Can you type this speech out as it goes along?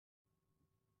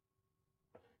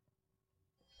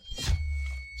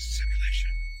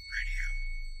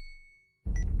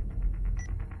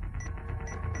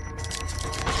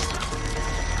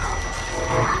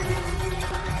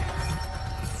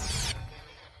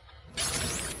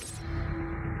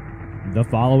The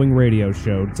following radio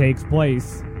show takes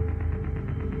place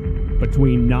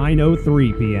between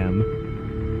 9:03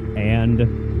 p.m. and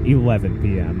 11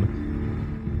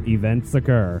 p.m. Events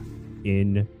occur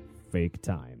in fake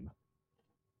time.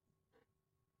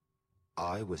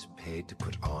 I was paid to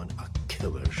put on a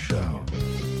killer show.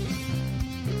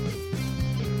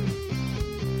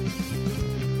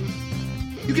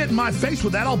 You get in my face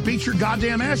with that, I'll beat your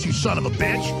goddamn ass, you son of a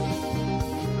bitch.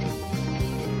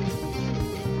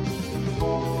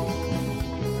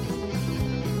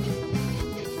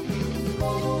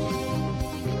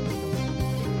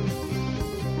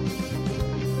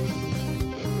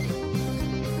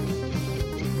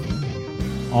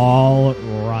 All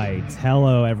right.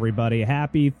 Hello, everybody.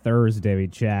 Happy Thursday,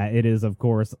 chat. It is, of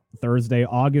course, Thursday,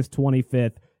 August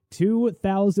 25th,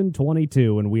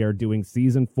 2022, and we are doing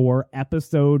Season 4,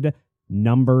 Episode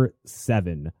number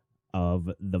 7 of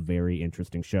the very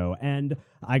interesting show. And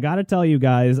I gotta tell you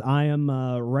guys, I am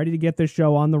ready to get this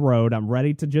show on the road. I'm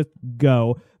ready to just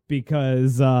go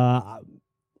because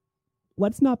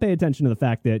let's not pay attention to the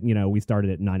fact that, you know, we started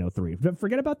at 9:03.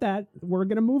 Forget about that. We're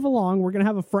going to move along. We're going to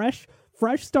have a fresh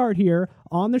start here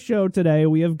on the show today.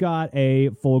 We have got a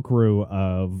full crew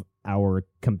of our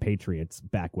compatriots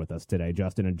back with us today.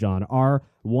 Justin and John are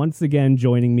once again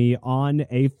joining me on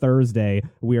a Thursday.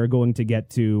 We are going to get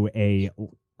to a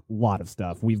lot of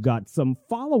stuff. We've got some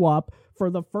follow-up for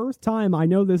the first time. I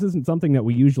know this isn't something that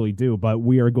we usually do, but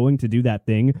we are going to do that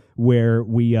thing where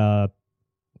we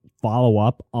follow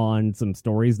up on some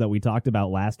stories that we talked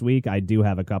about last week. I do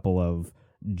have a couple of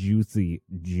juicy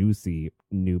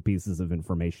new pieces of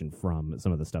information from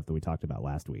some of the stuff that we talked about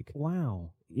last week.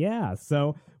 Wow. Yeah,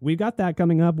 so we've got that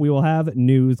coming up. We will have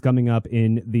news coming up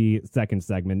in the second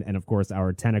segment. And, of course,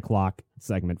 our 10 o'clock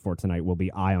segment for tonight will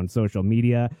be Eye on Social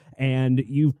Media. And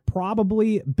you've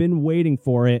probably been waiting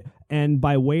for it. And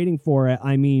by waiting for it,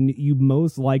 I mean you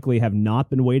most likely have not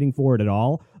been waiting for it at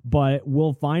all. But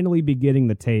we'll finally be getting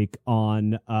the take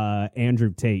on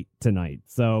Andrew Tate tonight.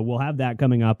 So we'll have that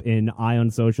coming up in Eye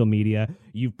on Social Media.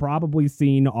 You've probably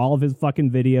seen all of his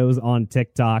fucking videos on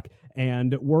TikTok.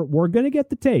 And we're going to get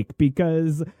the take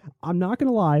because I'm not going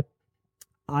to lie.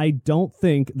 I don't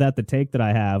think that the take that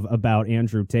I have about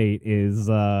Andrew Tate is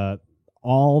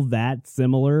all that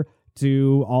similar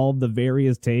to all the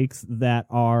various takes that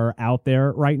are out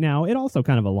there right now. It also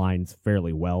kind of aligns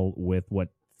fairly well with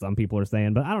what some people are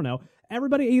saying, but I don't know.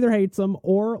 Everybody either hates him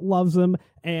or loves him.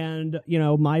 And, you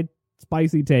know, my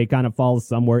spicy take kind of falls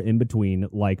somewhere in between,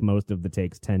 like most of the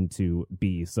takes tend to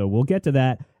be. So we'll get to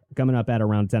that coming up at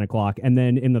around 10 o'clock. And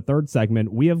then in the third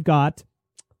segment, we have got,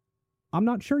 I'm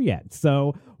not sure yet.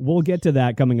 So we'll get to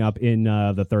that coming up in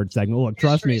the third segment. Look,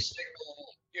 trust me.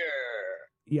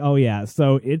 Oh, yeah.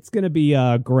 So it's going to be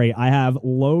great. I have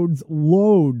loads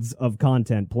of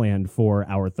content planned for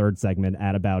our third segment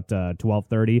at about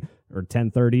 12:30 or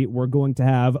 10:30. We're going to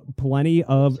have plenty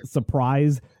of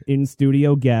surprise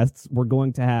in-studio guests. We're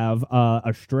going to have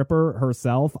a stripper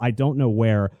herself. I don't know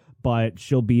where, but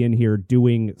she'll be in here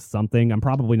doing something. I'm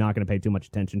probably not going to pay too much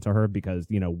attention to her because,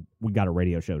 you know, we got a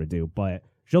radio show to do, but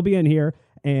she'll be in here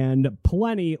and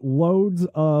loads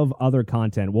of other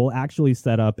content. We'll actually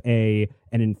set up an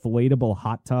inflatable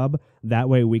hot tub. That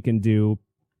way we can do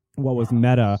what was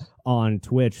meta on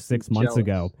Twitch 6 months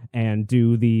ago and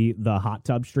do the hot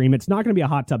tub stream. It's not going to be a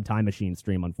hot tub time machine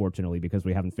stream, unfortunately, because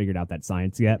we haven't figured out that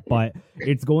science yet, but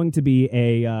it's going to be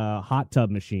a hot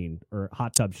tub machine or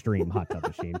hot tub stream, hot tub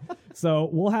machine. So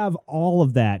we'll have all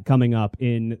of that coming up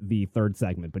in the third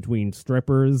segment between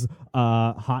strippers,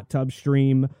 hot tub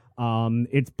stream.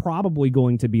 It's probably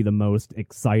going to be the most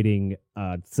exciting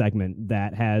segment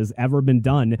that has ever been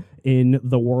done in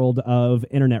the world of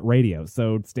internet radio.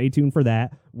 So stay tuned for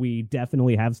that. We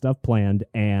definitely have stuff planned,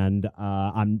 and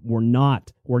we're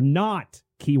not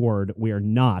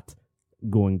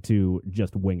going to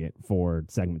just wing it for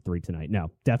segment 3 tonight.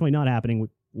 No, definitely not happening.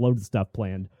 Loads of stuff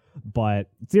planned, but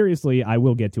seriously, I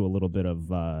will get to a little bit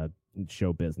of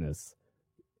show business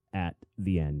at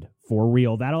the end for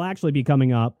real. That'll actually be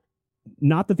coming up.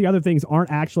 Not that the other things aren't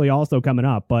actually also coming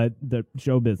up, but the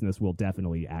show business will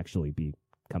definitely actually be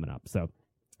coming up. So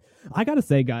I got to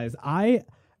say, guys, I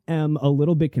am a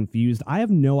little bit confused. I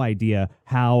have no idea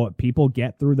how people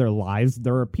get through their lives.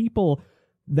 There are people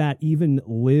that even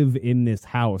live in this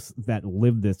house that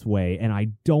live this way, and I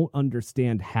don't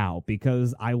understand how,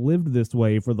 because I lived this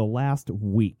way for the last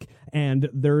week, and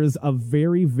there's a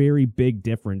very, very big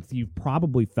difference. You've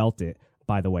probably felt it,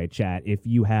 by the way, chat, if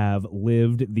you have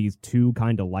lived these two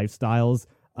kind of lifestyles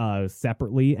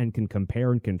separately and can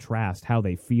compare and contrast how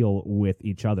they feel with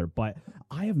each other. But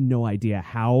I have no idea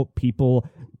how people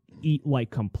eat like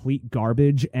complete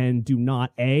garbage and do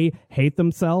not A, hate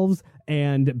themselves,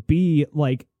 and B,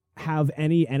 like have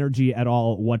any energy at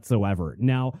all whatsoever.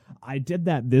 Now, I did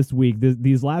that this week.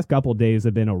 These last couple of days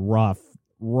have been a rough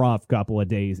couple of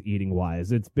days eating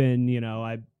wise. It's been,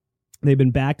 they've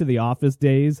been back to the office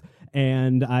days,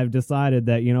 and I've decided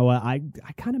that, you know what, I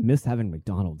kind of miss having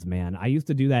McDonald's, man. I used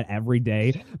to do that every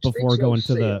day before going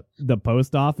to the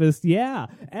post office. Yeah,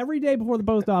 every day before the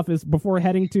post office, before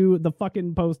heading to the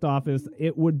fucking post office,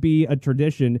 it would be a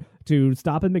tradition to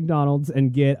stop at McDonald's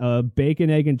and get a bacon,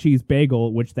 egg, and cheese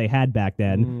bagel, which they had back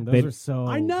then. Those are so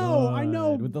I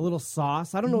know. With the little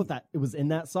sauce. I don't know what it was in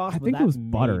that sauce. I think it was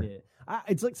butter.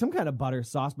 It's like some kind of butter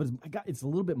sauce, but it's a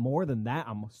little bit more than that.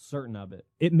 I'm certain of it.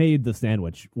 It made the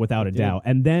sandwich without a doubt.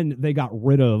 And then they got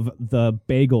rid of the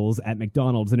bagels at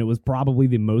McDonald's, and it was probably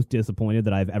the most disappointed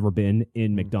that I've ever been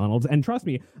in McDonald's. And trust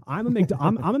me, I'm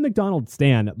a McDonald's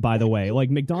stan, by the way. Like,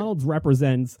 McDonald's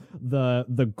represents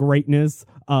the greatness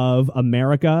of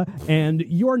America, and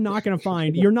you're not gonna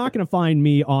find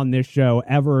me on this show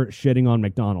ever shitting on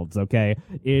McDonald's. Okay,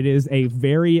 it is a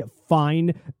very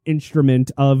fine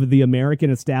instrument of the American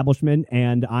establishment,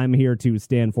 and I'm here to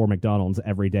stand for McDonald's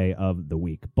every day of the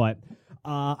week. But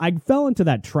I fell into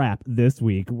that trap this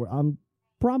week. I'm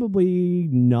probably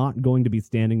not going to be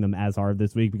standing them as hard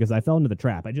this week because I fell into the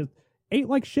trap. I just ate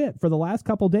like shit for the last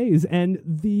couple days, and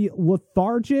the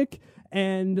lethargic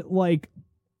and like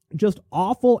just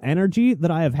awful energy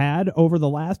that I have had over the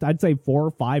last, I'd say 4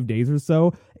 or 5 days or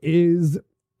so is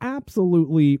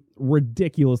absolutely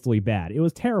ridiculously bad. It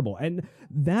was terrible. And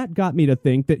that got me to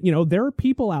think that, there are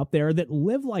people out there that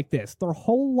live like this their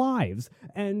whole lives.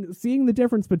 And seeing the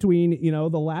difference between,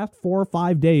 the last 4 or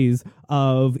 5 days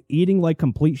of eating like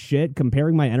complete shit,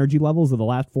 comparing my energy levels of the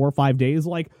last 4 or 5 days,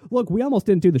 like, look, we almost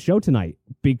didn't do the show tonight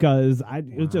because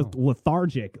it was just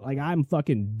lethargic. Like, I'm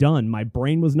fucking done. My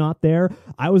brain was not there.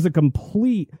 I was a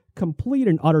complete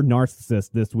and utter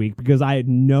narcissist this week because I had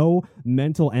no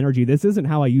mental energy. This isn't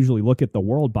how I usually look at the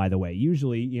world, by the way.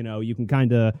 Usually, you can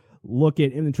kind of look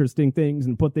at interesting things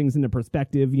and put things into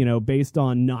perspective, based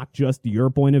on not just your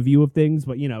point of view of things,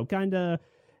 but, kind of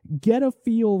get a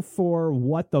feel for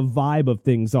what the vibe of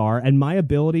things are. And my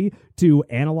ability to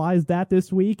analyze that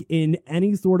this week in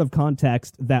any sort of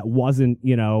context that wasn't,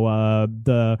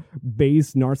 the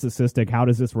base narcissistic, how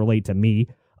does this relate to me?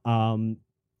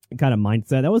 Kind of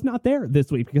mindset that was not there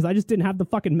this week because I just didn't have the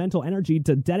fucking mental energy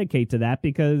to dedicate to that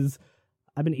because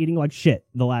I've been eating like shit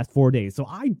the last 4 days. So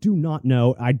I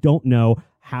don't know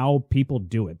how people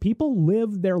do it. People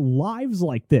live their lives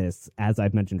like this, as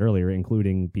I've mentioned earlier,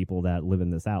 including people that live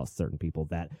in this house, certain people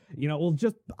that,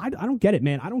 I don't get it,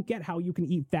 man. I don't get how you can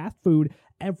eat fast food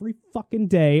every fucking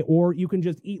day, or you can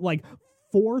just eat like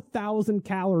 4,000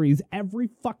 calories every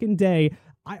fucking day.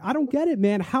 I don't get it,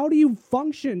 man. How do you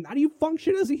function? How do you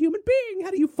function as a human being?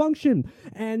 How do you function?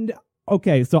 And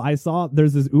okay, so I saw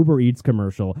there's this Uber Eats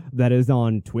commercial that is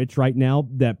on Twitch right now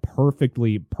that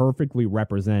perfectly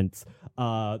represents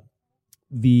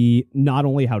the not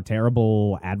only how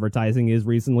terrible advertising is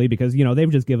recently, because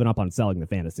they've just given up on selling the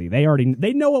fantasy.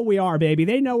 They know what we are, baby.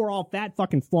 They know we're all fat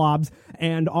fucking slobs,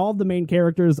 and all of the main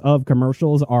characters of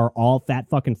commercials are all fat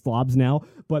fucking slobs now.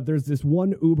 But there's this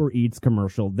one Uber Eats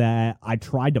commercial that I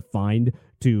tried to find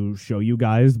to show you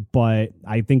guys, but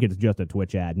I think it's just a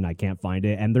Twitch ad and I can't find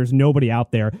it. And there's nobody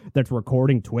out there that's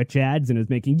recording Twitch ads and is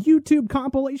making YouTube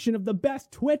compilation of the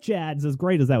best Twitch ads, as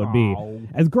great as that would be.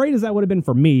 As great as that would have been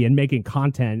for me in making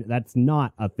content, that's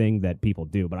not a thing that people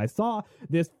do. But I saw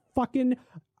this fucking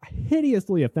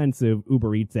hideously offensive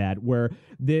Uber Eats ad where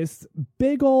this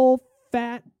big old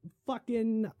fat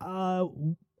fucking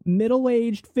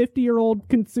middle-aged 50-year-old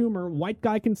consumer, white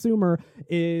guy consumer,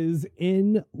 is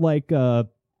in like a...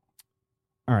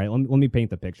 All right, let me paint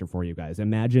the picture for you guys.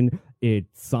 Imagine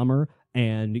it's summer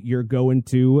and you're going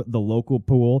to the local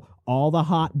pool. All the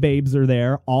hot babes are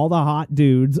there, all the hot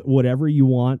dudes, whatever you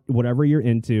want, whatever you're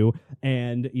into,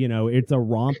 and, it's a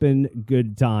romping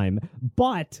good time.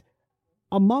 But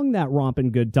among that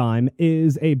romping good time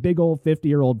is a big old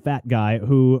 50-year-old fat guy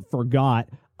who forgot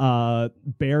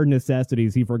bare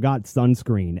necessities. He forgot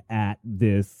sunscreen at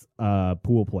this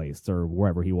pool place or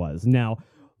wherever he was. Now,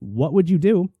 what would you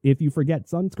do if you forget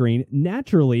sunscreen?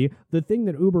 Naturally, the thing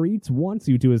that Uber Eats wants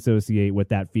you to associate with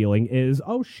that feeling is,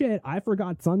 oh shit, I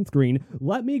forgot sunscreen.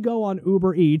 Let me go on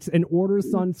Uber Eats and order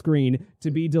sunscreen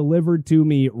to be delivered to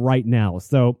me right now.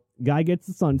 So, guy gets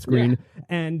the sunscreen,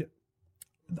 and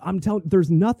I'm telling,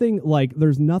 there's nothing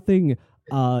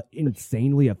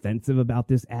insanely offensive about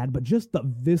this ad, but just the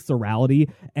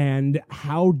viscerality and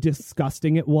how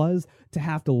disgusting it was to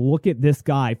have to look at this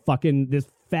guy, fucking this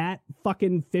fat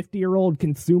fucking 50-year-old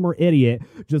consumer idiot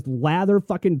just lather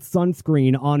fucking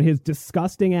sunscreen on his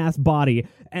disgusting ass body.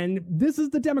 And this is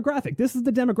the demographic. This is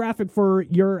the demographic for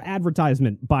your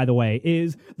advertisement, by the way,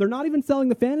 is they're not even selling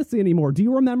the fantasy anymore. Do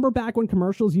you remember back when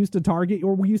commercials used to target,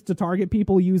 or we used to target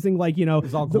people using, like, you know, it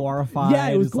was all glorified. Yeah,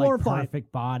 it was glorified. Like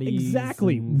perfect bodies.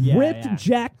 Exactly. And, ripped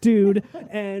jack dude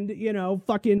and, you know,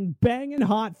 fucking banging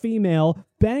hot female,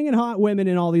 banging hot women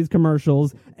in all these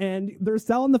commercials. And they're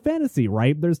selling the fantasy,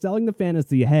 right? They're selling the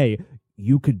fantasy. Hey,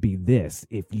 you could be this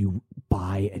if you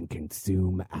buy and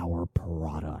consume our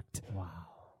product. Wow.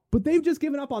 But they've just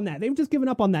given up on that. They've just given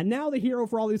up on that. Now the hero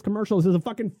for all these commercials is a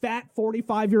fucking fat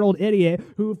 45-year-old idiot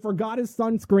who forgot his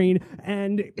sunscreen,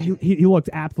 and he looked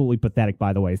absolutely pathetic,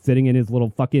 by the way, sitting in his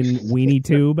little fucking weenie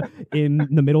tube in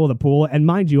the middle of the pool. And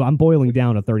mind you, I'm boiling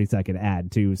down a 30-second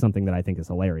ad to something that I think is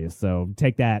hilarious, so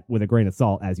take that with a grain of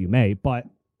salt as you may. But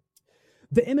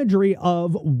the imagery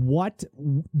of what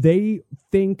they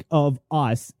think of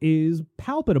us is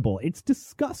palpable. It's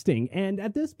disgusting. And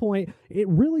at this point, it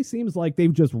really seems like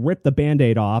they've just ripped the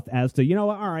Band-Aid off as to, you know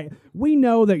what, all right, we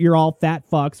know that you're all fat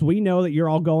fucks. We know that you're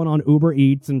all going on Uber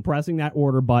Eats and pressing that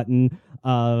order button,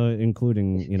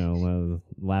 including, you know,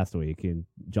 last week.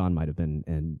 John might have been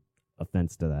an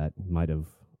offense to that. Might have.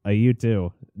 You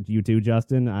too,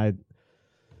 Justin.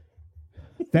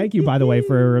 Thank you, by the way,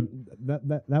 for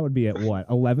that would be at what,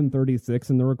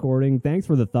 11:36 in the recording. Thanks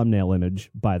for the thumbnail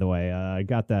image, by the way. I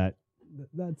got that.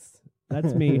 That's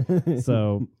me.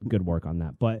 So good work on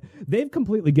that. But they've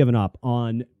completely given up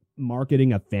on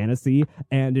marketing a fantasy,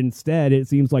 and instead it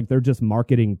seems like they're just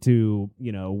marketing to,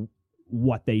 you know,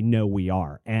 what they know we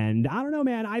are. And I don't know,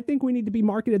 man. I think we need to be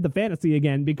marketed the fantasy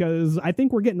again, because I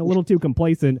think we're getting a little too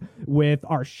complacent with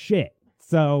our shit.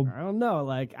 So I don't know.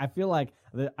 Like, I feel like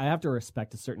I have to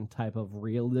respect a certain type of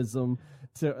realism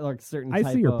to, like, certain type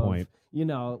I see your of, point. You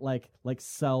know, like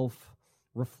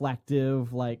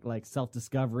self-reflective, like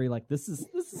self-discovery. Like, this is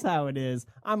how it is.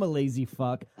 I'm a lazy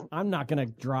fuck. I'm not gonna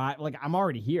drive. Like, I'm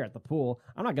already here at the pool.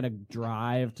 I'm not gonna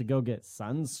drive to go get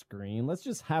sunscreen. Let's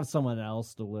just have someone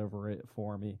else deliver it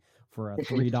for me for a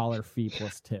 $3 fee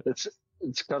plus tip. It's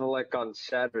kind of like on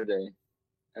Saturday,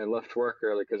 I left work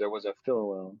early because I wasn't feeling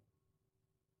well.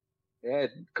 I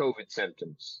had COVID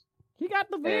symptoms. He got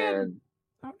the van. And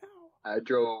oh no! I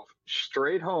drove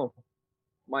straight home.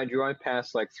 Mind you, I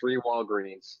passed like 3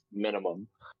 Walgreens minimum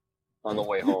on the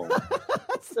way home.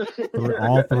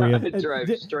 All three of I drive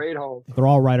straight home. They're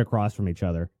all right across from each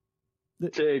other.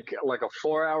 Take like a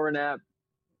 4-hour nap.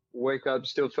 Wake up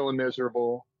still feeling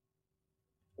miserable.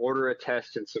 Order a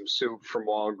test and some soup from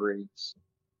Walgreens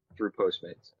through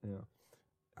Postmates. Yeah.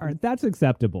 All right, that's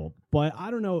acceptable. But I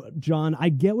don't know, John, I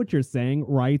get what you're saying,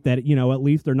 right? That, you know, at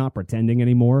least they're not pretending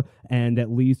anymore. And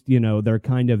at least, you know, they're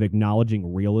kind of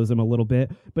acknowledging realism a little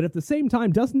bit. But at the same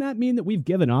time, doesn't that mean that we've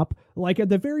given up? Like, at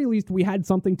the very least, we had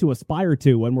something to aspire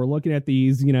to when we're looking at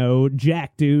these, you know,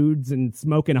 jack dudes and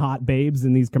smoking hot babes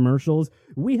in these commercials.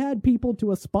 We had people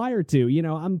to aspire to. You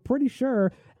know, I'm pretty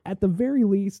sure at the very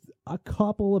least, a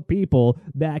couple of people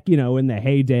back, you know, in the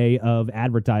heyday of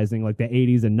advertising, like the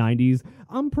 80s and 90s,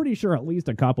 I'm pretty sure at least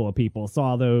a couple of people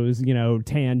saw those, you know,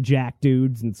 tan jack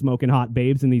dudes and smoking hot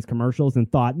babes in these commercials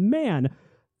and thought, man,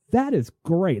 that is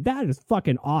great. That is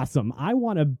fucking awesome. I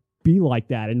want to be like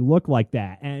that and look like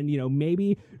that and, you know,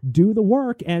 maybe do the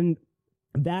work. And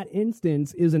that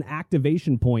instance is an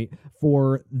activation point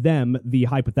for them, the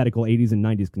hypothetical 80s and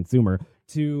 90s consumer,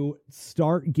 to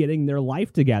start getting their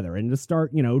life together and to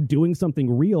start, you know, doing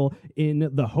something real in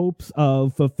the hopes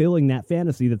of fulfilling that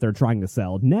fantasy that they're trying to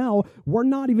sell. Now, we're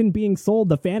not even being sold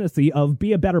the fantasy of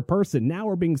be a better person. Now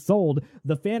we're being sold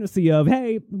the fantasy of,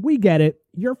 hey, we get it.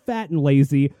 You're fat and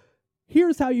lazy.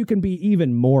 Here's how you can be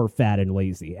even more fat and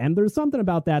lazy. And there's something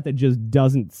about that that just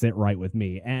doesn't sit right with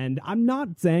me. And I'm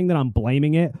not saying that I'm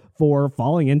blaming it for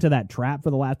falling into that trap for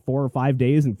the last 4 or 5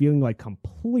 days and feeling like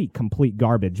complete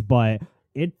garbage, but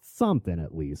it's something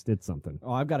at least. It's something.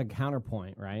 Oh, I've got a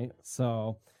counterpoint, right?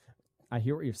 So I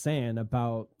hear what you're saying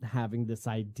about having this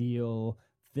ideal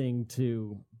thing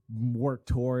to work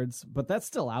towards, but that's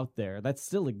still out there. That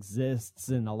still exists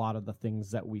in a lot of the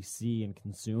things that we see and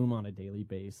consume on a daily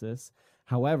basis.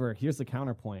 However, here's the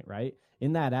counterpoint, right?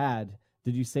 In that ad,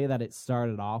 did you say that it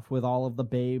started off with all of the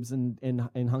babes and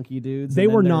hunky dudes? They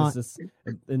were not.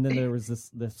 And then there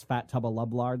was this fat tub of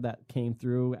Lublard that came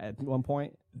through at one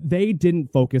point. They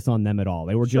didn't focus on them at all.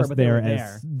 They were just there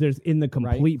as there's in the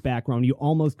complete background. You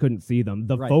almost couldn't see them.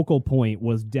 The focal point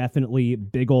was definitely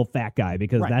big old fat guy,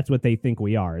 because that's what they think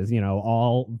we are, is, you know,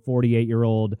 all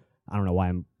 48-year-old. I don't know why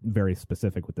I'm very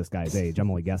specific with this guy's age. I'm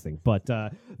only guessing. But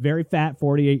very fat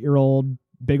 48-year-old,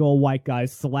 big old white guy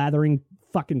slathering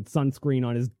fucking sunscreen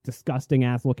on his disgusting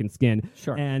ass looking skin.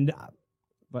 Sure. And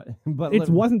but it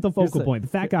wasn't the focal point. The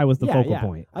fat guy was the focal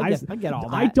point. I get all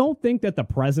that. I don't think that the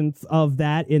presence of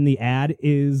that in the ad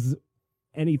is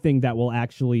anything that will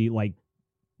actually like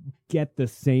get to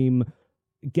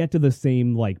the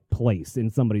same like place in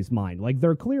somebody's mind. Like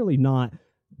they're clearly not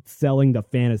selling the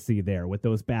fantasy there with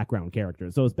those background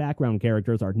characters. Those background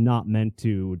characters are not meant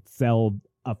to sell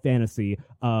a fantasy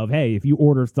of, hey, if you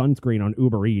order sunscreen on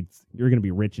Uber Eats, you're going to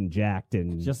be rich and jacked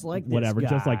and just like whatever,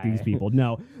 this guy. just like these people.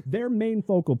 No, their main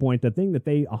focal point, the thing that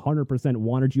they 100%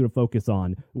 wanted you to focus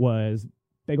on was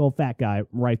big old fat guy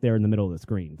right there in the middle of the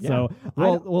screen. Yeah. So,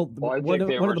 one of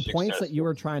the points that you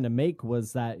were trying to make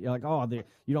was that you're like, oh,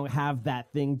 you don't have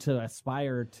that thing to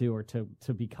aspire to or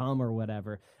to become or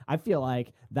whatever. I feel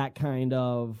like that kind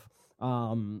of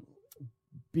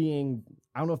being,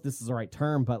 I don't know if this is the right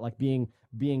term, but like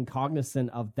being cognizant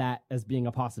of that as being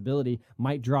a possibility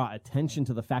might draw attention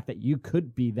to the fact that you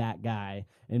could be that guy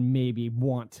and maybe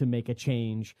want to make a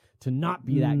change to not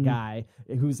be that guy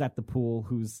who's at the pool,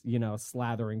 who's,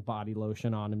 slathering body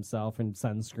lotion on himself and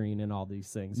sunscreen and all these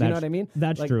things. You know what I mean?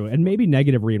 That's true. And maybe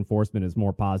negative reinforcement is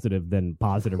more positive than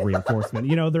positive reinforcement.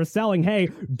 They're selling, hey,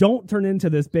 don't turn into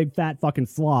this big fat fucking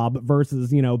slob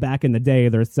versus, back in the day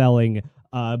they're selling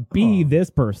be this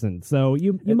person. So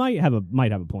you might have a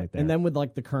point there. And then with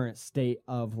like the current state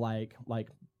of like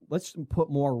let's put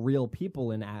more real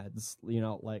people in ads,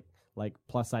 like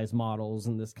plus size models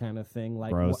and this kind of thing.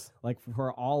 Like like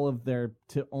for all of their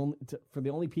for the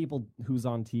only people who's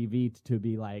on TV to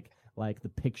be like the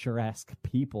picturesque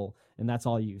people, and that's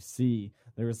all you see.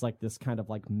 There's like this kind of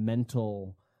like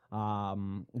mental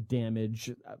damage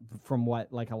from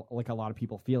what like a lot of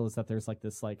people feel is that there's like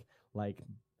this like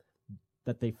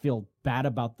that they feel bad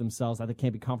about themselves, that they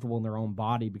can't be comfortable in their own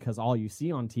body because all you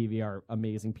see on TV are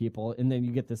amazing people. And then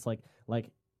you get this like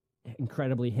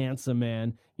incredibly handsome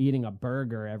man eating a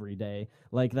burger every day.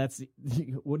 Like that's,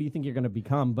 what do you think you're going to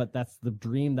become? But that's the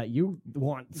dream that you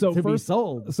want to be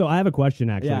sold. So I have a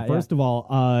question actually. Yeah, First of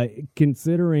all,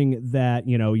 considering that,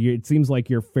 it seems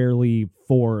like you're fairly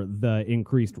for the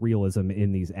increased realism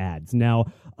in these ads. Now,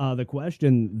 the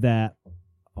question that,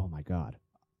 oh my God,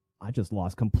 I just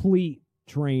lost complete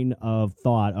train of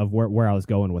thought of where I was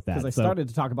going with that. Because I started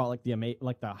to talk about like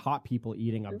the hot people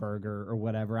eating a burger or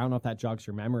whatever. I don't know if that jogs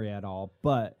your memory at all,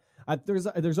 but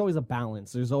there's always a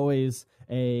balance. There's always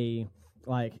a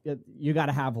you got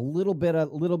to have a little bit of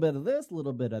this, a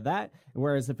little bit of that.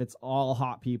 Whereas if it's all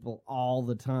hot people all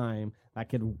the time, that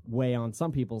could weigh on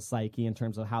some people's psyche in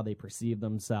terms of how they perceive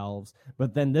themselves.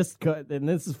 But then this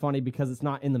is funny because it's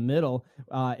not in the middle.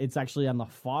 It's actually on the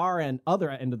far other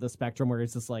end of the spectrum where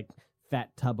it's just like fat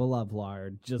tub of love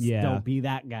lard. Just don't be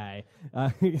that guy.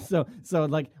 So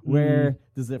like where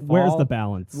does it fall? Where's the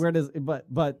balance? Where does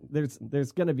but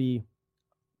there's gonna be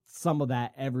some of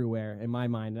that everywhere in my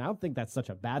mind, and I don't think that's such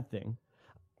a bad thing.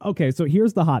 Okay, so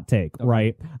here's the hot take,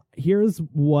 right? Here's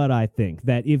what I think,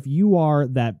 that if you are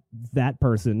that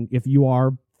person, if you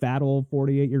are fat old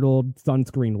 48-year-old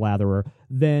sunscreen latherer,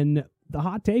 then the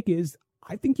hot take is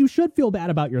I think you should feel bad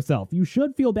about yourself. You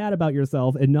should feel bad about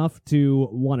yourself enough to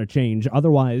want to change.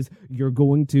 Otherwise, you're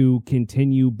going to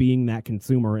continue being that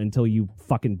consumer until you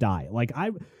fucking die.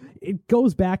 It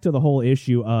goes back to the whole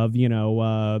issue of,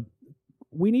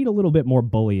 we need a little bit more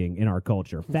bullying in our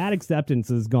culture. Fat acceptance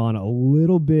has gone a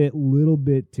little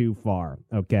bit too far,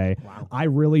 okay? Wow. I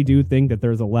really do think that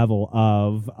there's a level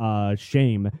of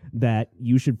shame that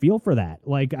you should feel for that.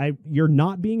 You're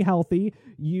not being healthy.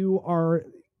 You are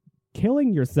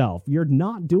killing yourself. You're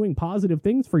not doing positive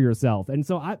things for yourself. And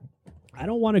so I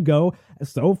don't want to go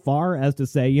so far as to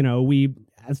say,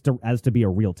 as to be a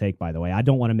real take, by the way. I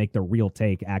don't want to make the real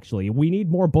take, actually. We need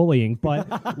more bullying, but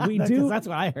we do. That's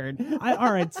what I heard.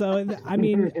 All right, so, I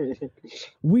mean,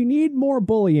 we need more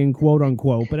bullying, quote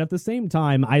unquote, but at the same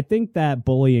time, I think that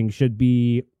bullying should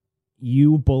be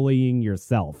you bullying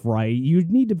yourself, right? You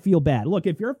need to feel bad. Look,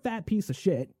 if you're a fat piece of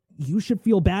shit, you should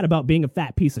feel bad about being a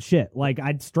fat piece of shit.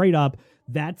 I'd straight up,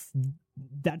 that's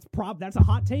a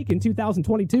hot take in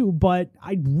 2022, but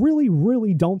I really,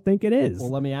 really don't think it is.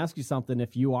 Well, let me ask you something.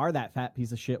 If you are that fat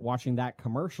piece of shit watching that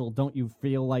commercial, don't you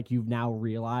feel like you've now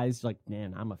realized,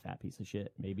 man, I'm a fat piece of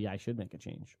shit. Maybe I should make a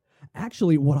change.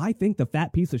 Actually, what I think the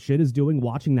fat piece of shit is doing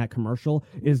watching that commercial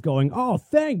is going, oh,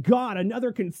 thank God,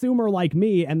 another consumer like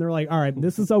me. And they're like, all right,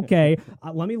 this is okay.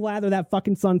 Let me lather that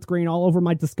fucking sunscreen all over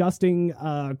my disgusting,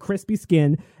 crispy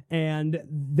skin. And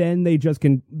then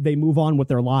they move on with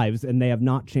their lives, and they have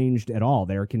not changed at all.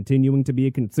 They're continuing to be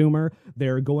a consumer.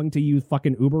 They're going to use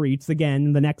fucking Uber Eats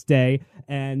again the next day,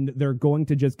 and they're going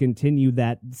to just continue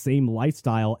that same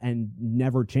lifestyle and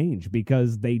never change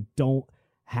because they don't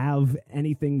have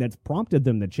anything that's prompted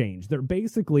them to change. They're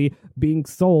basically being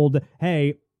sold,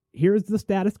 hey, here's the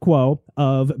status quo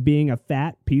of being a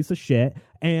fat piece of shit,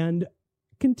 and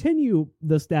continue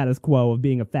the status quo of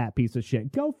being a fat piece of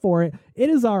shit. Go for it. It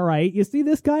is all right. You see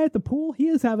this guy at the pool? He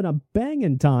is having a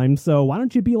banging time, so why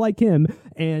don't you be like him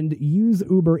and use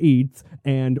Uber Eats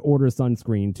and order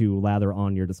sunscreen to lather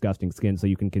on your disgusting skin so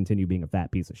you can continue being a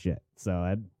fat piece of shit.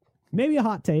 So maybe a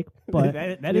hot take, but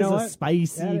that is a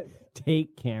spicy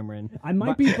take, Cameron. I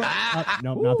might be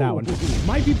no, not that one.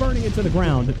 Might be burning it to the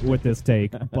ground with this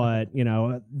take, but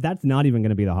that's not even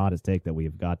going to be the hottest take that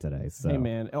we've got today. So hey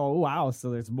man, oh wow, so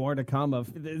there's more to come. Of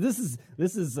this is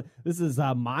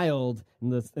mild in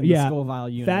the Scoville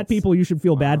unit. Fat people, you should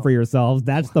feel bad for yourselves.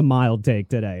 That's the mild take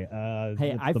today.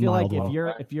 Hey, I feel like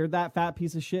if you're that fat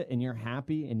piece of shit and you're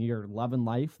happy and you're loving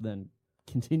life, then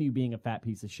continue being a fat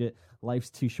piece of shit.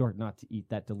 Life's too short not to eat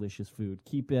that delicious food.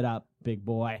 Keep it up, big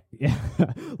boy. Yeah,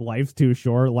 life's too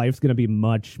short. Life's gonna be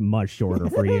much, much shorter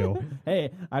for you.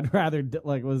 Hey, I'd rather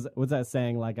what's that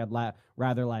saying? Like I'd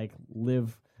rather like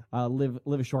live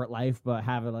a short life, but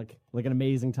have it like an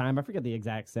amazing time. I forget the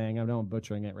exact saying. I know I'm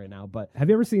butchering it right now, but have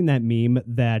you ever seen that meme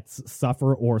that's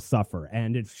suffer or suffer?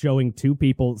 And it's showing two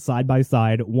people side by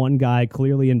side. One guy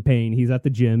clearly in pain. He's at the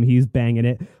gym. He's banging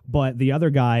it. But the other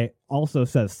guy also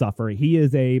says suffer. He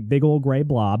is a big old gray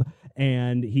blob,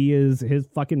 and his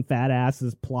fucking fat ass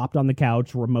is plopped on the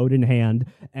couch, remote in hand.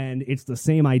 And it's the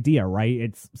same idea, right?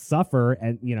 It's suffer.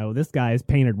 And, this guy is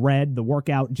painted red. The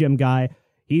workout gym guy,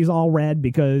 he's all red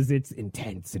because it's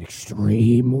intense and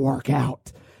extreme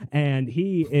workout. And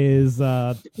he is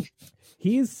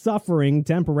he's suffering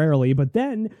temporarily, but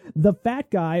then the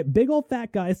fat guy, big old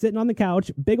fat guy sitting on the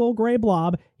couch, big old gray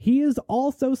blob, he is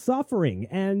also suffering.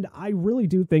 And I really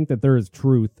do think that there is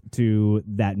truth to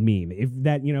that meme.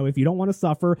 If you don't want to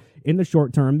suffer in the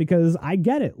short term, because I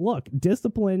get it. Look,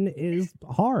 discipline is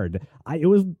hard.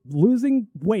 Losing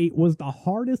weight was the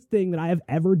hardest thing that I have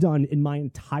ever done in my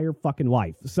entire fucking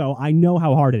life. So I know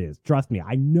how hard it is. Trust me,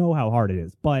 I know how hard it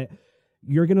is. But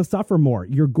you're going to suffer more.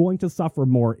 You're going to suffer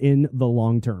more in the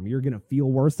long term. You're going to feel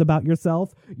worse about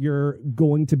yourself. You're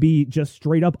going to be just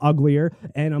straight up uglier.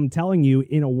 And I'm telling you,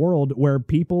 in a world where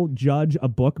people judge a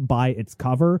book by its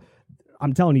cover,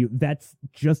 I'm telling you, that's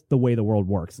just the way the world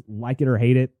works. Like it or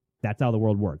hate it, that's how the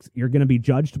world works. You're going to be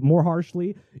judged more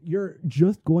harshly. You're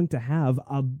just going to have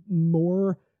a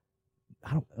more,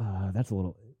 that's a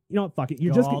little, fuck it.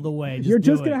 You're Go just all the way. You're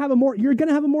just going to have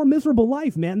a more miserable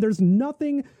life, man. There's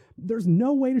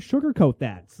no way to sugarcoat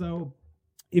that. So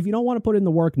if you don't want to put in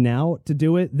the work now to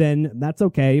do it, then that's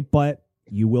okay, but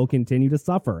you will continue to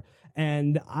suffer.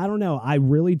 And I don't know, I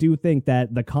really do think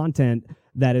that the content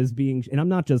that is being, and I'm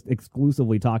not just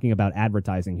exclusively talking about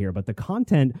advertising here, but the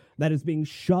content that is being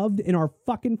shoved in our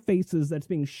fucking faces, that's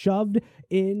being shoved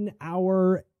in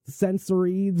our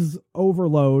sensory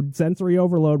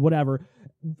overload, whatever,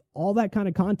 all that kind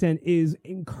of content is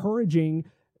encouraging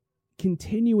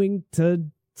continuing to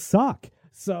suck.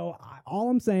 So all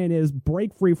I'm saying is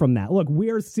break free from that. Look, we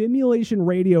are simulation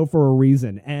radio for a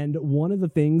reason. And one of the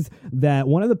pills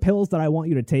that I want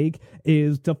you to take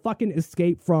is to fucking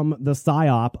escape from the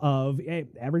psyop of, hey,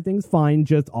 everything's fine.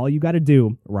 Just all you got to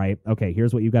do, right? Okay,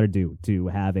 here's what you got to do to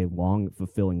have a long,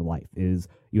 fulfilling life is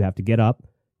you have to get up.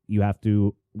 You have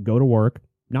to go to work.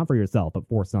 Not for yourself, but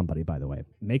for somebody, by the way.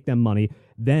 Make them money,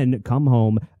 then come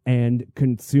home and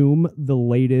consume the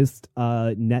latest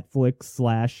Netflix /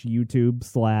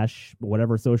 YouTube /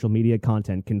 whatever social media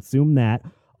content. Consume that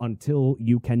until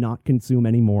you cannot consume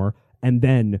anymore, and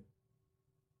then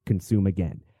consume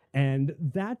again. And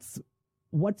that's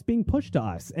what's being pushed to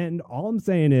us. And all I'm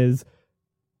saying is,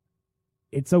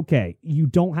 it's okay. You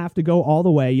don't have to go all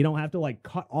the way. You don't have to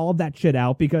cut all of that shit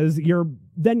out because you're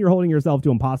holding yourself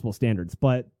to impossible standards.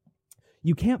 But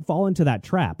you can't fall into that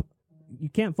trap.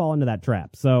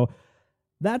 So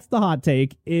that's the hot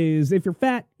take is if you're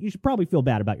fat, you should probably feel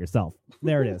bad about yourself.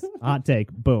 There it is. Hot take.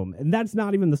 Boom. And that's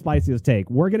not even the spiciest take.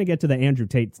 We're going to get to the Andrew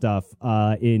Tate stuff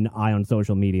in Eye on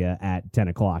Social Media at 10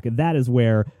 o'clock. That is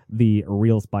where the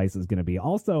real spice is going to be.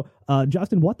 Also,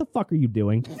 Justin, what the fuck are you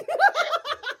doing?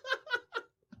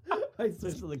 I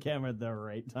switched to the camera at the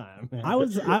right time. I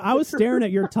was staring at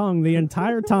your tongue the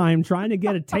entire time trying to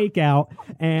get a takeout,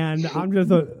 and I'm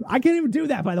just I can't even do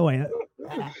that, by the way.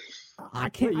 I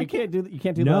can't. You can't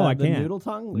do no, I the can't. noodle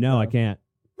tongue? No, I can't.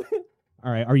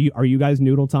 All right, are you guys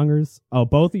noodle tonguers? Oh,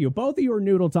 both of you are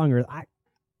noodle tonguers. I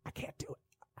can't do it.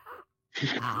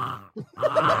 I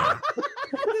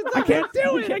can't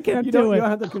do it. I can't You do don't it.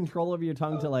 have the control over your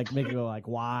tongue to make it go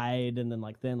wide and then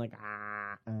thin,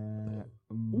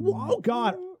 Oh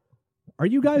God, are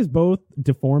you guys both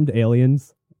deformed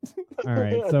aliens? All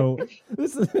right, so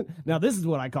This is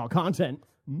what I call content.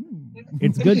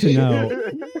 it's good to know.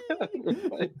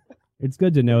 It's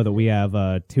good to know that we have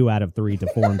 2 out of 3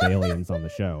 deformed aliens on the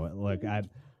show. Look,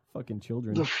 Fucking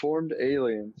children. Deformed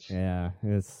aliens. yeah,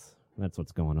 that's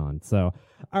what's going on. So,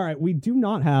 all right, we do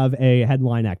not have a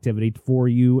headline activity for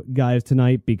you guys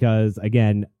tonight because,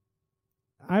 again,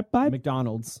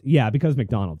 McDonald's. Yeah, because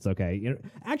McDonald's. Okay,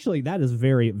 actually, that is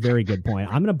very, very good point.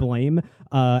 I'm going to blame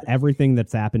everything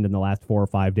that's happened in the last 4 or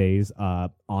 5 days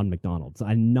on McDonald's,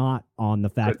 and not on the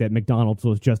fact that McDonald's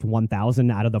was just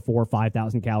 1,000 out of the 4,000 or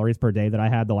 5,000 calories per day that I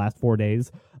had the last 4 days.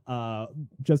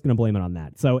 Just going to blame it on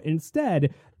that. So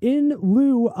instead, in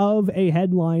lieu of a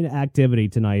headline activity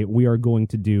tonight, we are going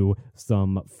to do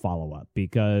some follow-up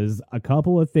because a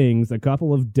couple of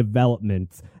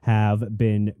developments have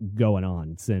been going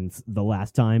on since the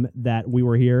last time that we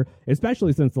were here,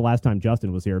 especially since the last time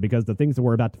Justin was here, because the things that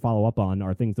we're about to follow up on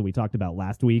are things that we talked about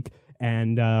last week,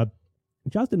 and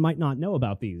Justin might not know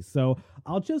about these, so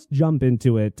I'll just jump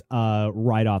into it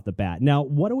right off the bat. Now,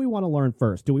 what do we want to learn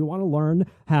first? Do we want to learn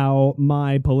how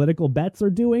my political bets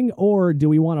are doing, or do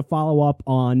we want to follow up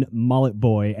on Mullet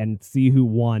Boy and see who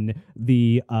won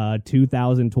the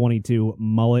 2022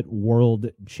 Mullet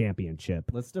World Championship?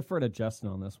 Let's defer to Justin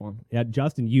on this one. Yeah,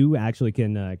 Justin, you actually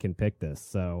can pick this.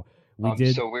 So we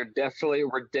did. So we're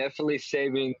definitely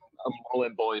saving a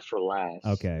mullet boy for last.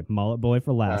 Okay, Mullet Boy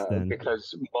for last then,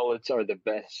 because mullets are the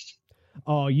best.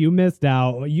 Oh, you missed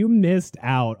out. You missed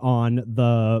out on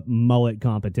the mullet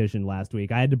competition last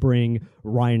week. I had to bring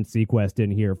Ryan Sequest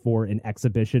in here for an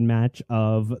exhibition match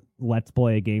of Let's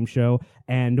Play a Game Show,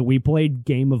 and we played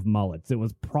Game of Mullets. It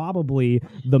was probably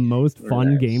the most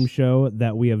fun game show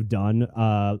that we have done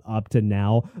up to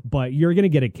now, but you're going to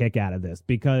get a kick out of this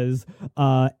because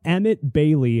Emmett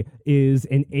Bailey is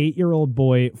an 8-year-old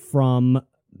boy from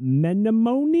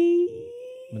Menominee,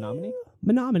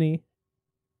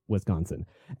 Wisconsin,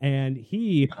 and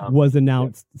he was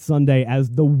announced Sunday as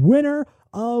the winner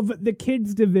of the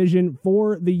kids division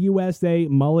for the USA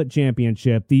Mullet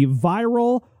Championship. The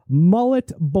viral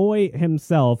Mullet Boy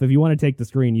himself. If you want to take the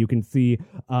screen, you can see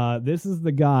this is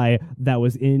the guy that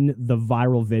was in the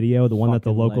viral video, the one that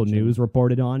the local news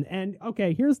reported on. And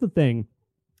okay, here's the thing.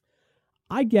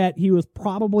 I get he was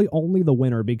probably only the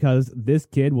winner because this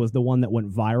kid was the one that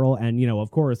went viral. And, you know, of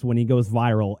course, when he goes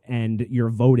viral and you're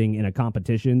voting in a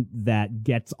competition that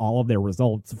gets all of their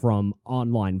results from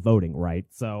online voting, right?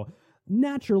 So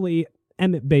naturally,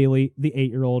 Emmett Bailey, the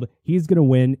 8-year-old, he's going to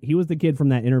win. He was the kid from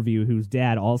that interview whose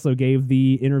dad also gave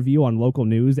the interview on local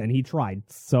news, and he tried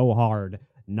so hard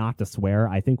not to swear.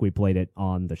 I think we played it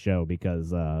on the show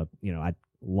because, you know, I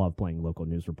love playing local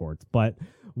news reports. But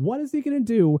what is he going to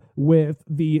do with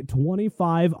the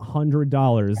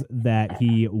 $2,500 that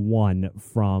he won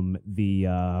from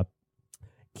the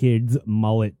Kids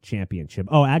Mullet Championship?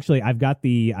 Oh, actually, I've got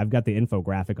the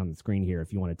infographic on the screen here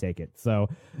if you want to take it. So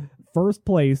first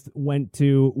place went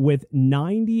to, with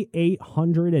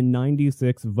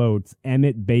 9,896 votes,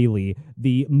 Emmett Bailey,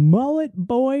 the Mullet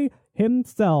Boy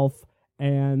himself.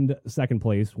 And second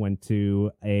place went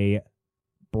to a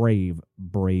brave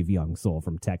young soul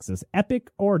from Texas,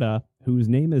 Epic Orta, whose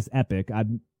name is Epic. I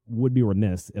would be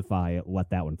remiss if I let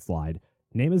that one slide.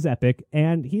 Name is Epic,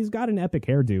 and he's got an epic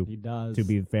hairdo. He does. To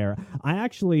be fair, I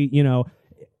actually,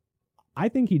 I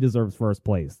think he deserves first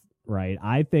place, right?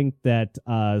 I think that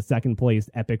second place,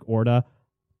 Epic Orta,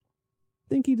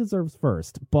 think he deserves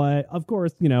first. But of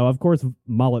course,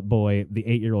 Mullet Boy, the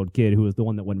 8-year-old kid who was the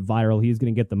one that went viral, he's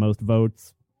going to get the most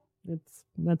votes.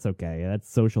 That's okay. That's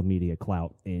social media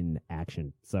clout in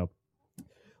action. So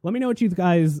let me know what you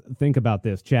guys think about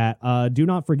this, chat. Do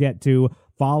not forget to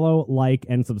follow, like,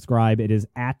 and subscribe. It is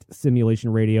at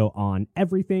Simulation Radio on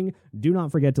everything. Do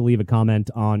not forget to leave a comment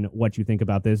on what you think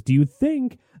about this. Do you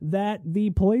think that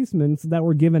the placements that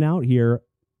were given out here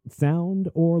sound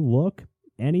or look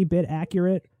any bit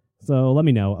accurate? So let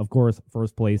me know. Of course,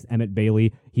 first place, Emmett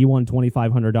Bailey. He won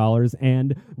 $2,500.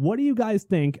 And what do you guys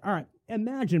think? All right.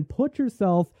 Imagine, put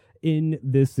yourself in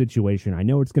this situation. I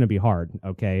know it's going to be hard,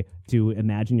 okay, to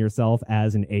imagine yourself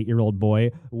as an 8-year-old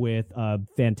boy with a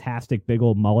fantastic big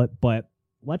old mullet, but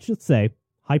let's just say,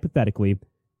 hypothetically,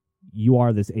 you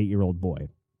are this 8-year-old boy,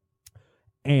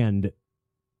 and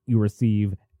you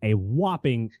receive a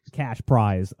whopping cash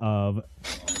prize of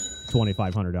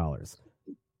 $2,500.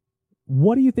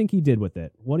 What do you think he did with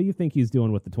it? What do you think he's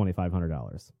doing with the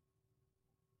 $2,500?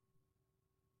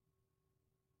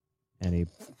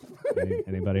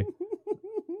 Anybody?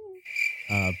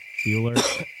 Bueller?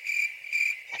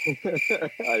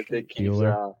 I think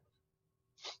Bueller?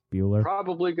 he's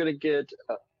probably going to get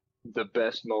the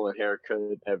best mullet haircut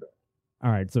ever.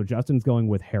 All right, so Justin's going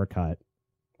with haircut.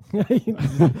 He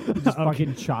just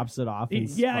fucking chops it off. He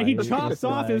spite. chops It's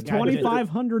off his like, I did it.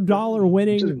 $2,500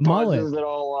 winning Just mullet. buzzes it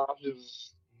all off.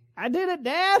 Just I did it,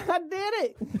 Dad. I did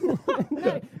it.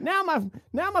 now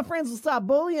my friends will stop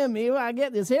bullying me when I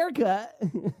get this haircut.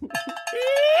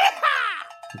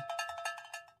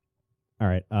 All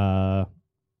right,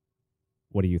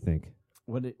 what do you think?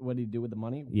 What did he do with the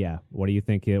money? Yeah, what do you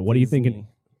think? What do you think?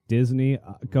 Disney?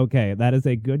 Okay, that is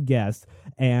a good guess,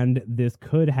 and this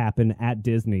could happen at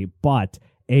Disney, but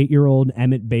 8-year-old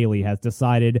Emmett Bailey has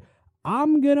decided,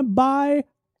 I'm going to buy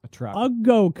A truck. a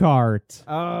go-kart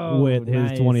with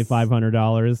his nice.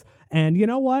 $2,500. And you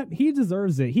know what? He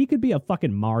deserves it. He could be a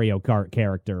fucking Mario Kart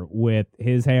character with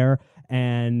his hair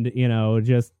and,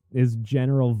 just his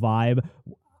general vibe.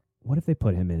 What if they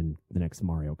put him in the next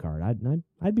Mario Kart?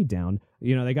 I'd be down.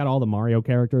 They got all the Mario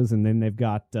characters, and then they've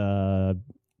got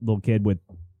little kid with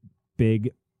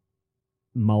big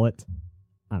mullet.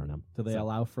 I don't know. Do they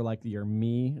allow for your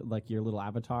your little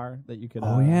avatar that you could?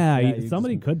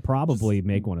 Somebody could probably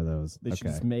make one of those. They should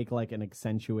just make an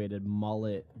accentuated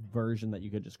mullet version that you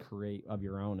could just create of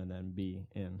your own and then be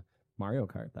in Mario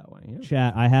Kart that way. Yeah.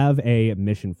 Chat, I have a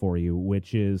mission for you,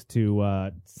 which is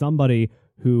to somebody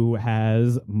who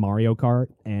has Mario Kart,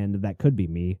 and that could be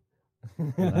me.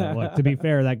 Look, to be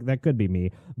fair, that could be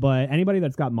me. But anybody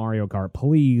that's got Mario Kart,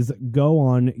 please go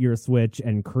on your Switch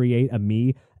and create a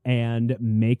me and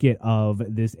make it of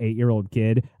this 8-year-old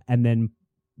kid, and then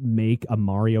make a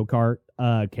Mario Kart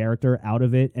character out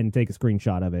of it and take a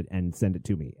screenshot of it and send it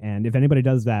to me. And if anybody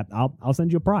does that, I'll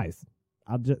send you a prize.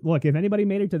 Look, if anybody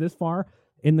made it to this far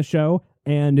in the show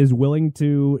and is willing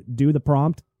to do the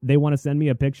prompt, they want to send me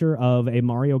a picture of a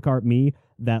Mario Kart me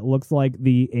that looks like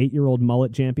the 8-year-old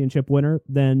mullet championship winner,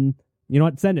 then you know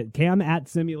what? Send it.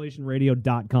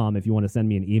 cam@simulationradio.com if you want to send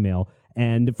me an email.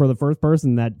 And for the first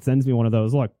person that sends me one of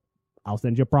those, look, I'll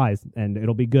send you a prize, and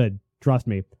it'll be good. Trust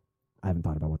me. I haven't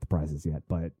thought about what the prize is yet,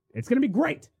 but it's going to be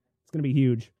great. It's going to be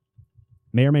huge.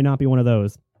 May or may not be one of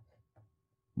those.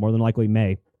 More than likely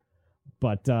may.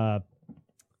 But no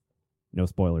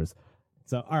spoilers.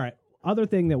 So, all right. Other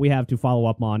thing that we have to follow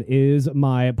up on is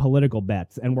my political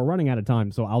bets, and we're running out of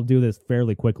time, so I'll do this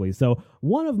fairly quickly. So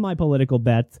one of my political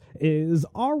bets is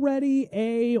already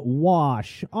a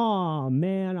wash. Aw,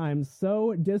 man, I'm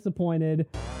so disappointed.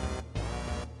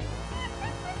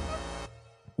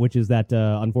 Which is that,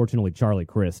 unfortunately, Charlie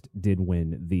Crist did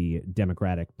win the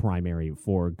Democratic primary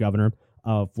for governor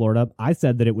of Florida. I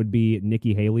said that it would be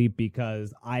Nikki Haley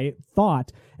because I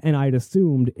thought, and I'd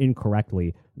assumed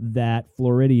incorrectly, that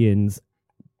Floridians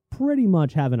pretty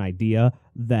much have an idea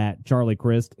that Charlie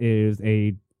Crist is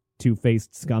a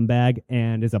two-faced scumbag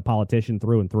and is a politician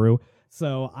through and through.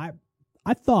 So I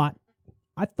thought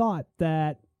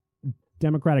that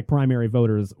Democratic primary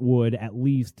voters would at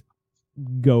least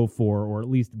go for, or at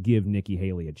least give Nikki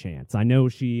Haley a chance. I know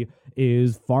she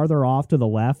is farther off to the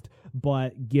left,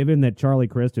 but given that Charlie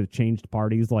Crist has changed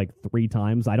parties like 3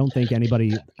 times, I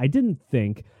didn't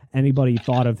think anybody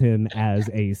thought of him as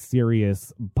a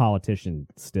serious politician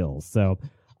still. So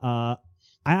I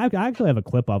actually have a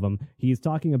clip of him. He's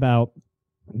talking about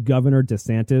Governor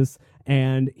DeSantis,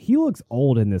 and he looks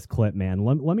old in this clip, man.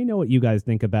 Let me know what you guys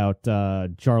think about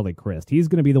Charlie Crist. He's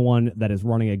going to be the one that is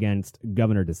running against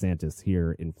Governor DeSantis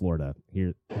here in Florida.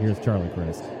 Here's Charlie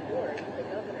Crist.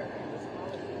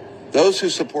 Those who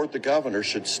support the governor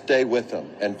should stay with him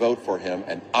and vote for him,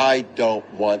 and I don't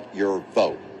want your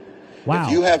vote. Wow.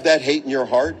 If you have that hate in your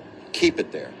heart, keep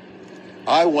it there.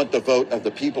 I want the vote of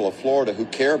the people of Florida who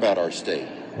care about our state.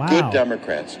 Wow. Good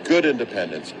Democrats, good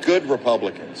independents, good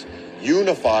Republicans.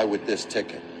 Unify with this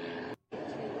ticket.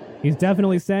 He's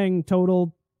definitely saying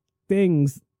total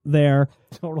things there.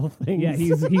 Total things. Yeah,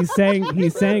 he's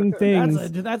saying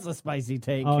things. That's a spicy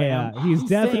take. Oh Cam. yeah, he's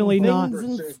definitely not.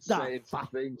 saying some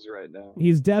things right now.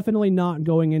 He's definitely not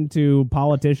going into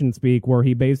politician speak where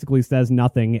he basically says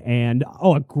nothing. And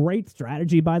a great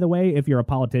strategy, by the way, if you're a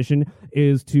politician,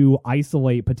 is to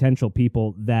isolate potential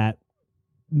people that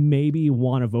maybe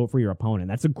want to vote for your opponent.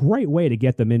 That's a great way to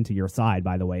get them into your side,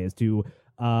 by the way, is to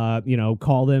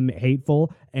call them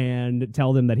hateful and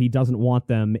tell them that he doesn't want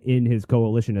them in his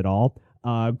coalition at all.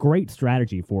 Great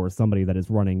strategy for somebody that is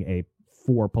running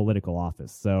for political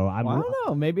office. So I don't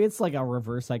know. Maybe it's like a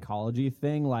reverse psychology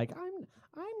thing. Like I'm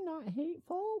not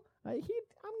hateful. I'm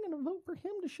going to vote for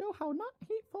him to show how not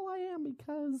hateful I am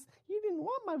because he didn't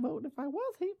want my vote if I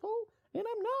was hateful, and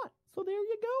I'm not. So there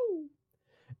you go.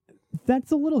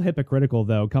 That's a little hypocritical,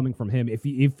 though, coming from him. If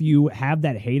you have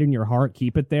that hate in your heart,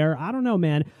 keep it there. I don't know,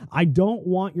 man. I don't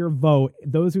want your vote.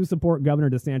 Those who support Governor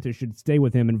DeSantis should stay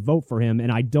with him and vote for him,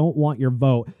 and I don't want your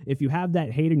vote. If you have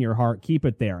that hate in your heart, keep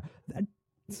it there. That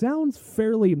sounds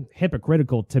fairly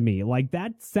hypocritical to me. Like,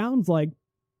 that sounds like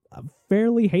a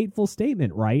fairly hateful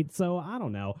statement, right? So, I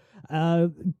don't know.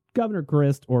 Governor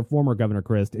Christ, or former Governor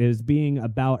Christ, is being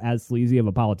about as sleazy of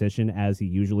a politician as he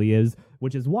usually is,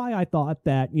 which is why I thought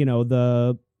that,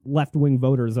 the left-wing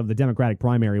voters of the Democratic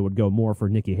primary would go more for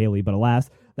Nikki Haley, but alas,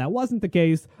 that wasn't the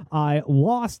case. I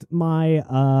lost my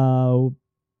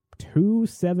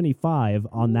 275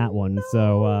 on that one,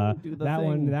 so that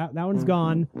one's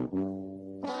gone.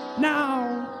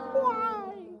 No!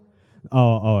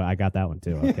 Oh, I got that one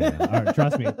too. Okay. All right,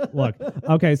 trust me. Look.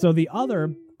 Okay, so the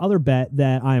other bet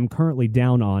that I am currently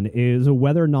down on is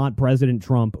whether or not President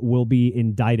Trump will be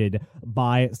indicted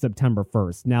by September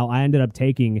 1st. Now, I ended up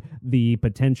taking the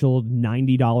potential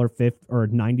 $90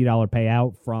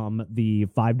 payout from the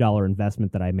 $5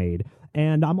 investment that I made,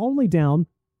 and I'm only down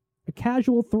a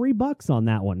casual $3 on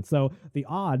that one. So the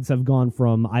odds have gone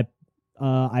from I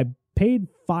paid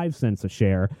 5 cents a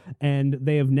share, and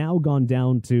they have now gone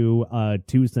down to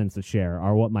 2 cents a share,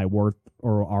 are what my worth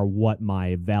or are what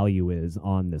my value is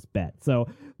on this bet. So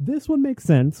this one makes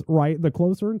sense, right? The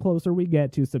closer and closer we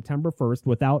get to September 1st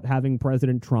without having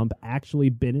President Trump actually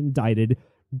been indicted,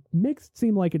 makes it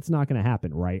seem like it's not going to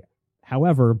happen, right?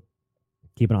 However,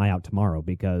 keep an eye out tomorrow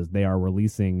because they are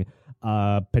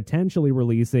potentially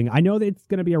releasing. I know that it's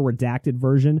going to be a redacted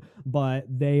version, but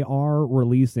they are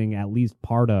releasing at least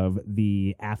part of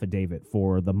the affidavit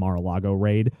for the Mar-a-Lago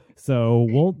raid. So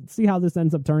we'll see how this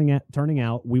ends up turning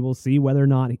out. We will see whether or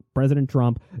not President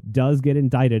Trump does get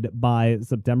indicted by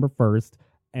September 1st,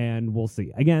 and we'll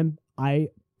see. Again, I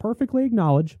perfectly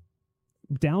acknowledge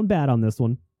down bad on this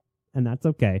one, and that's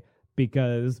okay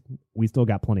because we still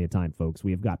got plenty of time, folks.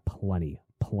 We have got plenty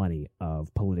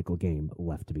of political game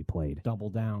left to be played. Double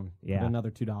down. Yeah. Put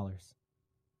another $2.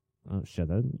 Oh, shit.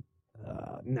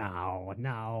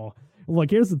 No.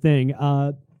 Look, here's the thing.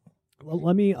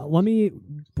 Let me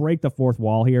break the fourth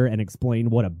wall here and explain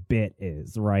what a bit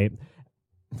is, right?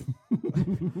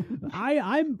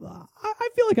 I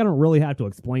feel like I don't really have to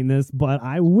explain this, but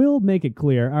I will make it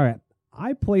clear. All right.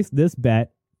 I placed this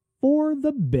bet for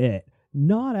the bit.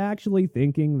 Not actually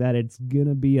thinking that it's going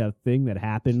to be a thing that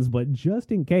happens, but just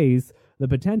in case, the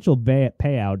potential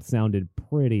payout sounded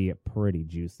pretty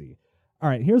juicy. All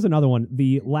right, here's another one.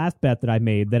 The last bet that I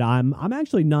made that I'm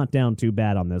actually not down too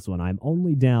bad on this one. I'm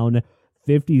only down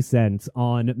 50 cents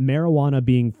on marijuana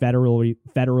being federally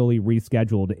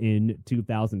rescheduled in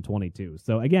 2022.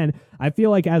 So again, I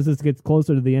feel like as this gets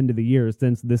closer to the end of the year,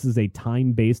 since this is a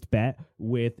time-based bet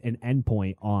with an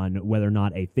endpoint on whether or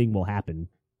not a thing will happen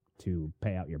to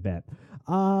pay out your bet.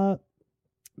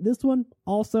 This one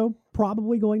also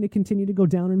probably going to continue to go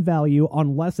down in value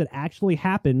unless it actually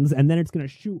happens, and then it's going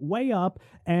to shoot way up,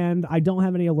 and I don't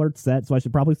have any alerts set, so I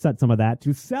should probably set some of that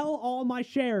to sell all my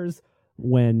shares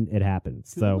when it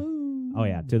happens. To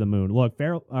the moon. Look,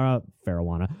 marijuana.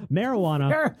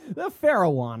 The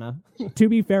Farrowana. To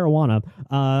be Farrowana,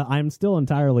 I'm still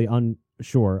entirely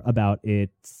unsure about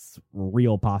its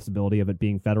real possibility of it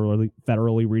being federally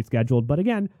rescheduled, but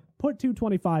again, put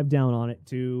 $2.25 down on it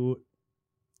to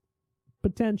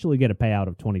potentially get a payout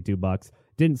of $22.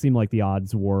 Didn't seem like the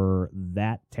odds were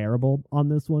that terrible on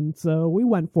this one, so we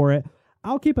went for it.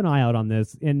 I'll keep an eye out on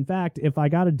this. In fact, if I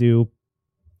got to do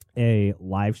a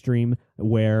live stream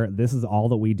where this is all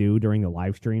that we do during the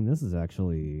live stream, this is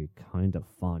actually kind of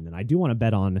fun. And I do want to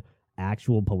bet on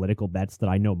actual political bets that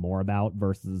I know more about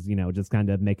versus, just kind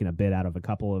of making a bit out of a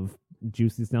couple of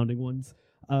juicy sounding ones.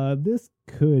 This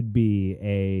could be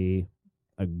a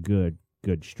good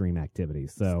stream activity.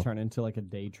 So just turn into like a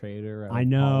day trader. I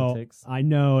know,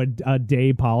 a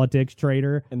day politics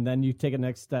trader. And then you take a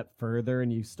next step further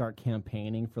and you start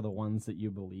campaigning for the ones that you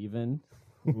believe in.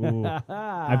 Ooh.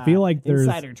 I feel like there's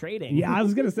insider trading. Yeah, I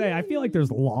was gonna say I feel like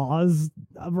there's laws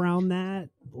around that,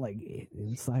 like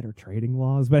insider trading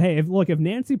laws. But hey, if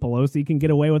Nancy Pelosi can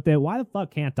get away with it, why the fuck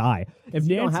can't I? If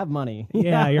you don't have money,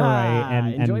 yeah, you're right.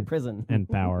 And enjoy prison and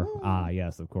power.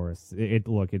 Yes, of course.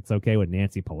 It's okay when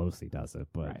Nancy Pelosi does it,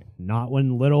 but not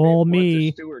when little old me.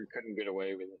 Martha Stewart couldn't get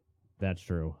away with it. That's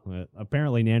true.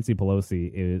 Apparently, Nancy Pelosi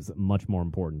is much more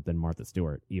important than Martha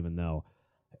Stewart, even though.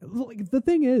 The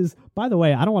thing is, by the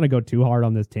way, I don't want to go too hard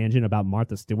on this tangent about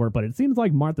Martha Stewart, but it seems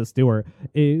like Martha Stewart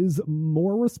is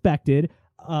more respected,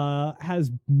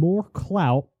 has more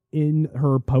clout in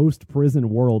her post-prison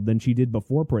world than she did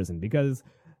before prison, because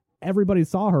everybody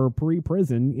saw her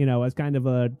pre-prison, as kind of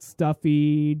a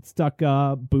stuffy,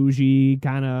 stuck-up, bougie,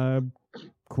 kind of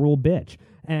cruel bitch.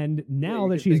 And now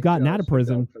that she's gotten out of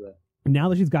prison,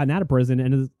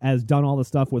 and has done all the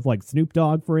stuff with like Snoop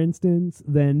Dogg, for instance,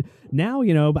 then now,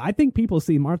 but I think people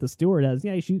see Martha Stewart as,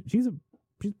 she's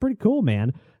pretty cool,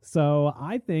 man. So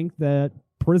I think that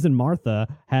Prison Martha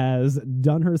has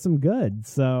done her some good.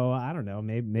 So I don't know,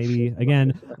 maybe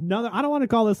again, I don't want to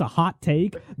call this a hot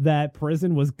take that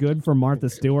prison was good for Martha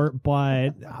Stewart,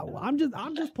 but I'm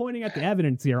just pointing at the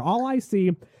evidence here. All I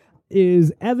see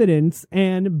is evidence,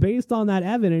 and based on that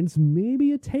evidence,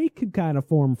 maybe a take could kind of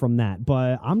form from that.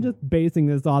 But I'm just basing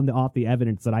this off the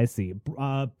evidence that I see.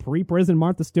 Pre-prison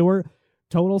Martha Stewart,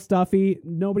 total stuffy.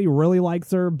 Nobody really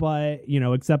likes her, but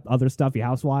except other stuffy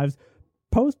housewives.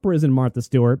 Post-prison Martha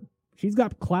Stewart, she's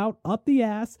got clout up the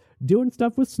ass, doing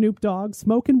stuff with Snoop Dogg,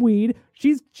 smoking weed.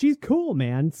 She's cool,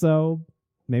 man. So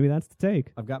maybe that's the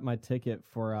take. I've got my ticket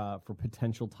for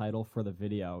potential title for the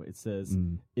video. It says,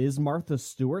 "Is Martha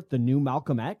Stewart the new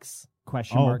Malcolm X?"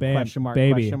 Question mark, question mark,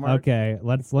 baby. question mark. Okay,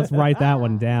 let's write that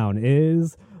one down.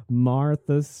 Is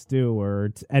Martha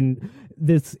Stewart, and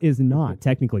this is not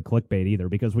technically clickbait either,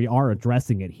 because we are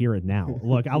addressing it here and now.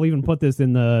 Look, I'll even put this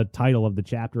in the title of the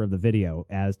chapter of the video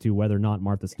as to whether or not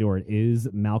Martha Stewart is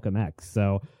Malcolm X.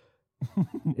 So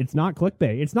it's not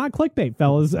clickbait. It's not clickbait,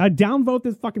 fellas. Downvote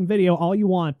this fucking video all you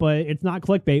want, but it's not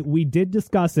clickbait. We did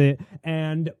discuss it,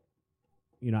 and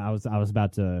I was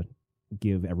about to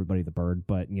give everybody the bird,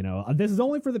 but this is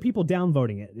only for the people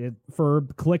downvoting it for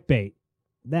clickbait.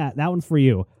 That one's for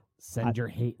you. Send your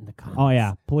hate in the comments. Oh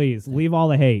yeah, please leave all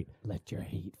the hate. Let your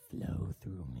hate flow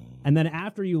through me. And then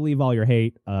after you leave all your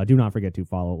hate, do not forget to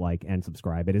follow, like, and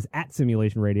subscribe. It is at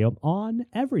Simulation Radio on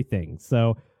everything.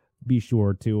 So be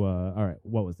sure to. All right,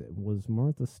 what was it? Was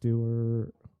Martha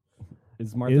Stewart?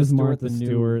 Is Martha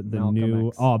Stewart the Malcolm new?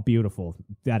 X? Oh, beautiful.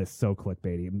 That is so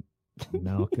clickbaity.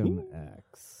 Malcolm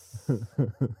X.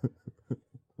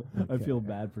 I feel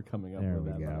bad for coming up with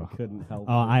that, but I couldn't help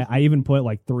it. I even put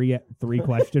like three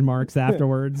question marks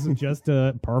afterwards just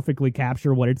to perfectly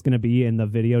capture what it's going to be in the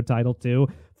video title too.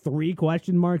 3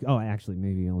 question marks. Oh, actually,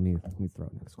 maybe let me throw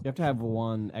an exclamation. You have to have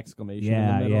one exclamation in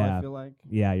the middle, I feel like.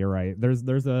 Yeah, you're right.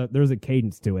 There's a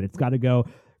cadence to it. It's got to go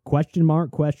question mark,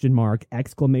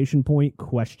 exclamation point,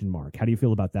 question mark. How do you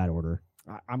feel about that order?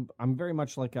 I'm very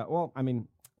much like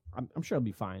I'm sure it'll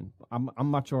be fine. I'm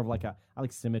much more of like I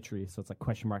like symmetry, so it's like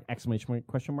question mark, exclamation point,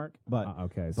 question mark. But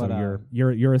okay, so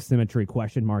you're a symmetry,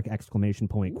 question mark, exclamation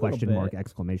point, question mark,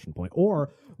 exclamation point.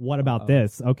 Or what about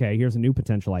this? Okay, here's a new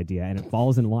potential idea, and it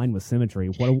falls in line with symmetry.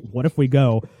 What if we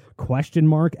go question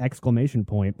mark, exclamation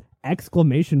point,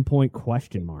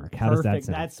 question mark? How does that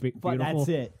sound? That's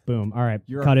it. Boom. All right,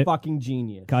 you're cut a it. Fucking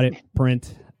genius. Cut it.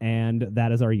 Print. And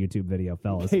that is our YouTube video,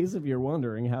 fellas. In case if you're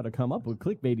wondering how to come up with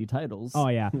clickbaity titles,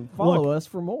 follow us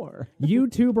for more.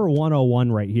 YouTuber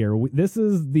 101 right here. This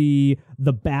is the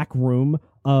back room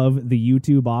of the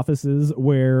YouTube offices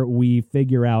where we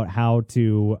figure out how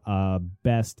to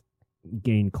best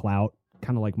gain clout,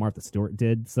 kind of like Martha Stewart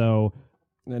did. So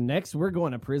and next we're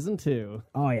going to prison too.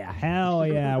 Oh yeah, hell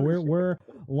yeah. We're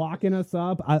locking us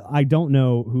up. I don't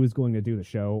know who's going to do the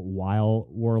show while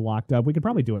we're locked up. We could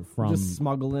probably do it from just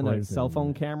smuggle in prison. A cell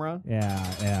phone camera.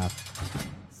 Yeah.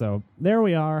 So there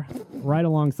we are, right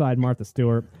alongside Martha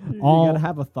Stewart. You gotta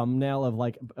have a thumbnail of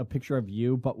like a picture of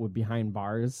you, but with behind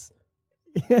bars.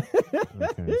 Okay,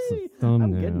 so thumbnail.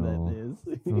 I'm getting at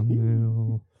this.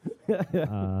 Thumbnail.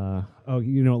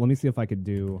 Let me see if I could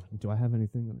do I have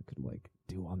anything that I could like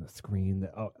do on the screen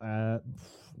that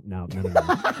no.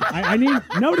 I need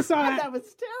notice on that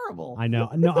was terrible. I know.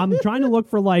 No, I'm trying to look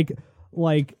for like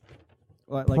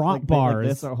prop bars. Like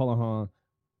this, or hold on.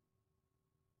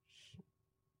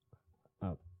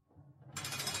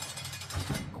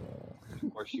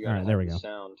 Of course, you all right, there we go.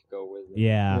 Sound to go with it.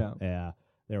 Yeah.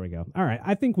 There we go. All right,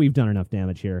 I think we've done enough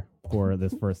damage here for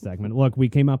this first segment. Look, we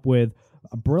came up with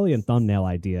a brilliant thumbnail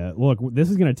idea. Look, this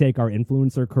is going to take our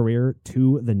influencer career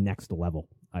to the next level,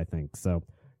 I think. So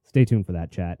stay tuned for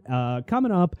that, chat.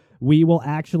 Coming up, we will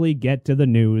actually get to the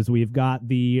news. We've got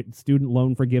the Student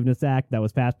Loan Forgiveness Act that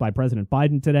was passed by President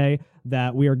Biden today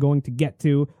that we are going to get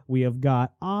to. We have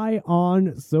got Eye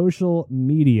on Social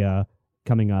Media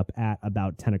coming up at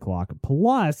about 10 o'clock.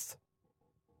 Plus,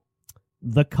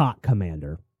 the cock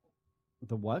commander.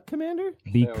 The what commander?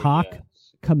 The cock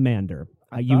commander.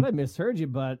 I thought I misheard you,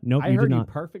 but nope, I heard you you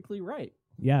perfectly right.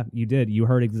 Yeah, you did. You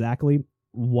heard exactly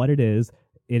what it is.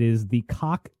 It is the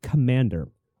cock commander.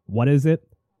 What is it?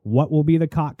 What will be the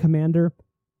cock commander?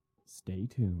 Stay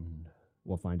tuned.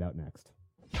 We'll find out next.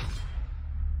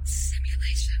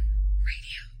 Simulation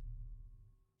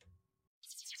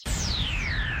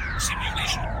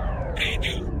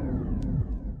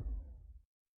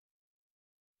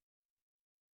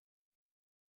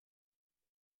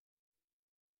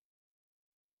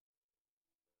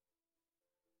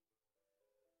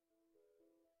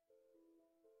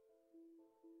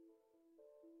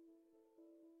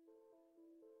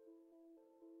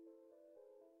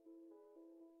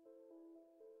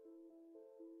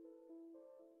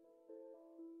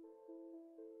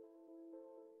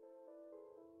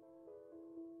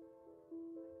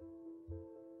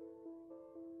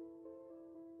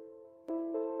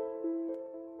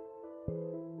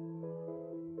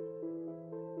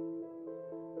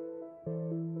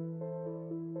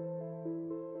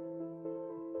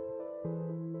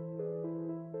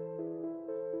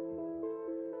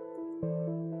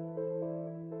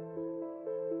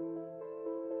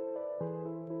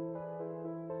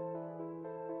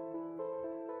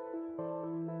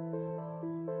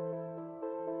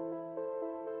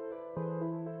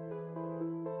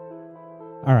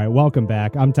All right, welcome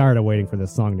back. I'm tired of waiting for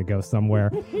this song to go somewhere.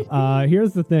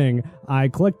 Here's the thing. I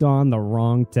clicked on the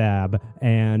wrong tab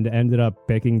and ended up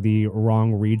picking the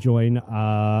wrong rejoin.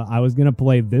 I was going to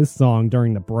play this song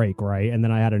during the break, right? And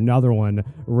then I had another one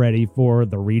ready for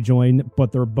the rejoin,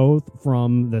 but they're both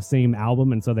from the same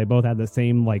album, and so they both had the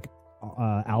same, like,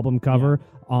 album cover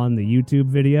on the YouTube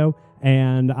video.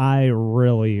 And I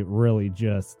really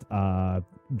just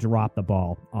dropped the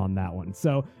ball on that one.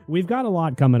 So we've got a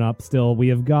lot coming up still. We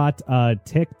have got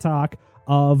TikTok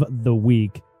of the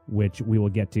week, which we will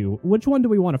get to. Which one do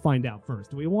we want to find out first?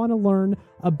 Do we want to learn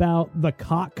about the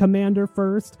Cock Commander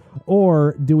first?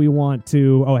 Or do we want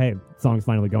to... Oh, hey, song's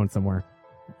finally going somewhere.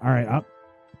 All right, up.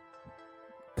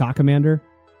 Cock Commander?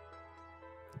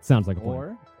 Sounds like a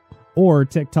plan. Or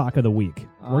TikTok of the week.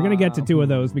 We're going to get to two of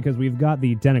those because we've got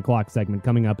the 10 o'clock segment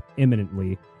coming up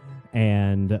imminently,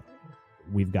 and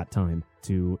we've got time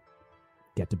to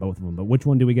get to both of them. But which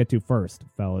one do we get to first,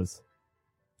 fellas?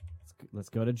 Let's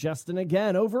go to Justin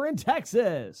again over in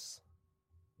Texas.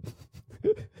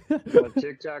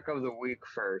 TikTok of the week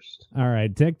first. All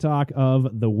right, TikTok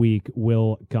of the week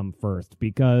will come first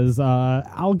because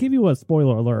I'll give you a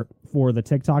spoiler alert for the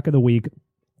TikTok of the week.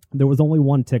 There was only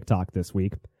one TikTok this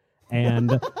week.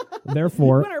 And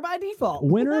therefore,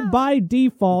 winner by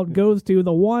default goes to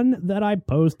the one that I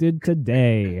posted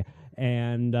today.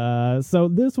 And so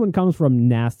this one comes from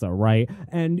NASA, right?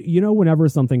 And you know, whenever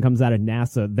something comes out of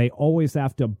NASA, they always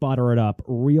have to butter it up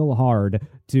real hard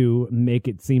to make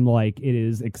it seem like it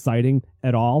is exciting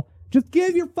at all. Just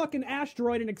give your fucking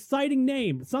asteroid an exciting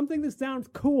name, something that sounds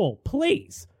cool,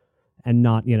 please. And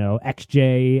not, you know,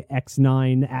 XJ,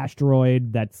 X9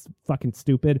 asteroid. That's fucking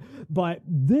stupid. But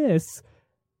this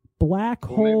black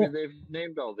hole... Maybe they've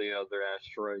named all the other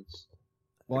asteroids.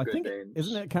 Well, I think,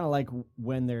 isn't it kind of like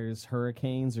when there's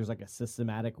hurricanes, there's like a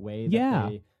systematic way that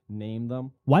they name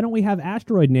them? Why don't we have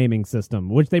asteroid naming system?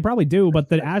 Which they probably do, but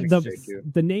the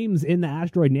names in the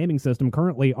asteroid naming system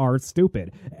currently are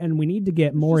stupid. And we need to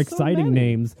get more exciting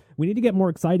names. We need to get more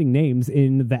exciting names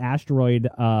in the asteroid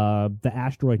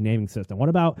naming system. What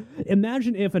about,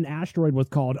 imagine if an asteroid was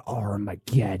called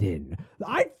Armageddon.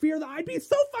 I'd be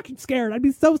so fucking scared. I'd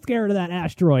be so scared of that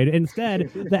asteroid. Instead,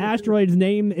 the asteroid's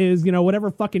name is, you know, whatever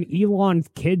fucking Elon's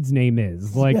kid's name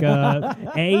is. Like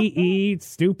AE,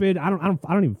 stupid. I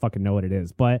don't even fucking know what it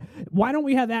is. But why don't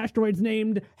we have asteroids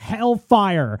named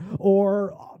Hellfire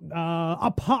or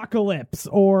Apocalypse,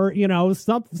 or, you know,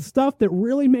 stuff that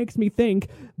really makes me think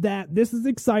that this is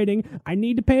exciting. I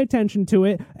need to pay attention to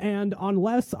it. And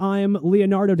unless I'm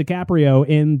Leonardo DiCaprio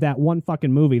in that one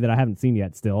fucking movie that I haven't seen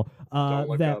yet still, Don't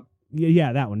Look Up.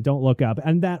 Yeah, that one, Don't Look Up.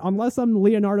 And that unless I'm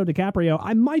Leonardo DiCaprio,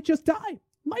 I might just die.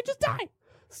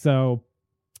 So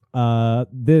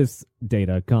this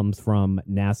data comes from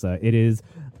NASA. It is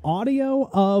audio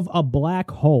of a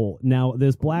black hole. Now,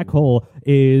 this black hole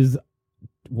is,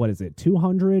 what is it,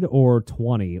 200 or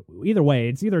 20? Either way,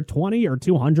 it's either 20 or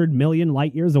 200 million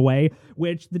light years away,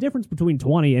 which the difference between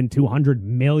 20 and 200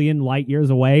 million light years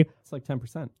away, it's like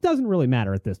 10%. Doesn't really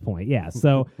matter at this point. Yeah.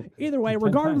 So either way,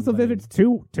 regardless of if it's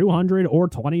 200 or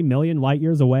 20 million light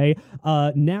years away,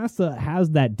 NASA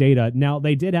has that data. Now,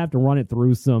 they did have to run it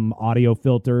through some audio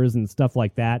filters and stuff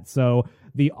like that. So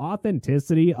the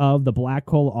authenticity of the black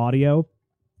hole audio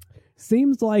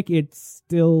seems like it's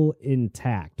still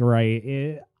intact,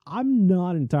 right? I'm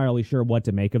not entirely sure what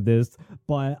to make of this,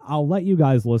 but I'll let you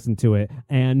guys listen to it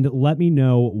and let me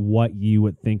know what you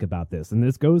would think about this. And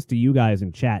this goes to you guys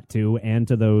in chat too, and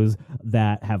to those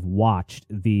that have watched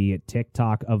the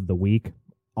TikTok of the week,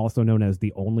 also known as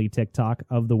the only TikTok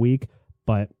of the week,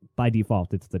 but by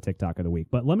default, it's the TikTok of the week.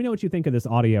 But let me know what you think of this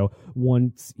audio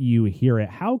once you hear it.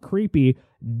 How creepy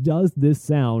does this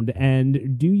sound?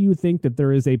 And do you think that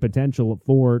there is a potential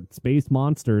for space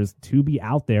monsters to be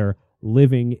out there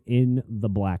living in the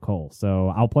black hole? So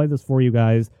I'll play this for you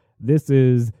guys. This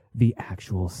is the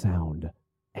actual sound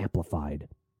amplified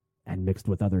and mixed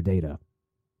with other data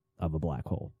of a black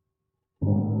hole.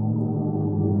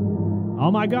 Oh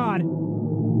my God.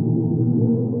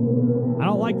 I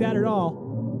don't like that at all.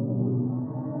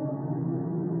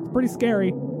 It's pretty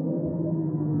scary.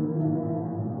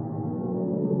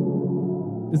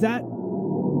 Is that?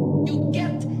 You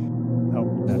get.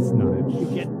 Oh, that's not it. You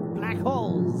get black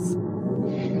holes.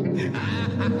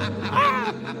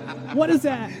 Ah! What is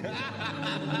that?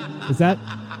 Is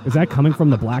that coming from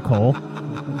the black hole?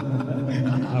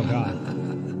 Oh God.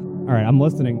 All right, I'm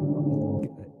listening.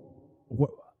 What?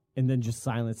 And then just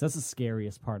silence. That's the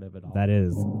scariest part of it all. That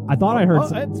is. I thought I heard.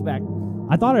 It's back.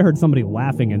 I thought I heard somebody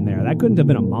laughing in there. That couldn't have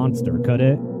been a monster, could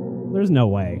it? There's no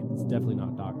way. It's definitely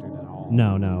not doctored at all.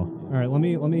 No. All right,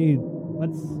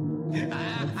 let's.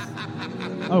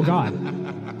 Oh God.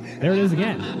 There it is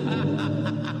again.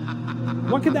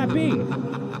 What could that be?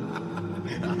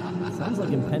 Sounds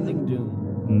like impending doom.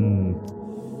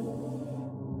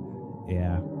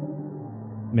 Yeah.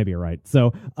 Maybe you're right.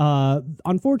 So,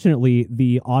 unfortunately,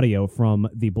 the audio from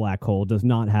the black hole does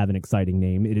not have an exciting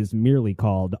name. It is merely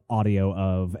called audio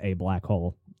of a black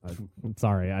hole. I'm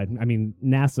sorry. I mean,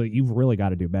 NASA, you've really got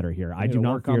to do better here. I do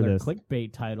not work fear on their this.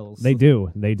 clickbait titles. They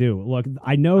do. Look,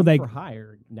 I know I'm they for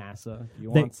hire, NASA. If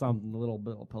you want some little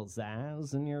bit of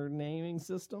pizzazz in your naming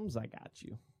systems, I got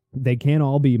you. They can't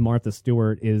all be Martha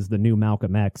Stewart is the new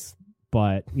Malcolm X,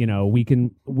 but we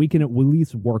can at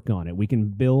least work on it. We can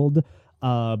build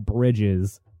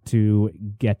bridges to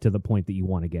get to the point that you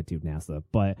want to get to, NASA.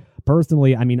 But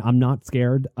personally, I mean, I'm not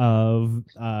scared of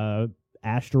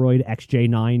asteroid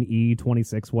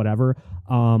XJ9E26 whatever,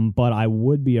 but I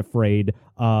would be afraid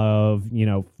of,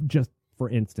 just for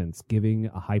instance, giving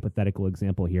a hypothetical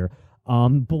example here,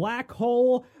 black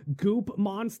hole goop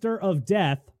monster of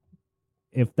death.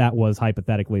 If that was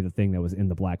hypothetically the thing that was in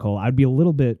the black hole, I'd be a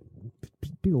little bit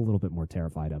more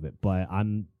terrified of it, but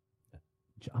I'm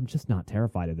just not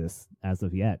terrified of this as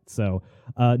of yet. So,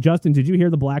 Justin, did you hear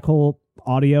the black hole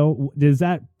audio? Is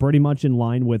that pretty much in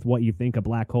line with what you think a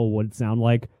black hole would sound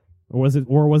like, or was it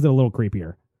a little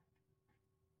creepier?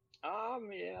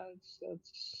 Yeah,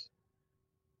 it's.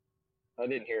 I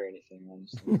didn't hear anything,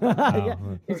 honestly. Yeah.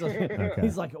 Okay.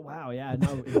 He's like, wow, yeah,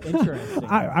 no, interesting.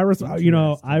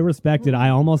 I respect it. I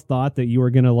almost thought that you were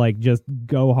gonna just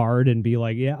go hard and be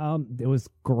like, yeah, it was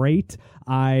great.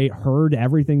 I heard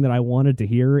everything that I wanted to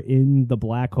hear in the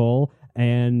black hole,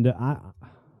 and at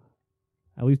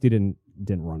least you didn't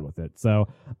run with it. So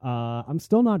I'm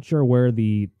still not sure where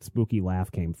the spooky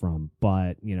laugh came from,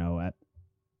 but at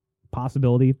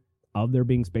possibility of there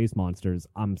being space monsters,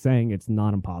 I'm saying it's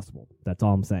not impossible. That's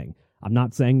all I'm saying. I'm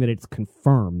not saying that it's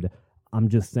confirmed. I'm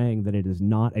just saying that it is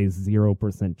not a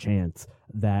 0% chance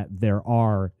that there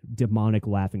are demonic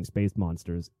laughing space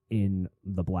monsters in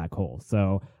the black hole.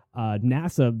 So,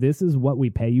 NASA, this is what we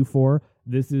pay you for.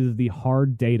 This is the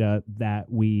hard data that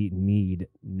we need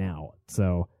now.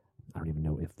 So, I don't even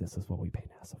know if this is what we pay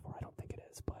NASA for. I don't think it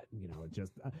is, but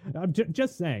I'm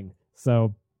just saying.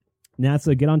 So,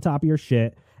 NASA, get on top of your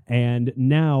shit. And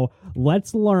now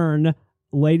let's learn,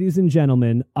 ladies and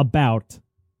gentlemen, about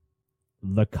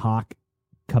the Cock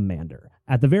Commander.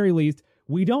 At the very least,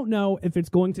 we don't know if it's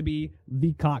going to be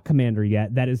the Cock Commander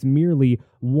yet. That is merely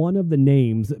one of the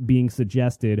names being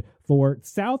suggested for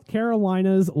South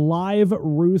Carolina's live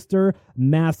rooster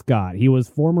mascot. He was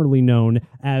formerly known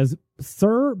as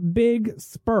Sir Big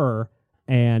Spur,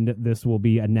 and this will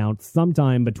be announced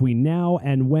sometime between now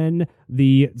and when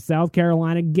the South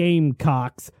Carolina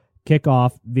Gamecocks kick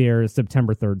off their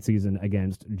September 3rd season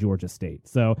against Georgia State.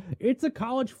 So it's a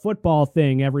college football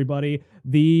thing, everybody.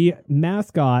 The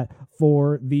mascot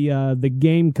for the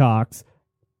Gamecocks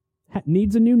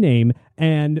needs a new name,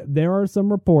 and there are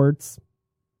some reports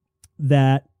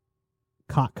that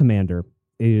Cock Commander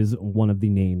is one of the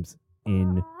names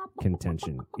in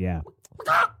contention. Yeah.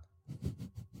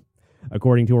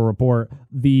 According to a report,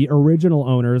 the original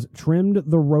owners trimmed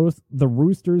the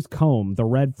rooster's comb, the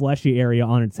red fleshy area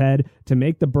on its head, to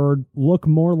make the bird look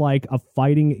more like a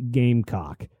fighting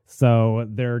gamecock. So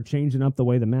they're changing up the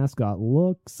way the mascot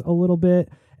looks a little bit,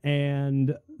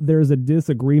 and there's a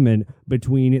disagreement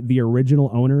between the original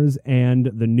owners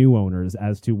and the new owners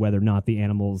as to whether or not the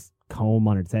animal's comb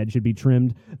on its head should be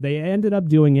trimmed. They ended up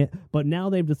doing it, but now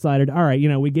they've decided, all right,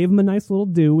 we gave him a nice little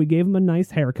do. We gave him a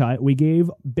nice haircut. We gave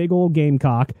big old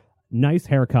Gamecock nice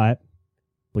haircut.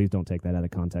 Please don't take that out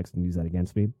of context and use that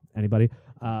against me. Anybody?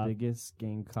 Biggest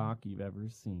gamecock you've ever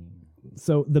seen.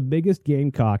 So the biggest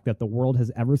gamecock that the world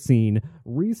has ever seen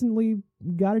recently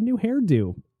got a new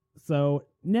hairdo. So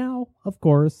now, of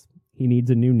course, he needs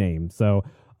a new name. So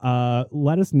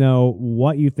let us know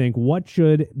what you think. What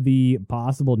should the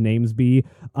possible names be?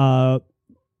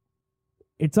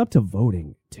 It's up to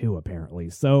voting, too, apparently.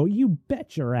 So you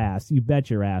bet your ass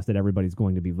that everybody's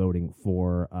going to be voting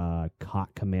for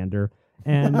Cock Commander.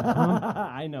 And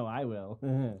I know I will.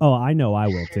 oh, I know I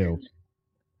will too.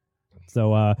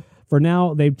 So for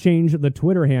now, they've changed the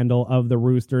Twitter handle of the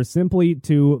Rooster simply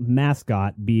to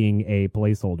Mascot, being a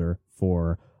placeholder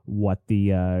for what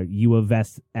the U of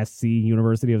S SC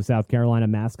University of South Carolina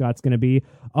mascot's going to be.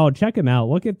 Oh, check him out.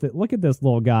 Look at this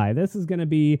little guy. This is going to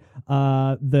be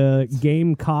the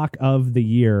Gamecock of the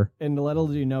Year. And little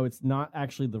do you know, it's not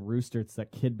actually the Rooster. It's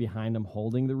that kid behind him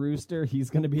holding the Rooster. He's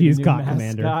going to be the new Cock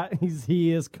mascot. Commander.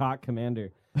 He is Cock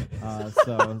Commander.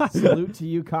 So salute to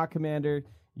you, Cock Commander.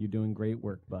 You're doing great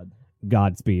work, bud.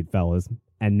 Godspeed, fellas.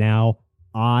 And now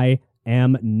I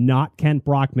am not Kent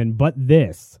Brockman, but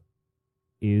this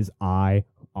is I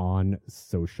on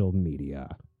social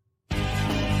media.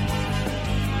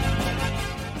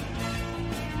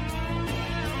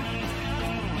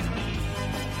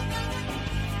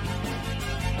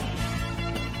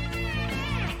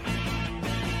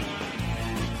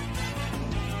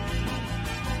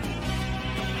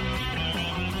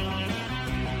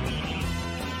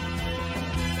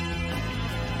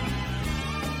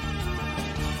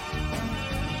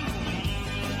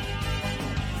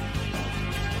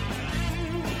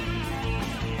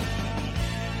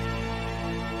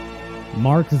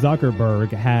 Mark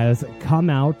Zuckerberg has come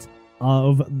out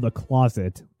of the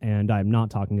closet, and I'm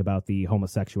not talking about the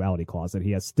homosexuality closet.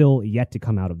 He has still yet to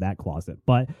come out of that closet,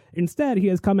 but instead he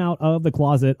has come out of the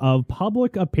closet of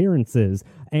public appearances,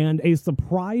 and a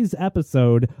surprise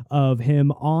episode of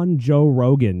him on Joe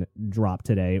Rogan dropped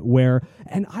today, where,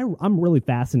 and I'm really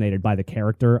fascinated by the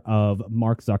character of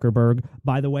Mark Zuckerberg,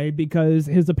 by the way, because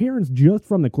his appearance, just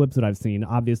from the clips that I've seen,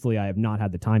 obviously I have not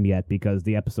had the time yet because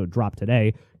the episode dropped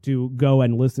today, to go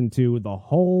and listen to the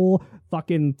whole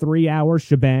fucking 3-hour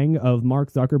shebang of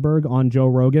Mark Zuckerberg on Joe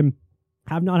Rogan.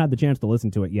 Have not had the chance to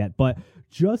listen to it yet, but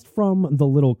just from the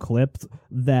little clips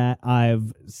that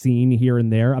I've seen here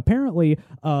and there, apparently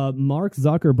Mark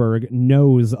Zuckerberg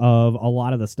knows of a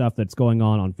lot of the stuff that's going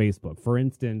on Facebook. For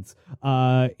instance,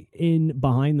 in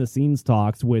behind-the-scenes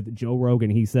talks with Joe Rogan,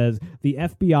 he says the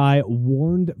FBI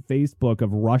warned Facebook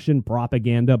of Russian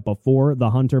propaganda before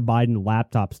the Hunter Biden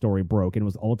laptop story broke and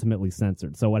was ultimately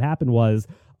censored. So what happened was,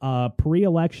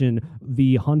 pre-election,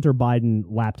 the Hunter Biden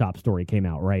laptop story came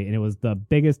out, right? And it was the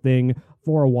biggest thing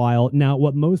for a while. Now,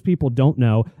 what most people don't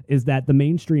know is that the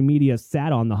mainstream media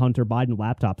sat on the Hunter Biden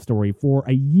laptop story for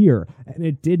a year, and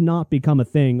it did not become a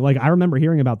thing. Like, I remember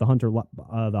hearing about the Hunter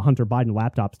Biden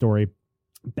laptop story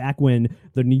back when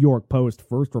the New York Post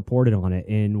first reported on it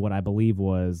in what I believe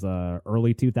was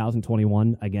early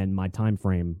 2021. Again, my time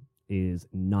frame is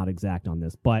not exact on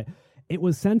this, but it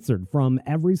was censored from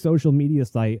every social media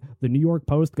site. The New York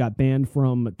Post got banned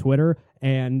from Twitter,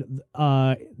 and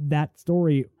that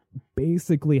story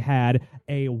basically had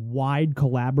a wide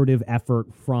collaborative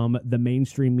effort from the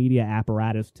mainstream media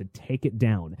apparatus to take it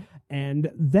down.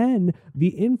 And then the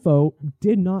info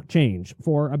did not change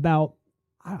for about,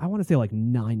 I want to say, like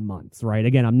 9 months, right?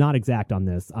 Again, I'm not exact on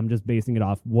this. I'm just basing it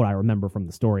off what I remember from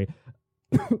the story.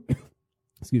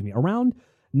 Excuse me. Around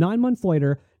 9 months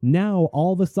later, now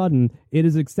all of a sudden it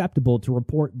is acceptable to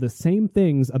report the same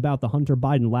things about the Hunter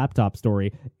Biden laptop story.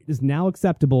 It is now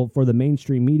acceptable for the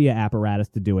mainstream media apparatus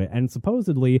to do it. And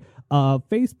supposedly,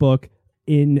 Facebook,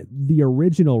 in the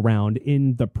original round,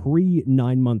 in the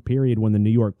pre-9-month period when the New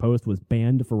York Post was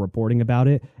banned for reporting about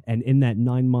it, and in that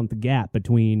 9-month gap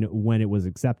between when it was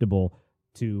acceptable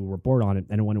to report on it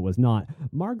and when it was not,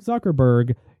 Mark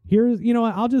Zuckerberg, here's, you know,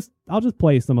 I'll just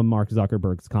play some of Mark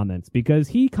Zuckerberg's comments, because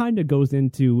he kind of goes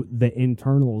into the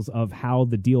internals of how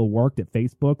the deal worked at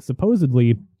Facebook.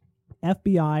 Supposedly,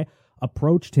 FBI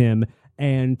approached him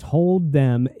and told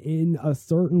them in a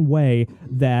certain way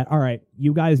that, all right,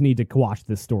 you guys need to quash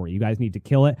this story. You guys need to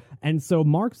kill it. And so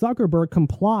Mark Zuckerberg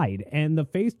complied, and the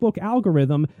Facebook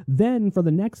algorithm then, for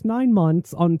the next 9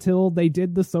 months, until they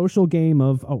did the social game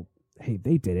of, oh, hey,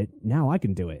 they did it, now I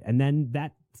can do it. And then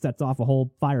that sets off a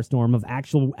whole firestorm of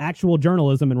actual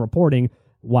journalism and reporting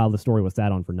while the story was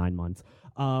sat on for 9 months.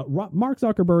 Mark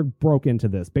Zuckerberg broke into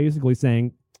this, basically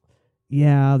saying,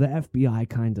 yeah, the FBI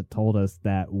kind of told us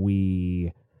that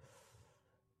we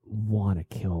want to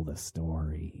kill the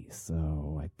story,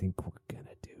 so I think we're going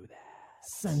to do that.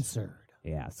 Censored.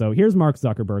 Yeah, so here's Mark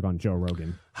Zuckerberg on Joe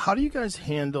Rogan. How do you guys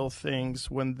handle things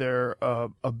when they're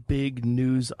a big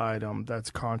news item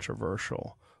that's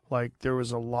controversial? Like, there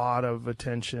was a lot of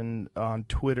attention on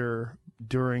Twitter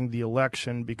during the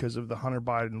election because of the Hunter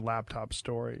Biden laptop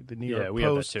story. The New York Post. Yeah, we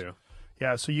have that too.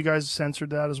 Yeah, so you guys censored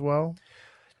that as well?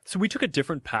 So we took a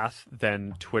different path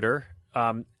than Twitter.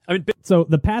 So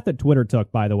the path that Twitter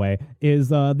took, by the way, is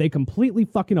they completely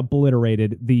fucking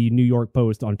obliterated the New York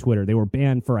Post on Twitter. They were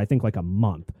banned for, I think, like a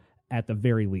month at the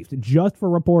very least, just for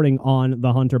reporting on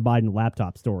the Hunter Biden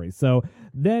laptop story. So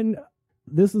then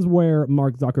this is where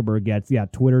Mark Zuckerberg gets,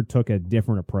 Twitter took a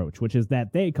different approach, which is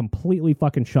that they completely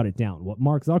fucking shut it down. What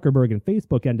Mark Zuckerberg and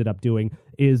Facebook ended up doing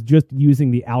is just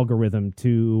using the algorithm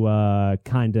to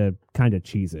kind of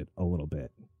cheese it a little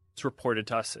bit. It's reported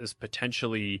to us as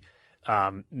potentially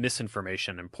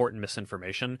misinformation, important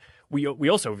misinformation. We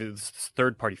also have this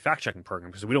third-party fact-checking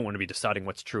program because we don't want to be deciding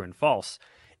what's true and false.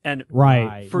 And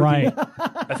right.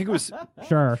 I think it was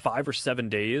 5 or 7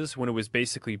 days when it was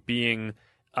basically being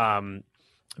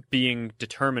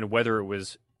determined whether it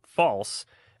was false.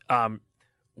 The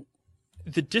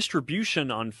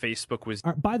distribution on Facebook was...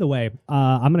 By the way,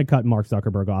 I'm going to cut Mark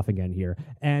Zuckerberg off again here.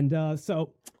 And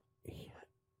so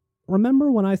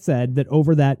remember when I said that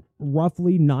over that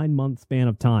roughly 9-month span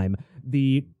of time,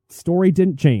 the story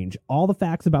didn't change. All the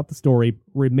facts about the story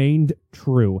remained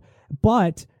true.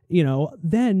 But,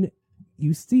 then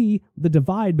you see the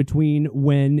divide between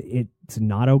when it's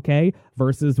not okay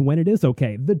versus when it is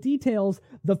okay. The details,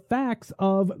 the facts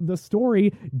of the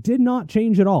story did not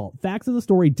change at all. Facts of the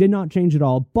story did not change at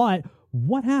all, but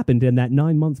what happened in that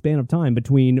 9-month span of time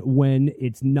between when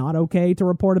it's not okay to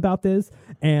report about this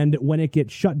and when it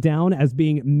gets shut down as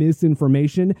being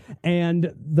misinformation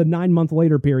and the 9-month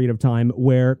later period of time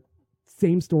where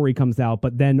same story comes out,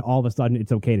 but then all of a sudden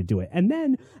it's okay to do it. And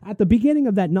then at the beginning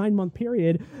of that 9-month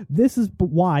period, this is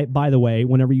why, by the way,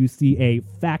 whenever you see a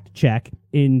fact check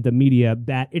in the media,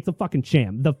 that it's a fucking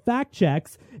sham. The fact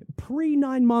checks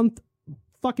pre-9-month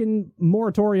fucking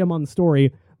moratorium on the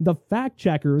story, the fact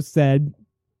checkers said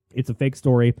it's a fake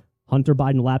story. Hunter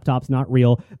Biden laptop's not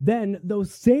real. Then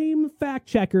those same fact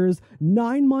checkers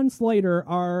 9 months later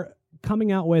are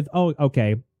coming out with, oh,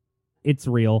 okay, it's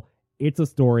real. It's a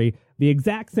story. The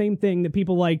exact same thing that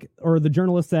people or the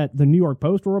journalists at the New York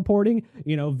Post were reporting,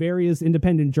 various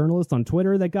independent journalists on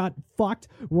Twitter that got fucked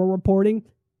were reporting.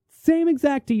 Same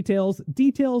exact details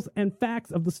and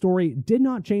facts of the story did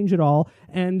not change at all.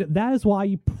 And that is why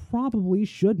you probably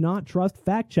should not trust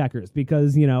fact checkers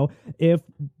because, if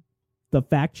the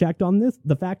fact check on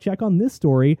this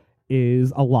story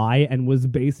is a lie and was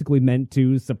basically meant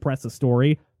to suppress a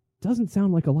story, doesn't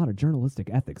sound like a lot of journalistic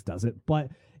ethics, does it? But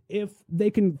if they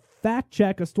can fact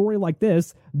check a story like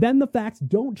this, then the facts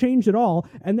don't change at all,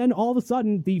 and then all of a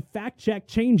sudden the fact check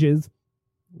changes.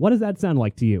 What does that sound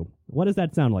like to you?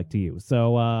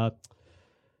 So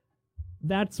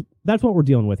that's what we're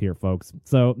dealing with here, folks.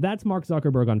 So that's Mark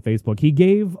Zuckerberg on Facebook.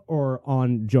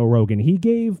 On Joe Rogan, he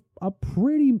gave a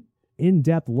pretty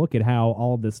in-depth look at how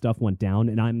all of this stuff went down,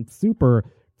 and I'm super,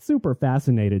 super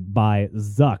fascinated by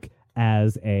Zuck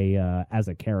as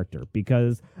a character,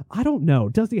 because I don't know,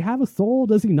 does he have a soul?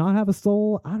 Does he not have a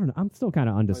soul? I don't know. I'm still kind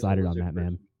of undecided on that,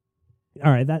 man.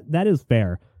 All right, that is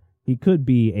fair. He could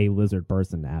be a lizard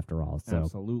person after all. So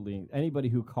absolutely, anybody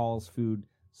who calls food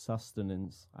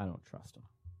sustenance, I don't trust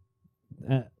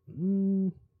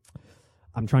him.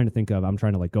 I'm trying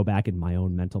to go back in my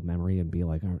own mental memory and be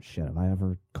like, oh shit, have I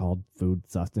ever called food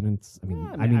sustenance? I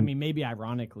mean, maybe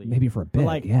ironically, maybe for a bit,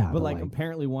 but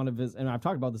apparently one of his, and I've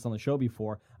talked about this on the show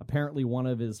before, apparently one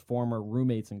of his former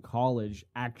roommates in college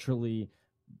actually,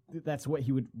 that's what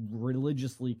he would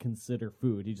religiously consider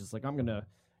food. He's just like, I'm gonna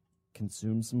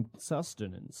consume some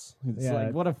sustenance. It's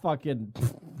like, what a fucking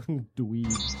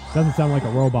dweeb. Doesn't sound like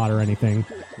a robot or anything.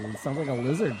 It sounds like a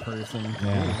lizard person.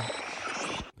 Yeah.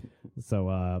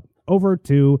 So over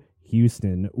to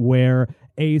Houston, where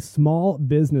a small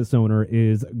business owner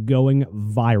is going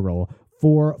viral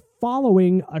for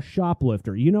following a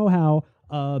shoplifter. You know how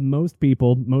most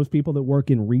people that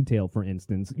work in retail, for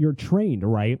instance, you're trained,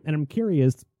 right? And I'm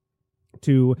curious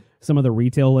to some of the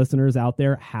retail listeners out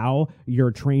there how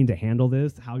you're trained to handle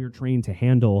this, how you're trained to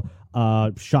handle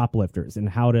shoplifters and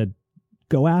how to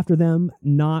go after them.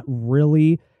 Not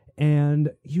really. And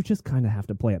you just kind of have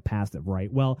to play it passive,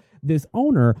 right? Well, this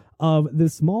owner of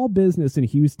this small business in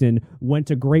Houston went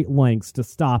to great lengths to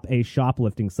stop a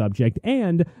shoplifting subject,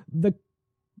 and the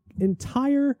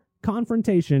entire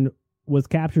confrontation was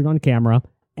captured on camera,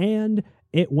 and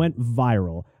it went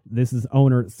viral. This is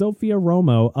owner Sophia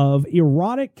Romo of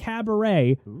Erotic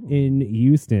Cabaret in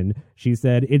Houston. She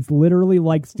said, "It's literally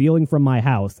like stealing from my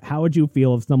house. How would you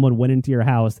feel if someone went into your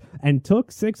house and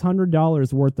took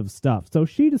 $600 worth of stuff?" So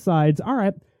she decides, all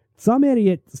right, some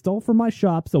idiot stole from my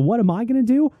shop, so what am I going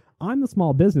to do? I'm the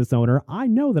small business owner. I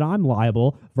know that I'm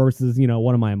liable versus,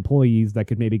 one of my employees that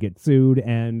could maybe get sued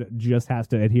and just has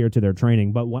to adhere to their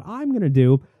training. But what I'm going to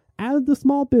do as the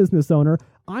small business owner,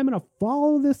 I'm going to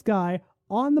follow this guy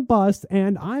on the bus,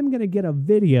 and I'm going to get a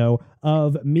video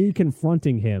of me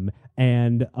confronting him.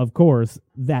 And, of course,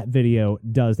 that video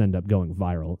does end up going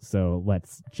viral. So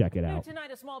let's check it out.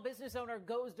 Tonight, a small business owner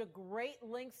goes to great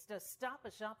lengths to stop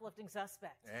a shoplifting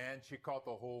suspect. And she caught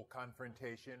the whole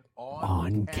confrontation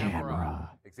on camera.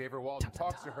 Xavier Walton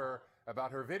talks to her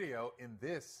about her video in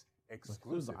this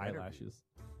exclusive interview.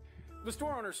 The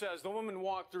store owner says the woman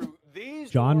walked through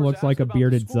these John doors, looks like a asked about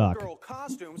bearded the Zuck. schoolgirl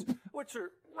costumes, which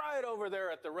are right over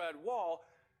there at the red wall.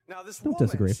 Now, this Don't woman,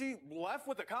 disagree. she left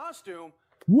with the costume.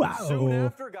 Wow. Soon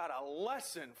after, got a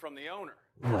lesson from the owner.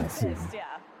 Lesson. Yeah.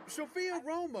 Sophia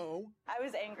Romo I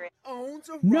was angry. owns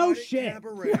a No erotic shit.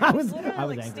 cabaret. I was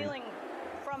Literally angry. stealing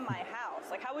from my house.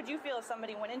 Like, how would you feel if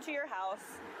somebody went into your house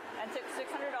and took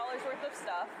 $600 worth of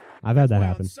stuff? I've had that Why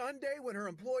happen. On Sunday, when her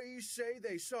employees say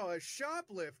they saw a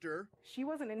shoplifter, she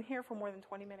wasn't in here for more than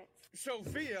 20 minutes.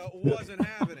 Sophia wasn't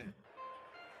having it.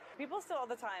 People steal all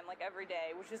the time, like every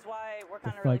day, which is why we're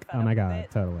kind of Like, really fed oh up my with God,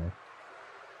 it. totally.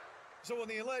 So when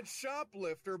the alleged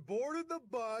shoplifter boarded the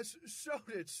bus, so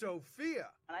did Sophia.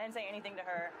 And I didn't say anything to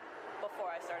her before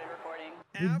I started recording.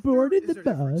 We boarded is the a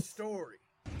different bus. story.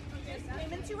 Just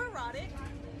came into erotic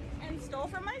and stole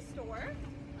from my store.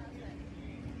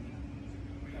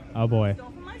 Oh boy.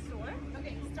 Stole from my store.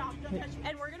 Okay, stop. Don't touch me.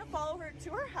 And we're gonna follow her to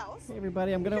her house. Hey,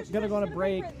 everybody, I'm gonna She's go on a gonna park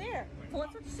break. Right there. So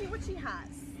let's see what she has.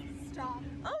 Stop.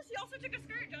 Oh, she also took a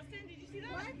skirt, Justin. Did you see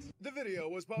that? What? The video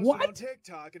was posted What? on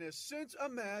TikTok and has since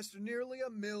amassed nearly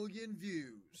 1 million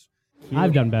views.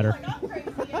 I've done better. Like, I'm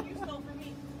crazy and you stole from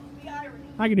me. The irony.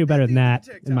 I can do better than that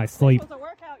in my sleep. It was a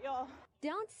workout, y'all.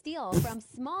 Don't steal from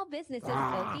small businesses,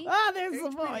 Okie. There's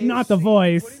the voice. Not the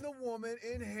voice. Putting the woman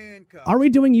in handcuffs. Are we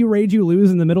doing You Rage You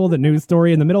Lose in the middle of the news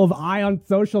story, in the middle of I on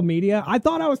social media? I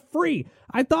thought I was free.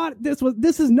 I thought this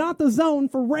is not the zone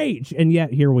for rage. And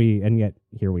yet here we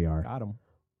are. Got him.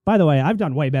 By the way, I've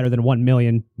done way better than 1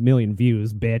 million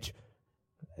views, bitch.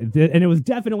 And it was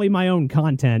definitely my own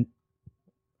content.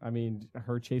 I mean,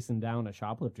 her chasing down a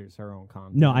shoplifter is her own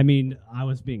content. No, I mean, I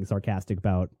was being sarcastic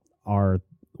about our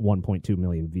 1.2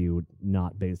 million view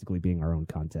not basically being our own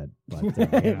content. But,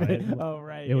 oh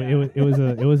right.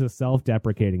 It was a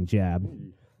self-deprecating jab.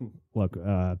 Look,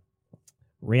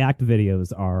 React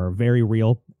videos are very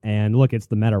real, and look, it's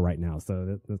the meta right now,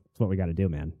 so that's what we got to do,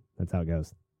 man. That's how it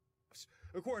goes.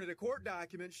 According to court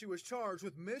documents, she was charged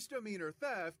with misdemeanor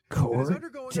theft Court and is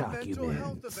undergoing a mental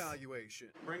health documents. evaluation.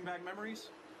 Bring back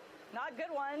memories? Not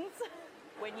good ones.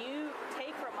 When you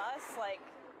take from us, like,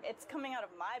 it's coming out of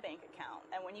my bank account.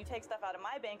 And when you take stuff out of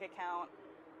my bank account,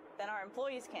 then our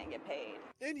employees can't get paid.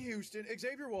 In Houston,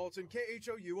 Xavier Walton,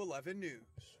 KHOU 11 News.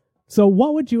 So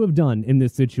what would you have done in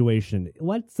this situation?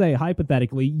 Let's say,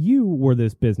 hypothetically, you were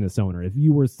this business owner. If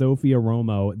you were Sophia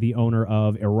Romo, the owner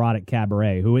of Erotic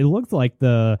Cabaret, who it looks like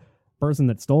the person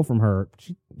that stole from her,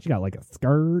 she got like a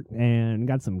skirt and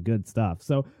got some good stuff.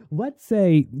 So let's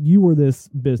say you were this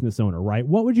business owner, right?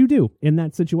 What would you do in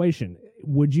that situation?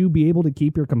 Would you be able to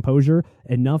keep your composure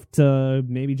enough to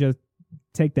maybe just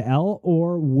take the L,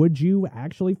 or would you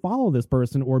actually follow this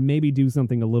person or maybe do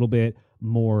something a little bit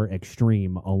more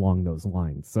extreme along those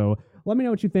lines? So let me know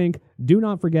what you think. Do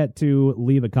not forget to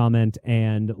leave a comment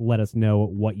and let us know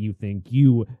what you think.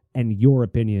 You and your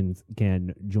opinions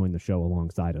can join the show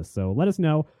alongside us. So let us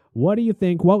know, what do you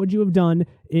think? What would you have done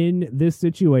in this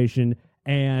situation?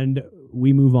 And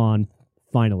we move on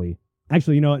finally.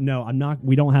 Actually, you know what? No, I'm not.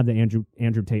 We don't have the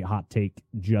Andrew Tate hot take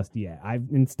just yet. I've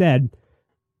instead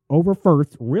over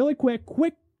first, really quick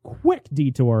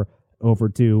detour over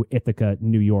to Ithaca,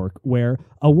 New York, where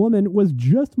a woman was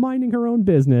just minding her own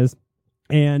business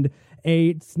and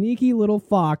a sneaky little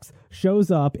fox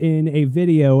shows up in a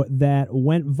video that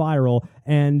went viral.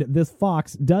 And this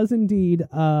fox does indeed,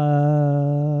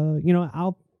 I'll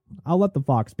let the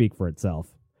fox speak for itself.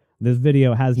 This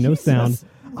video has no sound.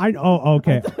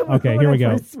 Okay, here we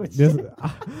go.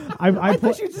 I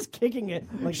thought she was just kicking it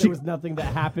like there was nothing that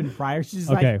happened prior. She's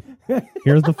okay. Like,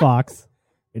 Here's the fox.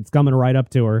 It's coming right up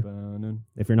to her.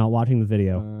 If you're not watching the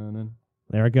video,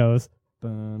 there it goes.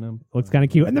 Looks kind of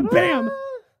cute, and then bam!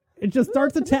 It just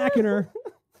starts attacking her.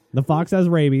 The fox has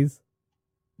rabies.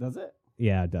 Does it?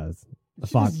 Yeah, it does. The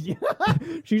fox.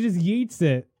 She just yeets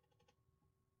it.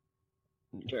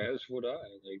 As would I.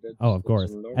 Like, Oh, of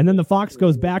course. And then the fox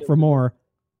goes back for more.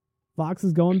 Fox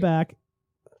is going back.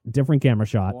 Different camera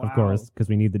shot, of course, because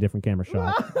we need the different camera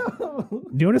shot.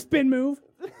 Doing a spin move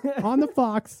on the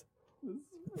fox.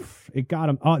 It got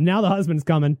him. Oh, now the husband's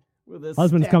coming.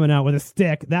 Husband's coming out with a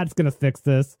stick. That's going to fix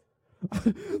this.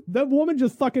 That woman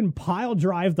just fucking pile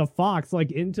drive the fox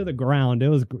like into the ground. It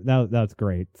was that's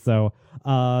great. So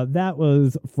that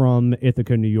was from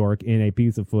Ithaca, New York, in a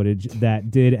piece of footage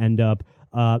that did end up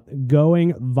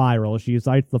going viral. She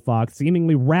cites the fox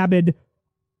seemingly rabid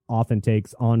often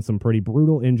takes on some pretty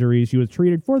brutal injuries. She was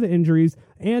treated for the injuries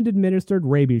and administered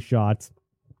rabies shots.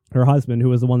 Her husband, who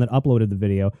was the one that uploaded the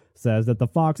video, says that the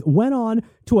fox went on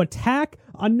to attack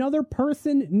another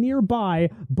person nearby,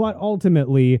 but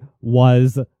ultimately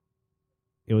was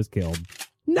killed.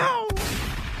 No!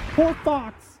 Poor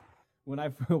fox! When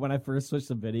I first switched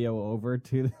the video over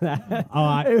to that,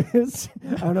 I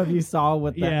don't know if you saw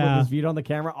what Yeah. was viewed on the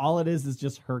camera. All it is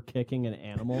just her kicking an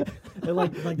animal.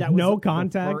 like that was no the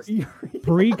context, first-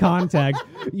 pre-context.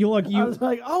 I was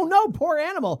like, oh no, poor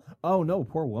animal. Oh no,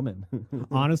 poor woman.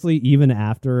 Honestly, even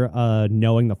after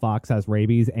knowing the fox has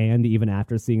rabies and even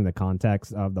after seeing the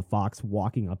context of the fox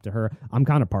walking up to her, I'm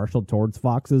kind of partial towards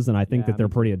foxes, and I think that they're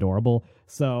pretty adorable.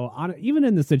 So even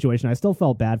in this situation, I still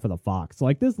felt bad for the fox.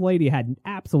 Like, this lady had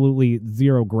absolutely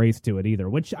zero grace to it either,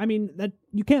 which, I mean, that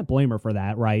you can't blame her for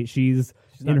that, right? She's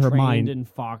in not her trained mind in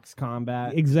fox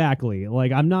combat. Exactly.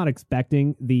 Like, I'm not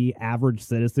expecting the average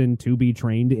citizen to be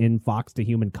trained in fox to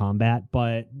human combat,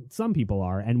 but some people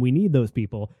are, and we need those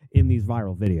people in these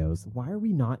viral videos. Why are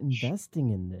we not investing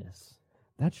in this?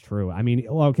 That's true. I mean,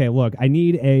 okay, look, I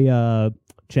need a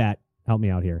chat. Help me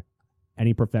out here.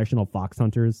 Any professional fox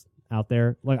hunters out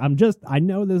there? Like, I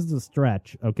know this is a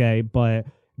stretch, okay, but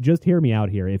just hear me out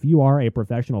here. If you are a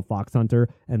professional fox hunter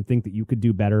and think that you could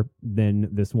do better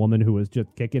than this woman who was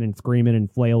just kicking and screaming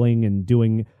and flailing and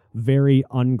doing very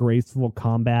ungraceful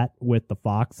combat with the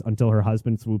fox until her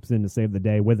husband swoops in to save the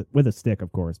day with a stick,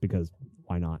 of course, because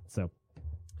why not? So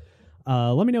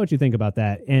let me know what you think about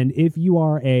that. And if you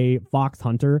are a fox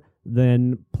hunter,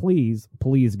 then please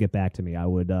get back to me. I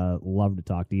would love to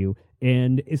talk to you.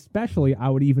 And especially, I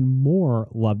would even more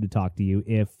love to talk to you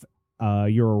if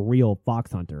you're a real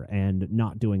fox hunter and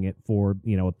not doing it for,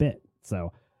 a bit.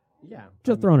 So Yeah,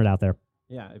 just throwing it out there.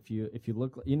 Yeah, if you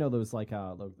look, those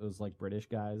those British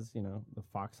guys, the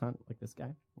fox hunt, like this guy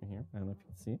right here. I don't know if you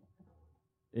can see.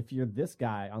 If you're this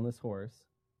guy on this horse,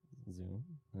 zoom.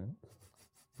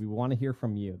 We want to hear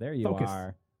from you. There you Focus.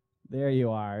 are. There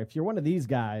you are. If you're one of these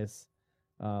guys,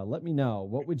 let me know.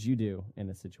 What would you do in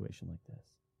a situation like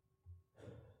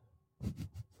this?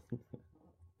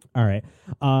 All right.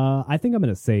 I think I'm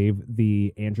going to save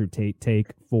the Andrew Tate take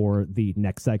for the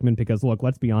next segment because, look,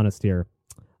 let's be honest here.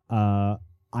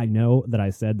 I know that I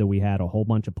said that we had a whole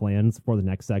bunch of plans for the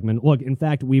next segment. Look, in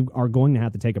fact, we are going to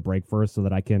have to take a break first so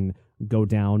that I can go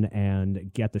down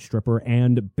and get the stripper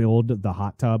and build the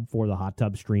hot tub for the hot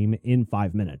tub stream in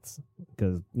 5 minutes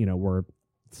because, we're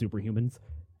superhumans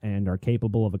and are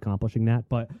capable of accomplishing that.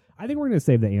 But I think we're going to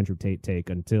save the Andrew Tate take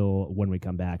until when we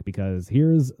come back because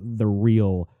here's the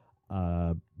real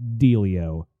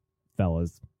dealio,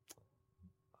 fellas.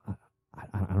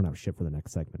 I don't have shit for the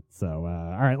next segment. So,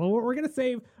 all right, well, we're going to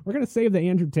save the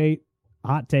Andrew Tate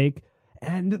hot take.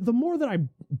 And the more that I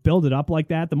build it up like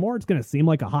that, the more it's going to seem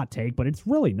like a hot take, but it's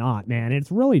really not, man.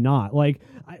 It's really not. Like,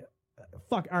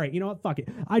 fuck. All right, you know what? Fuck it.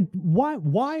 Why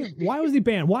was he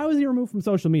banned? Why was he removed from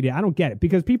social media? I don't get it.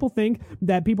 Because people think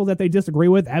that people that they disagree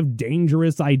with have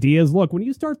dangerous ideas. Look, when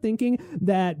you start thinking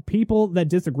that people that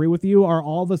disagree with you are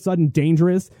all of a sudden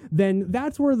dangerous, then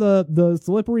that's where the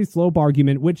slippery slope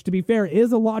argument, which to be fair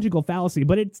is a logical fallacy,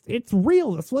 but it's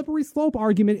real. The slippery slope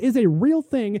argument is a real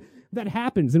thing that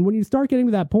happens. And when you start getting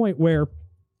to that point where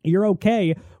you're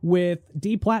okay with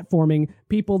deplatforming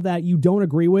people that you don't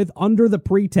agree with under the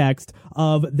pretext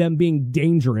of them being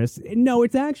dangerous. No,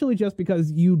 it's actually just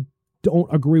because you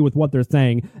don't agree with what they're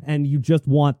saying and you just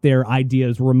want their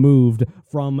ideas removed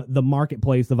from the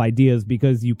marketplace of ideas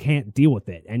because you can't deal with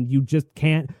it and you just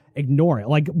can't ignore it.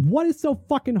 Like, what is so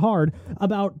fucking hard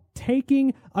about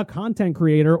taking a content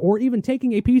creator or even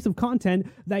taking a piece of content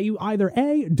that you either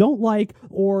A, don't like,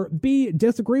 or B,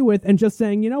 disagree with and just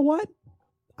saying, you know what?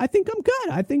 I think I'm good.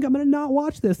 I think I'm going to not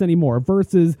watch this anymore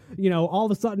versus, all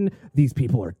of a sudden these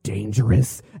people are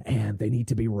dangerous and they need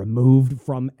to be removed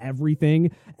from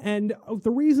everything. And the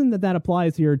reason that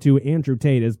applies here to Andrew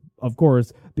Tate is, of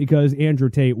course, because Andrew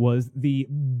Tate was the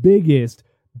biggest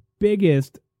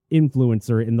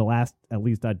influencer in the last, at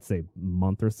least I'd say,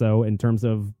 month or so in terms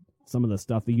of some of the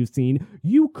stuff that you've seen.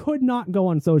 You could not go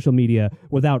on social media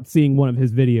without seeing one of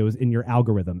his videos in your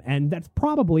algorithm. And that's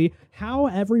probably how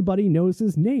everybody knows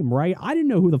his name, right? I didn't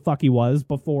know who the fuck he was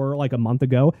before like a month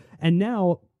ago. And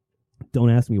now,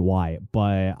 don't ask me why,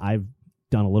 but I've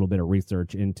done a little bit of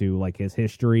research into like his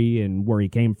history and where he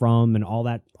came from and all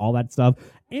that stuff.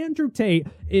 Andrew Tate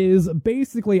is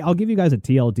basically, I'll give you guys a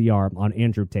TLDR on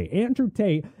Andrew Tate. Andrew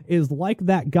Tate is like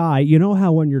that guy, you know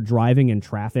how when you're driving in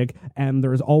traffic and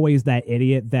there's always that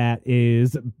idiot that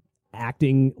is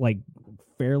acting like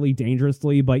fairly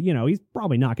dangerously, but, you know, he's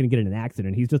probably not going to get in an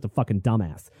accident. He's just a fucking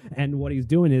dumbass. And what he's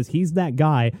doing is he's that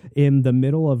guy in the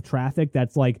middle of traffic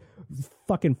that's like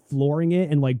fucking flooring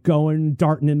it and like darting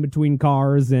in between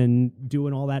cars and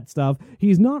doing all that stuff.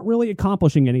 He's not really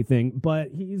accomplishing anything, but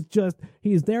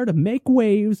he's there to make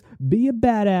waves, be a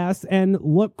badass, and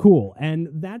look cool. And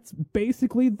that's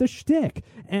basically the shtick.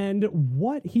 And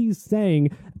what he's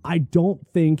saying, I don't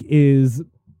think is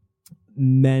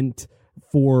meant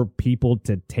for people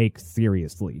to take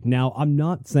seriously. Now, I'm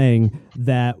not saying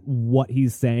that what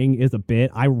he's saying is a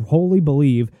bit. I wholly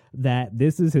believe that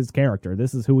this is his character.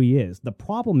 This is who he is. The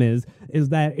problem is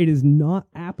that it is not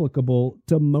applicable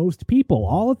to most people.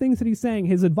 All the things that he's saying,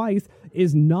 his advice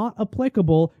is not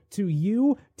applicable to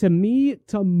you, to me,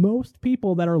 to most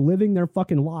people that are living their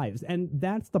fucking lives. And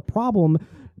that's the problem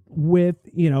with,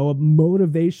 you know,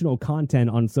 motivational content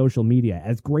on social media.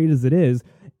 As great as it is,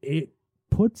 it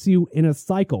puts you in a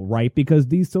cycle, right? Because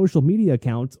these social media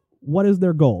accounts, what is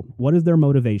their goal? What is their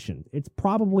motivation? It's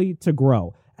probably to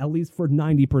grow, at least for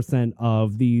 90%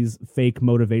 of these fake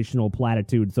motivational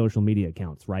platitude social media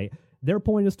accounts, right? Their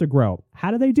point is to grow.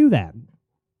 How do they do that?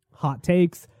 Hot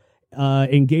takes,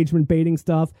 engagement baiting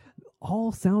stuff,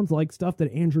 all sounds like stuff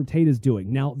that Andrew Tate is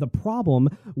doing. Now, the problem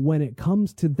when it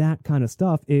comes to that kind of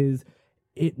stuff is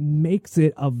it makes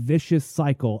it a vicious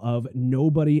cycle of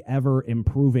nobody ever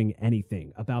improving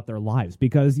anything about their lives.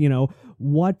 Because, you know,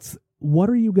 what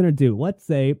are you going to do? Let's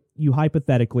say you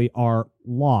hypothetically are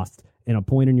lost in a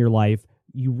point in your life.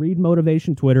 You read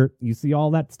motivation Twitter, you see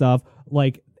all that stuff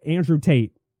like Andrew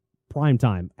Tate, prime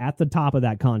time, at the top of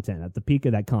that content, at the peak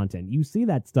of that content. You see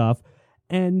that stuff,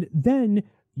 and then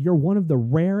you're one of the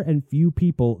rare and few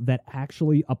people that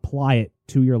actually apply it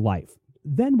to your life.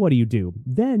 Then what do?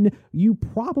 Then you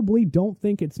probably don't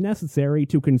think it's necessary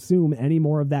to consume any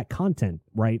more of that content,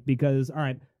 right? Because, all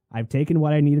right, I've taken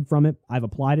what I needed from it. I've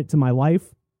applied it to my life.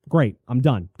 Great, I'm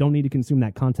done. Don't need to consume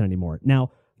that content anymore.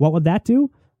 Now, what would that do?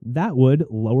 That would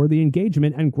lower the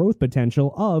engagement and growth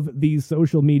potential of these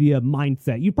social media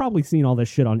mindset. You've probably seen all this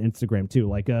shit on Instagram too,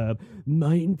 like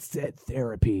mindset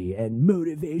therapy and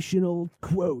motivational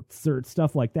quotes or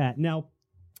stuff like that. Now,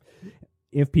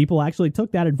 if people actually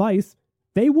took that advice,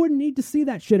 they wouldn't need to see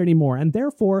that shit anymore, and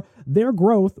therefore their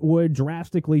growth would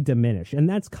drastically diminish. And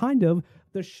that's kind of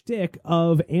the shtick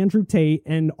of Andrew Tate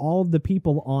and all of the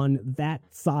people on that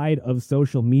side of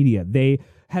social media. They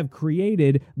have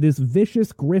created this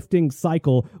vicious grifting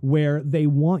cycle where they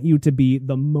want you to be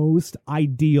the most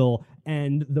ideal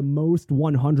and the most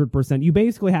 100%. You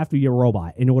basically have to be a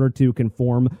robot in order to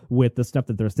conform with the stuff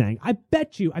that they're saying. I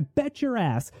bet your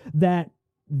ass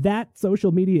that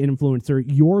social media influencer,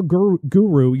 your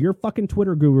guru, your fucking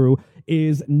Twitter guru,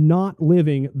 is not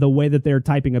living the way that they're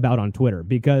typing about on Twitter,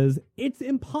 because it's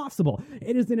impossible.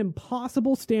 It is an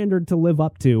impossible standard to live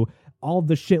up to. All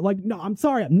the shit. Like, no, I'm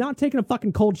sorry. I'm not taking a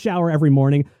fucking cold shower every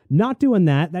morning. Not doing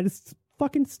that. That is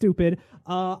fucking stupid.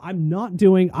 I'm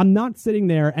not sitting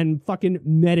there and fucking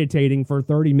meditating for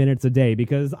 30 minutes a day,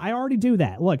 because I already do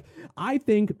that. Look, I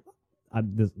think,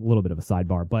 this is a little bit of a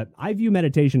sidebar, but I view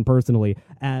meditation personally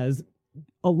as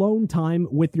alone time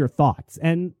with your thoughts.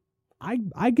 And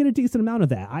I get a decent amount of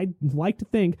that. I like to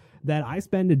think that I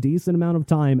spend a decent amount of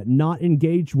time not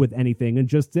engaged with anything and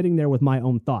just sitting there with my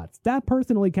own thoughts. That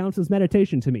personally counts as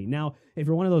meditation to me. Now, if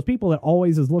you're one of those people that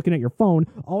always is looking at your phone,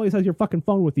 always has your fucking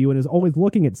phone with you and is always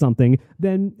looking at something,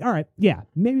 then all right, yeah,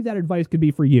 maybe that advice could be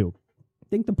for you. I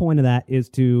think the point of that is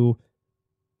to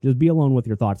just be alone with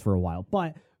your thoughts for a while.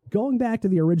 But going back to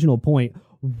the original point,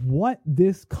 what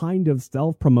this kind of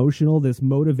self-promotional, this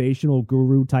motivational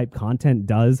guru type content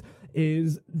does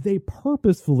is they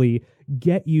purposefully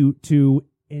get you to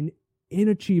an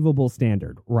inachievable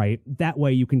standard, right? That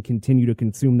way you can continue to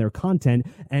consume their content,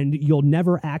 and you'll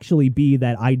never actually be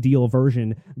that ideal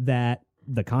version that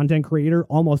the content creator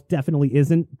almost definitely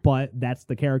isn't, but that's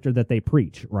the character that they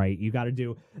preach, right? You got to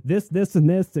do this, and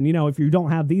this, and, you know, if you don't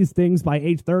have these things by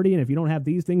age 30, and if you don't have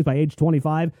these things by age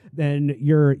 25, then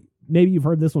maybe you've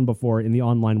heard this one before in the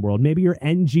online world, maybe you're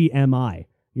NGMI.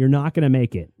 You're not going to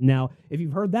make it. Now, if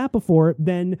you've heard that before,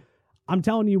 then I'm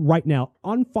telling you right now,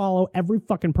 unfollow every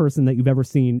fucking person that you've ever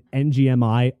seen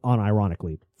NGMI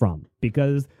unironically from,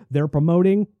 because they're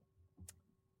promoting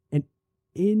an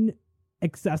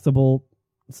inaccessible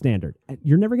standard.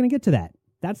 You're never going to get to that.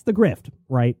 That's the grift,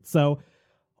 right? So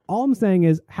all I'm saying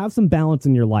is have some balance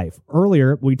in your life.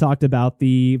 Earlier, we talked about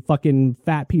the fucking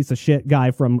fat piece of shit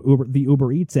guy from the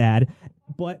Uber Eats ad,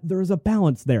 but there's a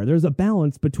balance there. There's a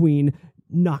balance between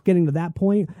not getting to that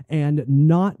point and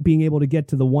not being able to get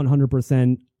to the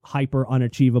 100% hyper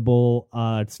unachievable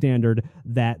standard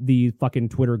that the fucking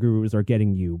Twitter gurus are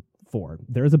getting you for.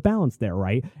 There's a balance there,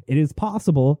 right? It is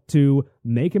possible to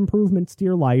make improvements to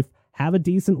your life, have a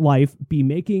decent life, be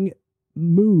making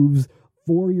moves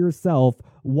for yourself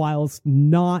whilst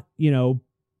not,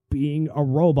 being a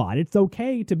robot. It's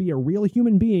okay to be a real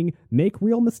human being, make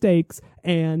real mistakes,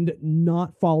 and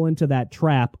not fall into that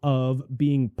trap of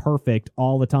being perfect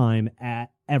all the time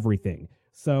at everything.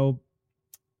 So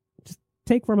just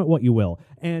take from it what you will.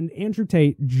 And Andrew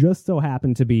Tate just so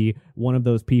happened to be one of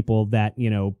those people that,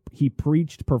 he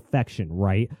preached perfection,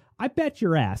 right? You bet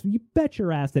your ass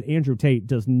that Andrew Tate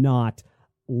does not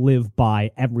live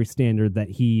by every standard that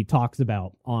he talks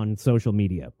about on social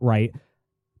media, right?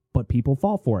 But people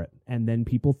fall for it. And then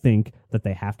people think that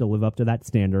they have to live up to that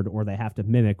standard or they have to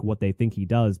mimic what they think he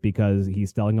does because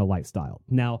he's selling a lifestyle.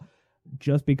 Now,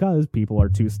 just because people are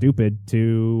too stupid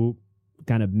to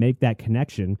kind of make that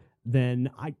connection,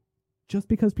 just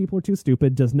because people are too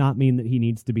stupid does not mean that he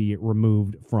needs to be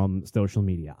removed from social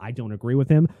media. I don't agree with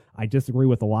him. I disagree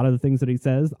with a lot of the things that he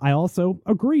says. I also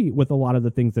agree with a lot of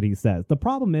the things that he says. The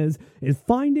problem is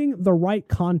finding the right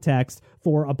context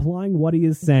for applying what he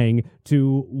is saying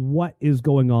to what is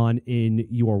going on in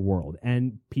your world.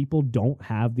 And people don't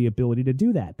have the ability to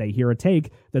do that. They hear a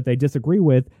take that they disagree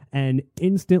with and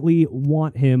instantly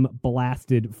want him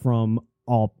blasted from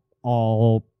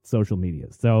all social media.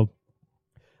 So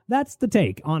that's the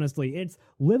take, honestly. It's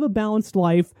live a balanced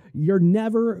life. You're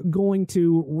never going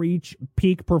to reach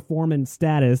peak performance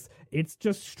status. It's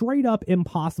just straight up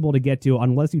impossible to get to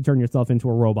unless you turn yourself into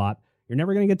a robot. You're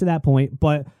never going to get to that point.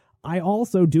 But I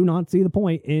also do not see the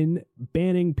point in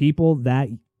banning people that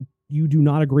you do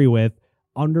not agree with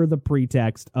under the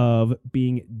pretext of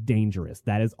being dangerous.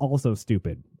 That is also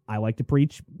stupid. I like to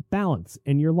preach balance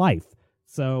in your life.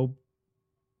 So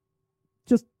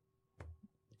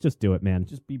just do it, man.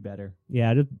 Just be better.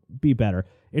 Yeah, just be better.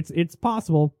 It's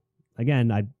possible.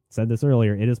 Again, I said this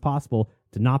earlier. It is possible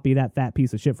to not be that fat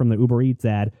piece of shit from the Uber Eats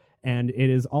ad, and it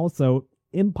is also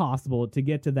impossible to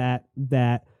get to that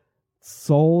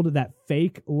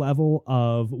fake level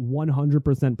of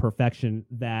 100% perfection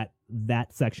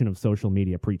that section of social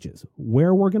media preaches.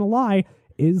 Where we're gonna lie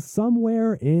is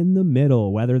somewhere in the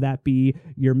middle, whether that be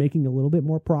you're making a little bit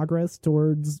more progress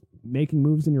towards making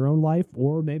moves in your own life,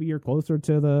 or maybe you're closer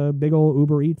to the big old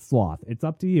Uber Eats sloth. It's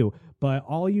up to you. But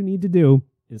all you need to do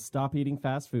is stop eating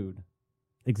fast food.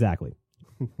 Exactly.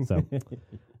 So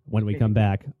when we come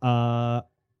back,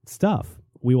 stuff.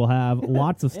 We will have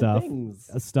lots of stuff.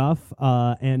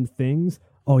 And things.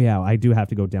 Oh yeah, I do have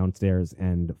to go downstairs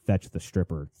and fetch the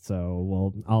stripper.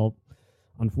 So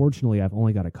unfortunately I've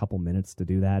only got a couple minutes to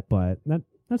do that, but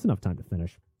that's enough time to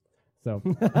finish. So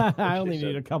I only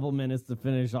need a couple minutes to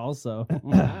finish also.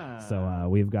 So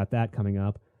we've got that coming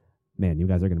up. Man, you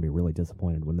guys are going to be really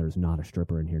disappointed when there's not a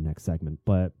stripper in here next segment.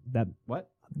 But that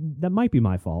might be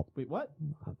my fault. Wait, what?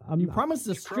 You promised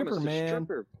a stripper, man.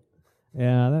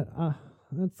 Yeah,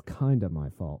 that's kind of my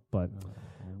fault. But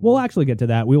we'll actually get to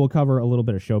that. We will cover a little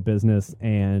bit of show business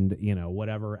and,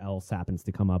 whatever else happens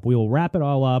to come up. We will wrap it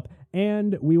all up,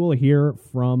 and we will hear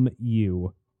from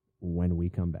you when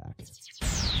we come back.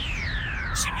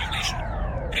 Simulation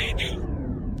Radio.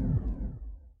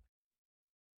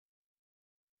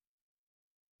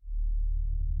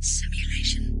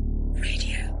 Simulation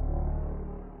Radio.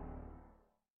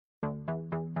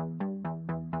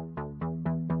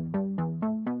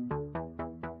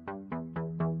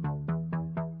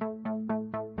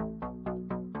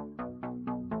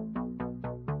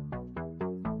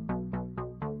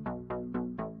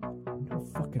 No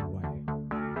fucking way.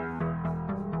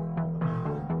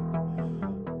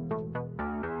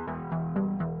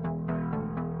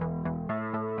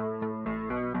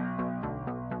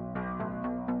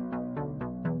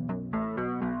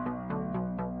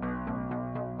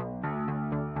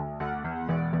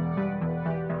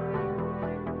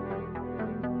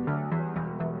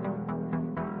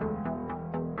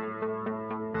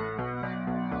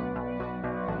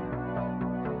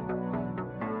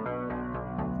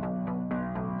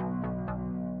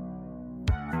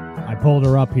 I pulled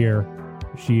her up here.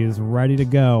 She is ready to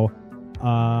go.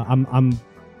 I'm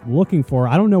looking for,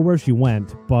 I don't know where she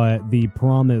went, but the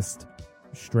promised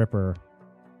stripper,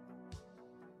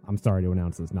 I'm sorry to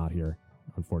announce, is not here,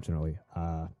 unfortunately.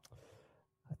 I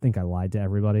think I lied to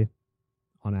everybody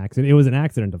on accident. It was an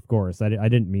accident, of course. I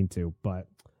didn't mean to, but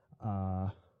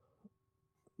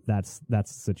that's the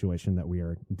situation that we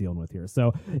are dealing with here.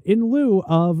 So in lieu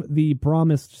of the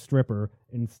promised stripper,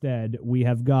 instead, we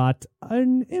have got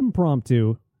an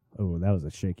impromptu. Oh, that was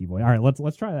a shaky voice. All right,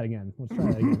 let's try that again.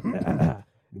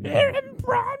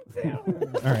 Impromptu.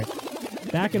 All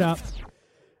right, back it up.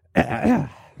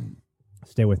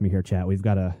 Stay with me here, chat. We've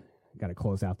got to Got to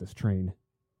close out this train.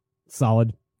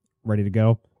 Solid. Ready to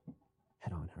go.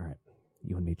 Head on. All right.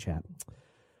 You and me, chat.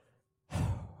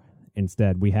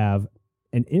 Instead, we have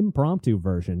an impromptu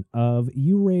version of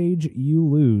You Rage, You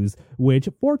Lose, which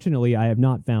fortunately I have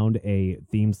not found a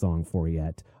theme song for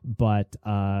yet. But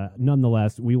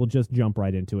nonetheless, we will just jump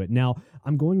right into it. Now,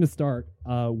 I'm going to start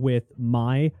with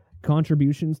my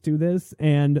contributions to this,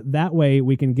 and that way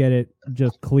we can get it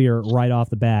just clear right off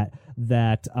the bat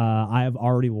that I have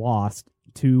already lost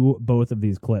to both of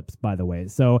these clips, by the way.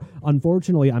 So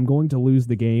unfortunately, I'm going to lose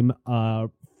the game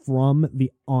from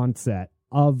the onset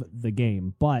of the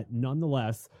game, but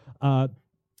nonetheless,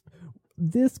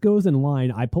 this goes in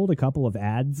line. I pulled a couple of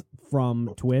ads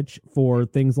from Twitch for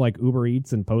things like Uber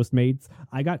Eats and Postmates.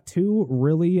 I got two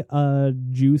really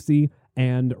juicy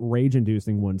and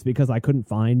rage-inducing ones because I couldn't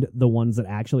find the ones that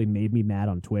actually made me mad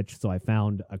on Twitch, so I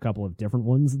found a couple of different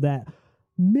ones that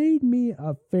made me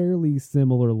a fairly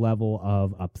similar level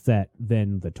of upset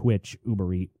than the Twitch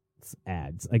Uber Eats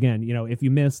ads. Again, you know, if you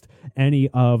missed any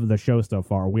of the show so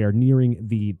far, we are nearing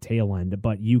the tail end,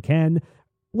 but you can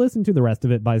listen to the rest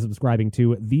of it by subscribing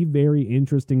to the very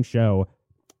interesting show.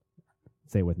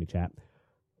 Say it with me, chat.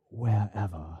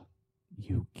 Wherever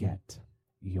you get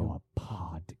your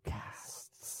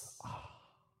podcasts.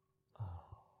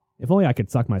 If only I could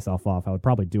suck myself off, I would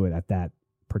probably do it at that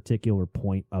particular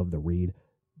point of the read.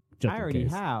 Just I already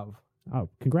case. have. Oh,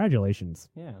 congratulations.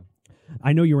 Yeah.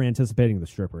 I know you were anticipating the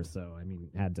strippers, so I mean,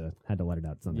 had to let it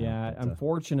out somehow. Yeah, but,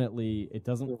 unfortunately, it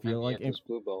doesn't feel like it,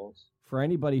 blue balls. for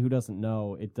anybody who doesn't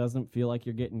know, it doesn't feel like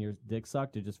you're getting your dick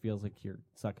sucked. It just feels like you're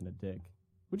sucking a dick,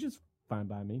 which is fine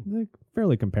by me. Like,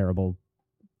 fairly comparable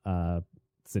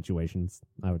situations,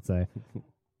 I would say.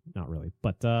 Not really,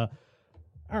 but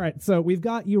all right, so we've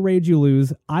got You Rage, You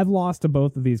Lose. I've lost to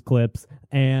both of these clips,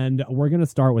 and we're going to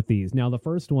start with these. Now, the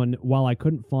first one, while I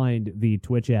couldn't find the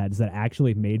Twitch ads that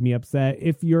actually made me upset,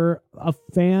 if you're a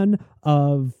fan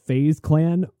of FaZe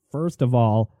Clan, first of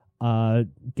all,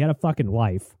 get a fucking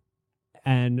life.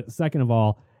 And second of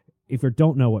all, if you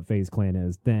don't know what FaZe Clan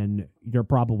is, then you're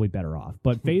probably better off.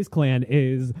 But FaZe Clan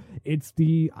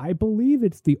I believe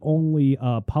it's the only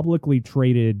publicly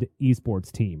traded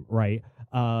esports team, right?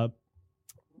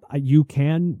 You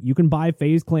can buy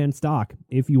FaZe Clan stock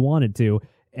if you wanted to,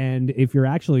 and if you're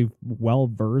actually well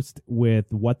versed with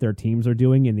what their teams are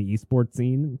doing in the esports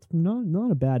scene, it's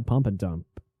not a bad pump and dump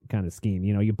kind of scheme.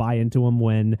 You know, you buy into them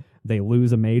when they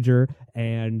lose a major,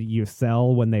 and you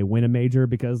sell when they win a major,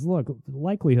 because look, the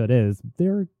likelihood is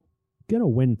they're gonna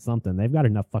win something. They've got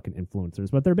enough fucking influencers,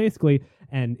 but they're basically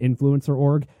an influencer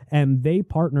org, and they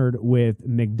partnered with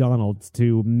McDonald's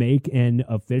to make an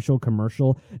official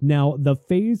commercial. Now, the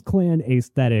FaZe Clan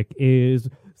aesthetic is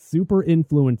super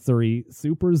influencery,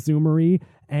 super zoomery,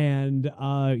 and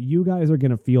you guys are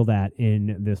gonna feel that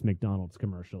in this McDonald's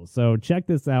commercial. So check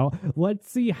this out.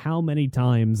 Let's see how many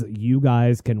times you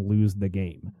guys can lose the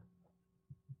game,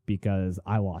 because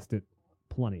I lost it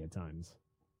plenty of times.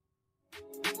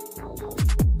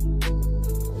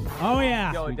 Oh,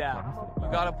 yeah. Yo, Dad, you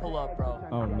gotta pull up, bro.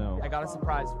 Oh, no. I got a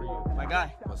surprise for you. My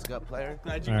guy. What's up, player?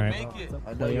 Glad you All can right. make it.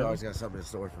 I know you always got something in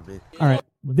store for me. All right.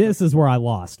 This is where I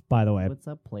lost, by the way. What's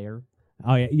up, player?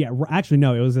 Oh, yeah. Yeah. Actually,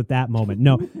 no, it was at that moment.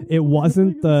 No, it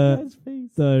wasn't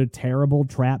the terrible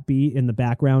trap beat in the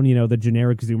background, you know, the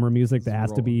generic Zoomer music that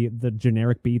has to be the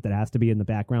generic beat that has to be in the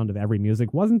background of every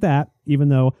music. Wasn't that, even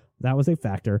though that was a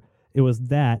factor. It was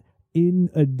that, in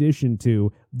addition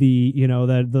to the, you know,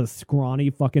 the scrawny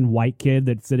fucking white kid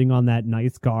that's sitting on that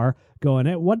nice car going,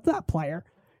 hey, what's up, player?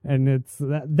 And it's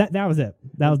that was it.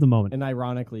 That was the moment. And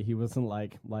ironically, he wasn't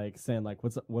like saying like,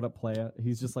 what up, player?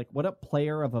 He's just like, what up,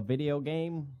 player of a video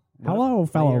game? What Hello, up,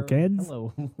 fellow player? kids.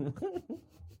 Hello.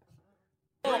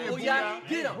 Oh, yeah.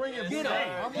 Get him. Get him.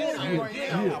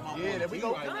 Yeah, there we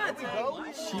go.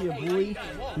 Shit, boy.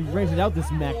 We rented out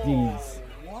this MacD's.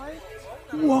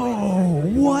 Whoa,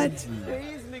 what?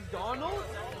 FaZe McDonald's?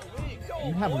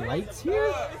 You have lights here?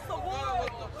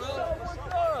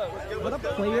 What up,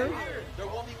 player?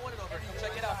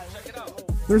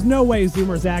 There's no way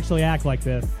Zoomers actually act like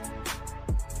this.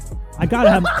 I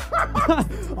gotta have.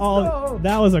 Oh,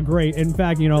 that was a great. In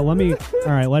fact, you know, let me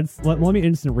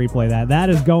instant replay that.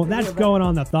 That's going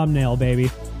on the thumbnail, baby.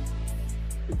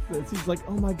 He's like,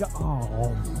 oh my god.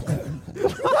 Oh.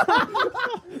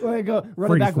 Wait, go run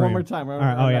Freeze it back frame. one more time. All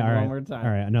right. One more time.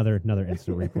 All right, another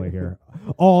instant replay here.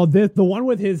 Oh, the one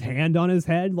with his hand on his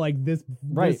head, like this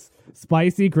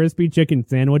spicy crispy chicken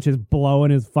sandwich is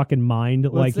blowing his fucking mind.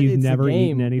 Well, like he's never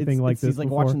eaten anything like this He's like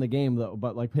before. watching the game though,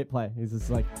 but like hit play. He's just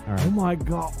like, All right. oh my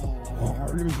god,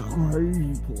 this is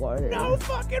crazy play. No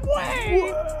fucking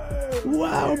way!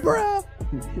 Wow,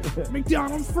 bruh!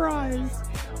 McDonald's fries.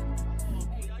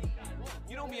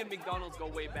 You know me and McDonald's go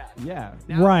way back. Yeah.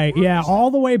 Right, yeah,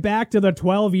 all the way back to the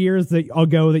 12 years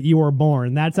ago that you were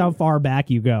born. That's how far back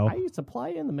you go. I used to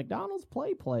play in the McDonald's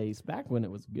play place back when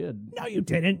it was good. No, you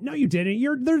didn't.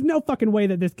 There's no fucking way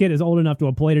that this kid is old enough to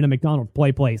have played in a McDonald's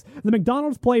play place. The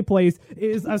McDonald's play place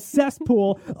is a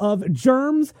cesspool of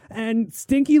germs and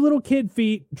stinky little kid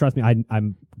feet. Trust me,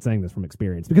 I'm saying this from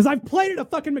experience because I've played at a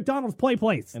fucking McDonald's play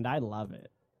place. And I love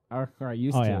it. Or I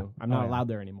used to. Yeah. I'm not allowed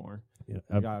there anymore. Yeah,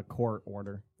 I got a court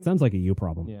order. Sounds like a you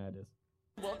problem. Yeah, it is.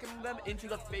 Welcome them into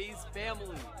the FaZe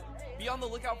family. Be on the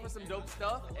lookout for some dope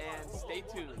stuff and stay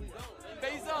tuned.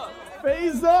 FaZe up!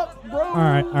 FaZe up, bro!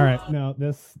 All right. No,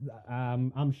 this,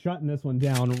 I'm shutting this one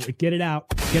down. Get it out.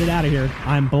 Get it out of here.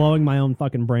 I'm blowing my own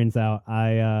fucking brains out.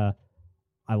 I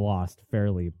lost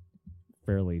fairly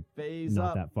FaZe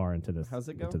not up. that far into this. How's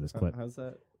it go? Into this clip. How's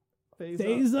that?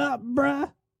 FaZe up, bruh.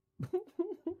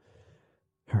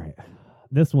 All right.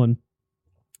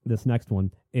 This next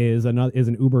one is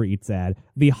an Uber Eats ad.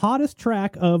 The hottest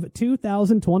track of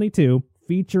 2022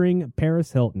 featuring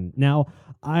Paris Hilton. Now,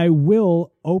 I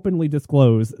will openly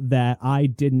disclose that I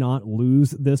did not lose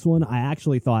this one. I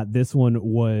actually thought this one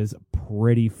was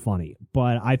pretty funny,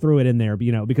 but I threw it in there,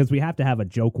 because we have to have a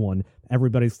joke one.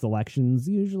 Everybody's selections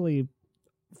usually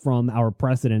from our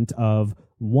precedent of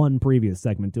one previous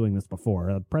segment doing this before.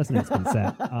 A precedent's been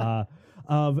set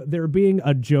of there being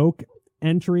a joke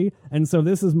entry, and so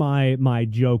this is my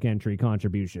joke entry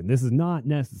contribution. This is not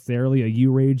necessarily a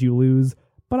you rage you lose,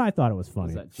 but I thought it was funny.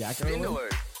 Is that Jack Irwin?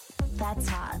 That's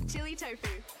hot. Chili tofu.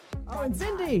 Oh, and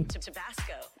Cindy.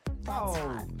 Tabasco. That's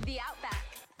hot. The Outback.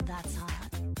 That's hot.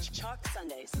 Chalk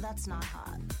Sundays. That's not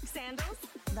hot. Sandals.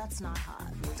 That's not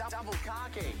hot. Double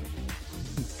cocky.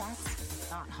 That's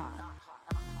not hot.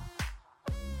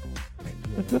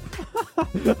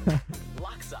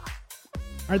 Laksa. All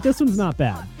right, this one's not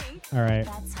bad. All right.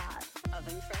 That's hot.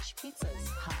 Oven fresh pizzas.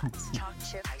 Hot. Chalk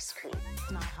chip ice cream.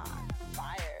 Not hot.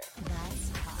 Fire. That's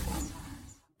hot.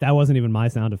 That wasn't even my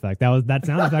sound effect. That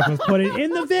sound effect was put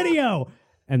in the video.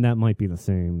 And that might be the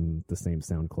same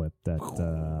sound clip that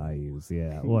I use.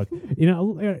 Yeah. Look,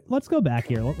 let's go back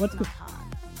here. Let's go.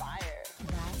 Fire.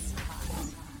 That's hot.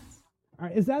 All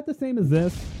right, is that the same as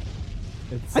this?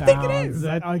 I think it is.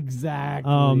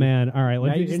 Exactly. Oh man. All right,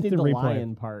 let's Now you do just need instant the replay.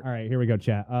 lion part. All right, here we go,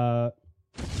 chat. All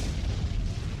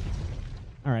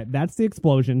right, that's the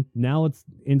explosion. Now let's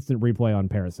instant replay on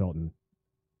Paris Hilton.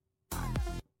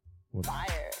 Whoops. Fire.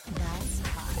 That's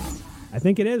hot. I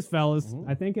think it is, fellas.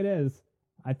 I think it is.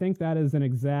 I think that is an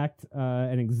exact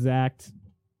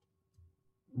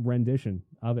rendition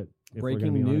of it. If we're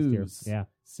Breaking gonna be honest news. here. Yeah.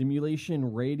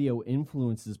 Simulation radio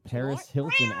influences Paris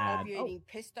Hilton ad. I'll be eating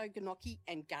pesto gnocchi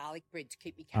and garlic bread to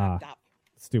keep me carved up.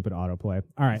 Stupid autoplay.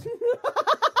 All right.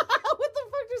 What the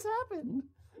fuck just happened?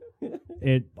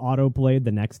 It autoplayed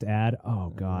the next ad. Oh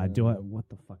God. What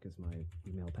the fuck is my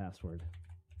email password?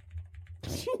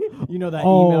 You know that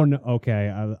Oh email? no.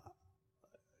 Okay.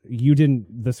 You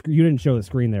didn't show the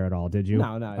screen there at all, did you?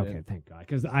 No, I Okay, didn't. thank God.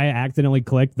 Because I accidentally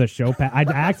clicked the show. I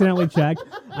accidentally checked.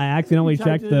 I accidentally You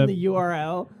typed checked it in the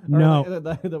URL. No. Or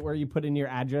the where you put in your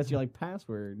address. You're like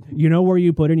password. You know where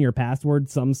you put in your password?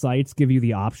 Some sites give you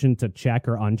the option to check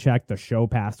or uncheck the show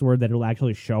password that it'll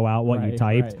actually show out what you Right,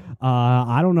 typed. right.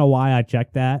 I don't know why I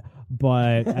checked that,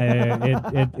 but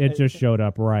it just showed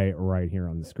up right here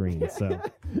on the screen. So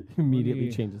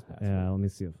Immediately changes password. Yeah, let me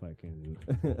see if I can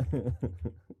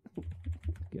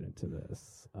get into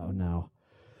this. Oh no.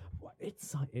 It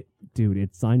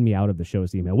signed me out of the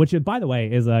show's email, which, by the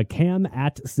way, is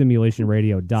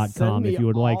cam@simulationradio.com Send me if you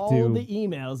would like all to. the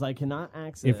emails I cannot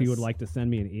access. If you would like to send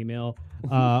me an email.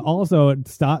 Also,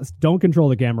 don't control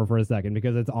the camera for a second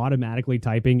because it's automatically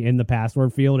typing in the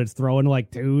password field. It's throwing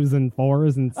like 2s and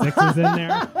 4s and 6s in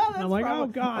there. And I'm like, oh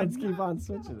God. Let's keep on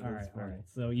switching. All right.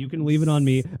 So you can leave it on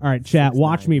me. All right, chat,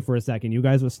 watch me for a second. You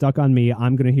guys were stuck on me.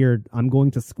 I'm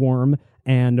going to squirm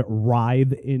and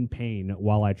writhe in pain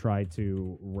while I try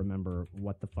to remember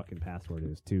what the fucking password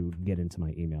is to get into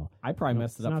my email. I probably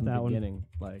messed it up from the one. beginning.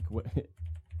 Like, what?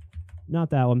 Not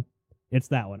that one. It's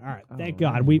that one. All right. Thank Oh,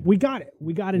 God. man. We got it.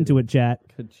 We got into it, chat.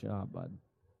 Good job, bud.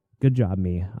 Good job,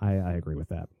 me. I agree with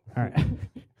that. All right. This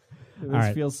All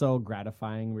right. feels so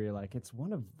gratifying where you're like, it's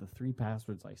one of the 3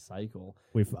 passwords I cycle.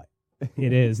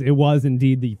 It is. It was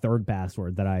indeed the third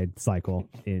password that I cycle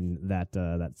in that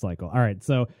cycle. All right,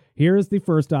 so here's the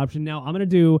first option. Now I'm gonna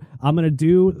do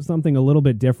something a little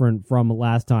bit different from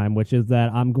last time, which is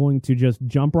that I'm going to just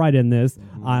jump right in this.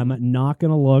 I'm not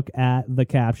gonna look at the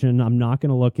caption. I'm not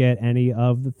gonna look at any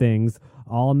of the things.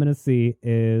 All I'm gonna see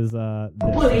is this.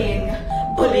 Bullying.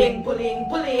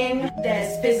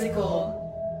 There's physical.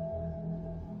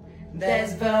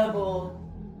 There's verbal.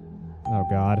 Oh,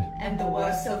 God. And the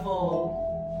worst of all,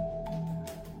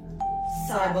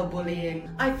 cyberbullying.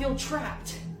 I feel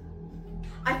trapped.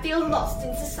 I feel lost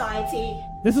in society.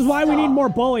 This is why we need more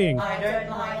bullying. I don't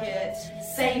like it.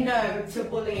 Say no to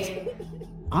bullying.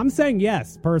 I'm saying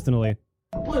yes, personally.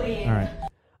 Bullying. All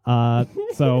right.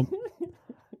 So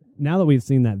now that we've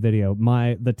seen that video,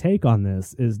 the take on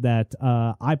this is that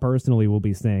I personally will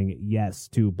be saying yes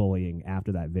to bullying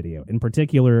after that video. In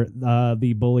particular,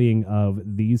 the bullying of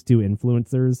these two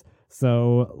influencers.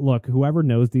 So look, whoever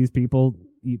knows these people,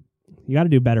 you got to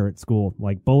do better at school.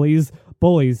 Like bullies.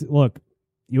 Look,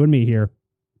 you and me here,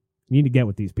 you need to get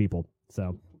with these people.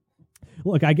 So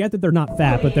look, I get that they're not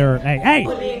fat, but they're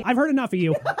hey, I've heard enough of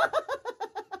you.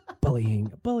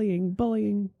 Bullying.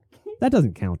 That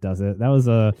doesn't count, does it? That was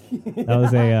a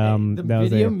The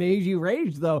video made you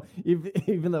rage, though,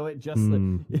 even though it just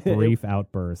brief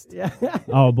outburst. Yeah.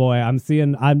 Oh boy, I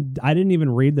didn't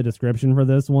even read the description for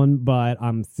this one, but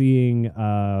I'm seeing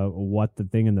what the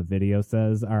thing in the video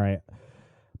says. All right.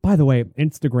 By the way,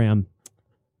 Instagram,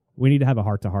 we need to have a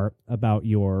heart-to-heart about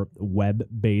your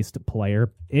web-based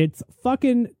player. It's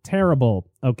fucking terrible,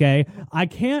 okay? I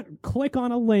can't click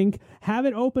on a link, have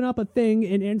it open up a thing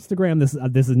in Instagram.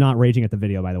 This is not raging at the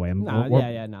video, by the way.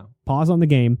 No. Pause on the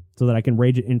game so that I can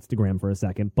rage at Instagram for a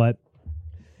second. But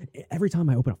every time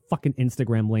I open a fucking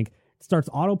Instagram link, it starts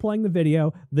auto-playing the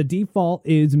video. The default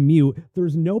is mute.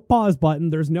 There's no pause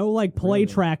button. There's no, play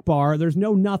track bar. There's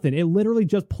no nothing. It literally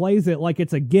just plays it like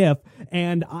it's a GIF,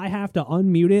 and I have to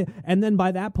unmute it. And then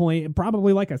by that point,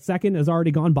 probably a second has already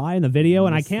gone by in the video,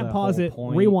 and I can't pause it,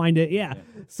 rewind it. Yeah.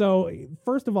 So,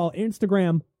 first of all,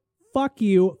 Instagram, fuck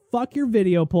you. Fuck your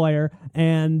video player.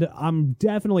 And I'm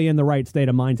definitely in the right state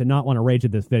of mind to not want to rage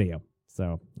at this video.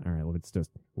 So, all right, let's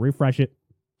just refresh it.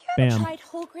 You ever Bam. tried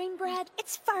whole grain bread?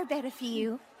 It's far better for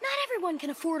you. Not everyone can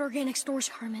afford organic stores,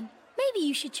 Carmen. Maybe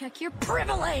you should check your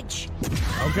privilege.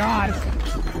 Oh, God.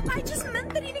 I just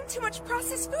meant that eating too much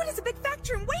processed food is a big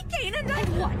factor in weight gain, and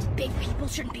what? Big people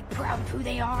shouldn't be proud of who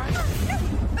they are? No,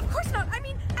 of course not. I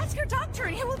mean, ask your doctor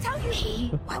and he will tell you. He?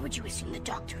 Why would you assume the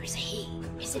doctor is he?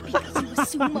 Is it because you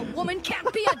assume a woman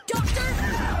can't be a doctor?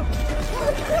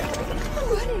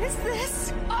 What is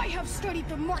this? I have studied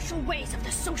the martial ways of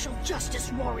the social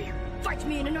justice warrior. Fight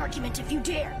me in an argument if you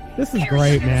dare. This is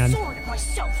great, man. Sword of my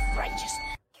self-righteous.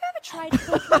 You ever tried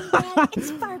whole grain bread?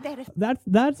 It's far better.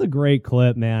 That's a great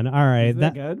clip, man. All right,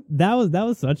 that good? That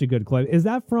was such a good clip. Is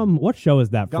that from what show is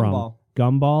that Gumball. from?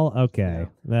 Gumball. Okay.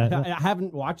 I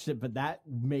haven't watched it, but that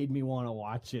made me want to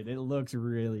watch it. It looks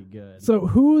really good. So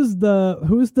who's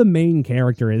the main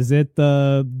character? Is it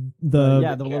the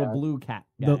little blue cat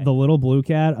guy. The little blue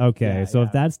cat? Okay. Yeah, so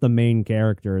if that's the main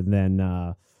character,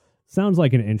 then sounds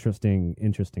like an interesting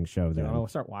show Do you then. want to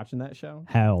start watching that show?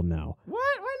 Hell no. What?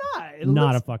 Why not? It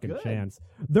Not a looks fucking good. chance.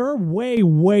 There are way,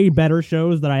 way better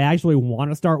shows that I actually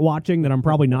want to start watching that I'm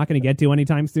probably not going to get to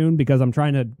anytime soon because I'm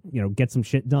trying to, get some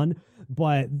shit done.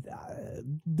 But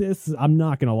this, I'm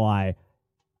not going to lie.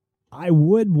 I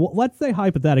would, let's say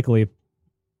hypothetically,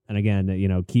 and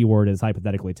again, keyword is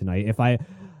hypothetically tonight. If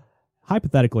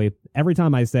hypothetically, every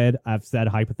time I've said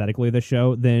hypothetically this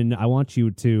show, then I want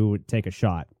you to take a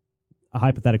shot. A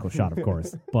hypothetical shot, of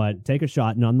course, but take a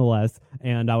shot nonetheless.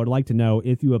 And I would like to know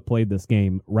if you have played this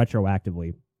game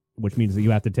retroactively, which means that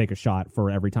you have to take a shot for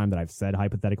every time that I've said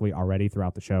hypothetically already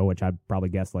throughout the show, which I'd probably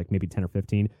guess maybe 10 or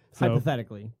 15. So,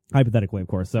 Hypothetically, of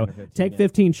course. So 15,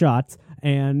 15 shots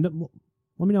and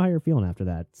let me know how you're feeling after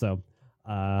that. So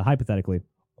hypothetically.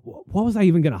 What was I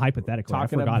even going to hypothetically?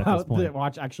 Talking I forgot about at this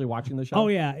point. actually watching the show. Oh,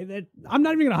 yeah. I'm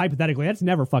not even going to hypothetically. That's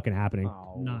never fucking happening.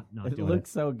 Not It doing looks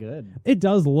so good. It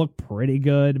does look pretty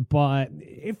good, but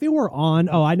if it were on...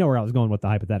 Oh, I know where I was going with the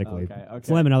hypothetically. Okay.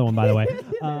 Slam another one, by the way.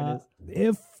 There it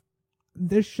If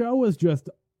this show was just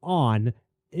on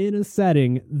in a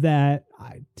setting that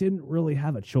I didn't really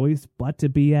have a choice but to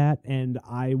be at, and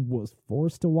I was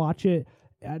forced to watch it,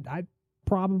 I'd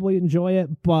probably enjoy it,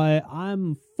 but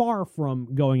I'm far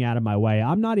from going out of my way.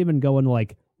 I'm not even going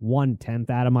 1/10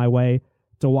 out of my way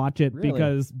to watch it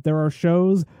because there are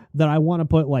shows that I want to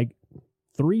put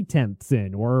 3/10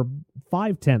 in or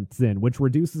 5/10 in, which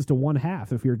reduces to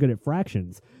 1/2 if you're good at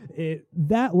fractions.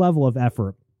 That level of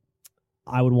effort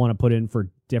I would want to put in for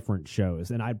different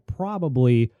shows, and I'd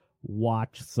probably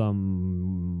watch a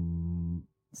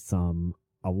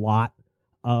lot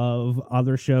of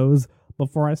other shows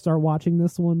before I start watching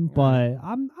this one, but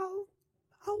I'll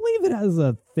leave it as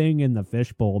a thing in the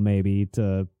fishbowl maybe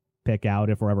to pick out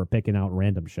if we're ever picking out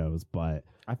random shows. But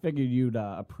I figured you'd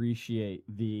appreciate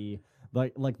the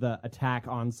like the attack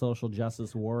on social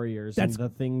justice warriors and the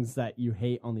things that you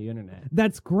hate on the internet.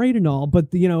 That's great and all,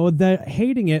 but the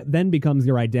hating it then becomes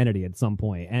your identity at some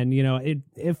point. And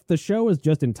if the show is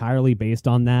just entirely based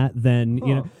on that,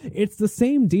 then it's the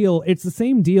same deal. It's the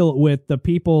same deal with the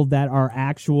people that are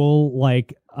actual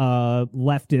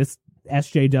leftist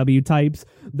SJW types.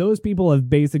 Those people have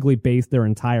basically based their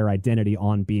entire identity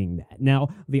on being that. Now,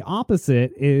 the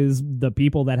opposite is the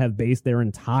people that have based their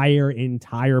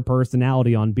entire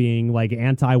personality on being like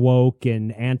anti-woke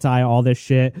and anti all this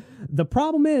shit. The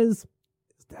problem is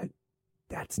that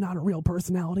that's not a real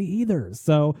personality either.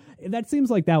 So that seems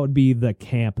like that would be the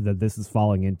camp that this is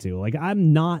falling into. Like,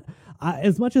 I'm not,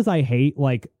 as much as I hate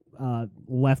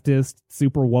leftist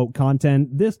super woke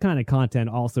content, this kind of content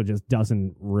also just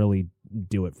doesn't really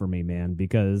do it for me, man,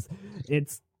 because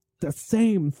it's the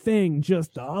same thing,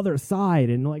 just the other side.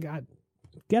 And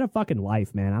get a fucking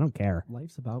life, man. I don't care.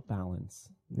 Life's about balance.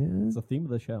 Yeah. It's the theme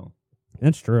of the show.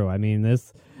 That's true. I mean,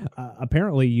 this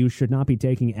apparently you should not be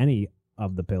taking any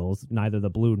of the pills, neither the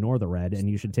blue nor the red, and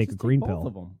you should take a green pill. Both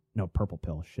of them. No, purple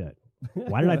pill. Shit.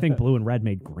 Why did I think blue and red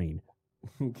made green?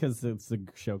 Because it's the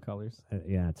show colors.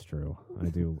 Yeah, it's true. I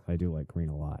do like green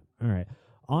a lot. All right.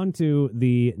 On to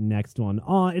the next one.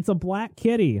 Oh, it's a black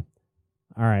kitty.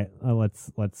 All right.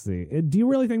 Let's see. Do you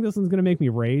really think this one's going to make me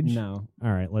rage? No.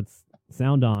 All right. Let's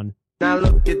sound on. Now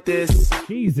look at this.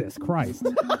 Jesus Christ.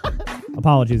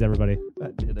 Apologies, everybody.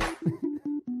 That did it.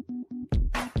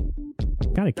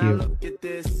 Kind of cute. Now look at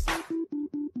this.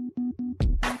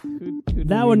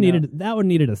 That one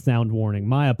needed a sound warning.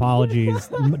 My apologies,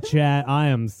 chat. I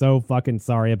am so fucking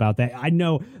sorry about that. I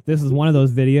know this is one of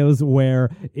those videos where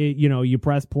you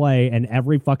press play and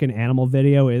every fucking animal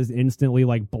video is instantly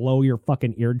like blow your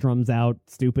fucking eardrums out,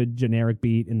 stupid generic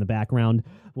beat in the background.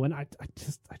 When I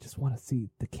just want to see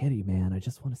the kitty, man. I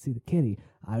just want to see the kitty.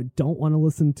 I don't want to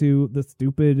listen to the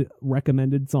stupid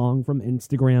recommended song from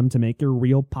Instagram to make your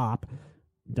reel pop.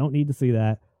 Don't need to see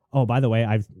that. Oh, by the way,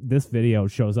 this video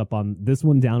shows up on this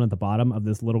one down at the bottom of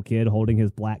this little kid holding his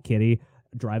black kitty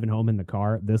driving home in the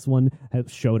car. This one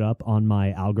has showed up on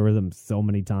my algorithm so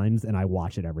many times, and I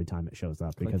watch it every time it shows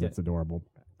up because it's adorable.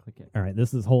 Click it. All right,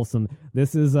 this is wholesome.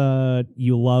 This is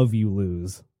You Love, You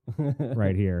Lose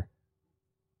right here.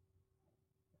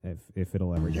 If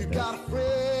it'll ever get there.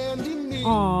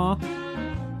 Aw,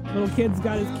 little kid's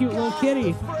got his cute little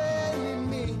kitty.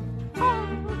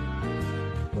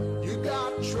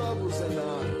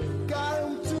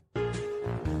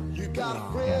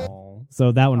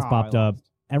 So that one's popped up.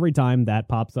 Every time that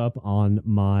pops up on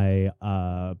my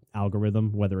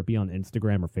algorithm, whether it be on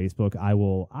Instagram or Facebook, I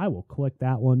will click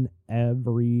that one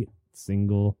every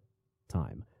single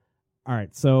time. All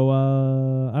right, so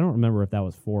I don't remember if that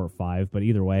was 4 or 5, but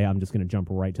either way, I'm just going to jump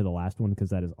right to the last one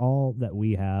because that is all that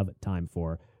we have time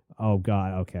for. Oh,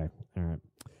 God, okay. All right.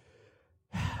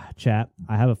 Chat,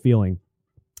 I have a feeling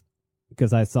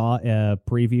because I saw a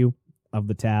preview of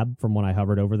the tab from when I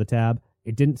hovered over the tab.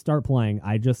 It didn't start playing.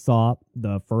 I just saw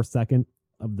the first second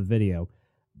of the video.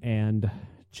 And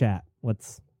chat,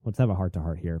 let's have a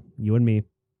heart-to-heart here. You and me,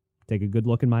 take a good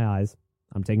look in my eyes.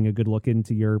 I'm taking a good look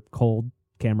into your cold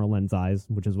camera lens eyes,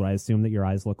 which is what I assume that your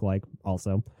eyes look like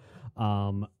also.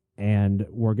 And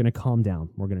we're going to calm down.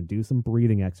 We're going to do some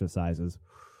breathing exercises.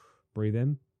 Breathe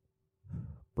in,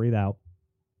 breathe out,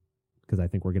 because I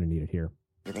think we're going to need it here.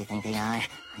 Who they think they are?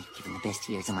 I've given the best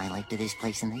years of my life to this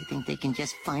place, and they think they can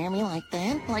just fire me like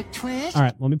that? Like trash? All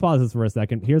right, let me pause this for a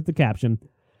second. Here's the caption.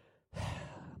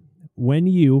 When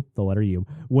you, the letter U,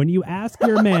 when you ask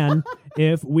your man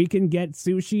if we can get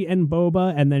sushi and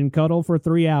boba and then cuddle for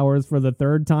 3 hours for the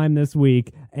 3rd time this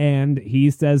week, and he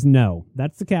says no.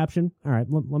 That's the caption. All right,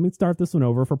 let me start this one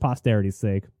over for posterity's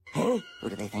sake. Who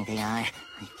do they think they are?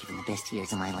 I've given the best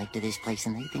years of my life to this place,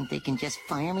 and they think they can just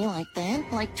fire me like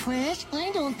that? Like trash?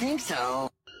 I don't think so.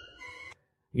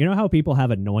 You know how people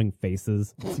have annoying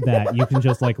faces that you can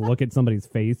just like look at somebody's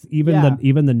face,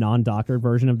 even the non-doctored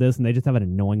version of this, and they just have an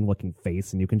annoying looking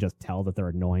face, and you can just tell that they're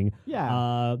annoying.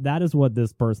 Yeah, that is what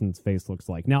this person's face looks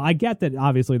like. Now, I get that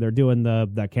obviously they're doing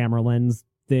the camera lens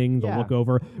thing, the Yeah. look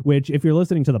over, which if you're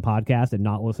listening to the podcast and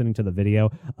not listening to the video,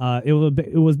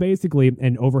 it was basically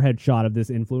an overhead shot of this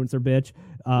influencer bitch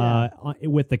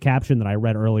with the caption that I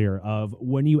read earlier of,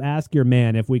 when you ask your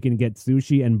man if we can get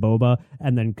sushi and boba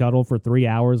and then cuddle for 3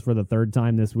 hours for the third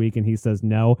time this week and he says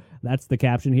no, that's the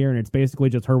caption here. And it's basically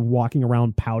just her walking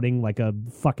around pouting like a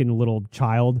fucking little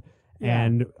child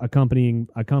and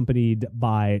accompanied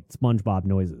by SpongeBob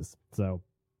noises. So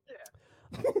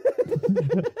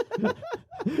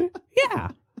yeah.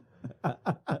 All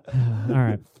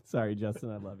right. Sorry,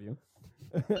 Justin, I love you.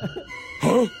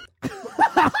 Oh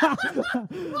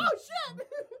shit!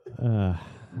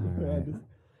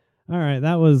 All right,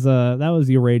 that was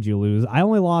You Rage You Lose. I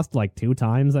only lost like 2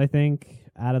 times, I think,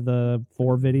 out of the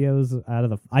 4 videos.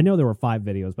 I know there were 5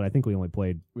 videos, but I think we only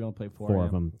played 4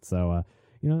 of them. So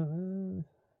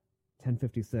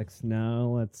 10:56. Now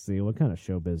let's see, what kind of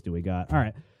showbiz do we got? All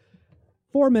right.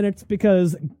 4 minutes,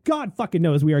 because God fucking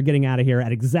knows we are getting out of here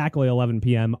at exactly 11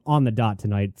 p.m. on the dot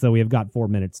tonight. So we have got 4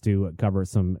 minutes to cover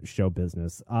some show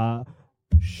business.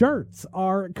 Shirts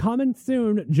are coming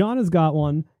soon. John has got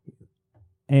one,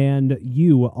 and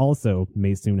you also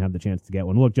may soon have the chance to get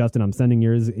one. Look, Justin, I'm sending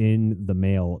yours in the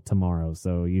mail tomorrow,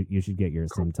 so you should get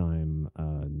yours sometime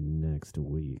next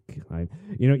week.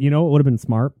 You know what would have been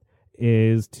smart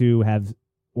is to have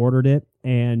ordered it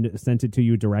and sent it to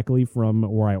you directly from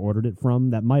where I ordered it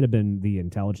from. That might have been the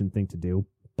intelligent thing to do,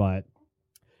 but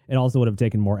it also would have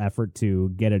taken more effort to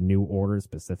get a new order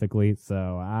specifically.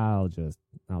 So I'll just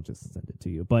send it to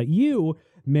you. But you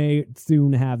may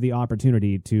soon have the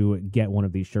opportunity to get one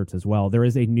of these shirts as well. There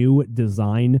is a new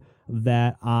design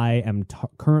that I am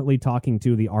currently talking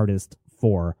to the artist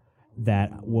for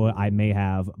that I may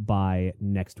have by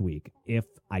next week. If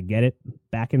I get it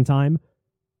back in time,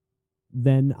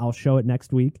 then I'll show it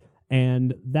next week.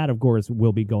 And that, of course,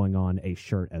 will be going on a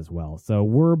shirt as well. So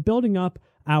we're building up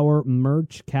our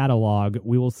merch catalog.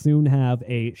 We will soon have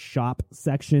a shop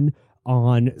section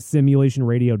on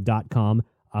simulationradio.com.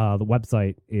 The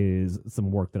website is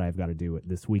some work that I've got to do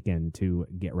this weekend to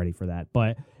get ready for that.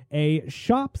 But a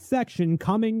shop section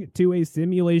coming to a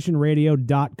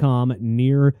simulationradio.com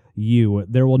near you.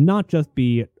 There will not just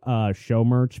be show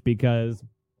merch, because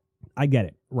I get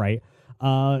it, right?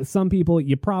 Some people,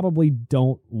 you probably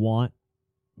don't want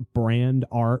brand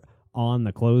art on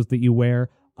the clothes that you wear.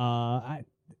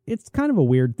 It's kind of a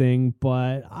weird thing,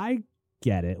 but I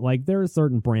get it. Like, there are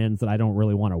certain brands that I don't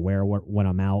really want to wear when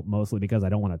I'm out, mostly because I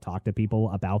don't want to talk to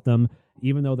people about them,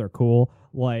 even though they're cool.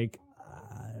 Like,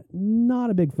 not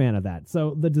a big fan of that.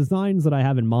 So the designs that I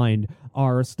have in mind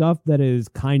are stuff that is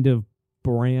kind of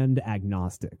brand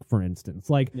agnostic, for instance.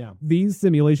 Like, these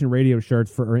Simulation Radio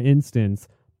shirts, for instance,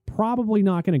 probably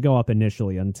not going to go up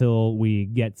initially until we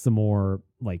get some more,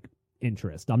 like,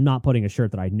 interest. I'm not putting a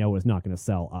shirt that I know is not going to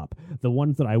sell up. The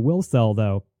ones that I will sell,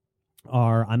 though,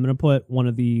 are, I'm going to put one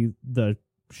of the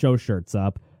show shirts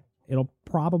up. It'll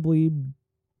probably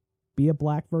be a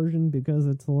black version because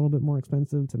it's a little bit more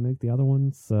expensive to make the other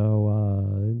one.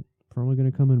 So it's probably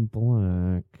going to come in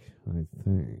black, I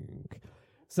think.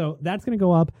 So that's going to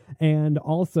go up. And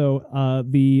also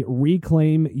the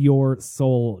Reclaim Your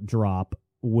Soul drop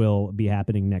will be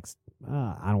happening next.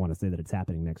 I don't want to say that it's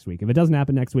happening next week. If it doesn't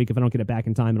happen next week, if I don't get it back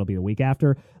in time, it'll be the week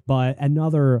after. But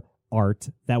another art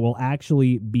that will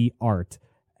actually be art,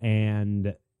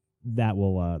 and that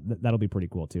will that'll be pretty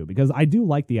cool too, because I do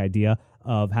like the idea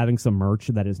of having some merch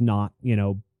that is not,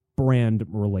 brand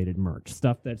related merch,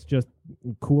 stuff that's just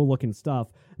cool looking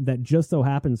stuff that just so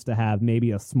happens to have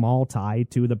maybe a small tie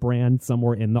to the brand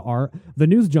somewhere in the art. The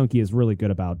News Junkie is really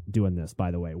good about doing this, by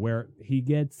the way, where he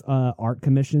gets art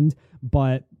commissioned,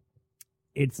 but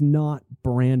it's not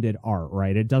branded art,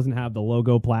 right? It doesn't have the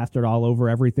logo plastered all over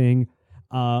everything.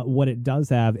 What it does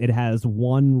have, it has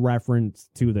one reference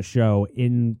to the show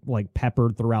in, like,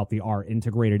 peppered throughout the art,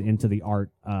 integrated into the art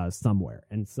somewhere.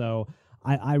 And so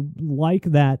I like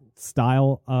that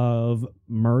style of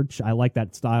merch. I like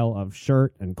that style of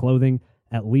shirt and clothing,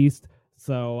 at least.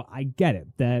 So I get it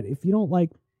that if you don't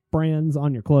like brands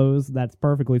on your clothes, that's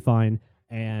perfectly fine,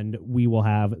 and we will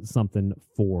have something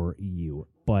for you.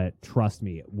 But trust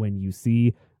me, when you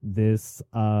see this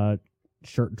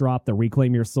shirt drop, the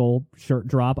Reclaim Your Soul shirt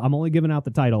drop, I'm only giving out the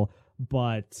title,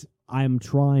 but I'm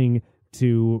trying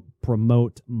to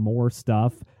promote more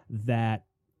stuff that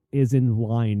is in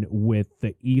line with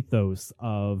the ethos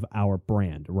of our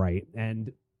brand, right? And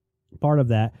part of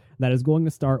that is going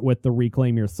to start with the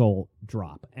Reclaim Your Soul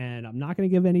drop. And I'm not going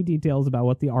to give any details about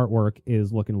what the artwork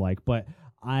is looking like, but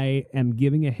I am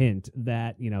giving a hint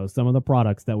that, some of the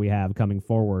products that we have coming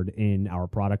forward in our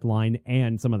product line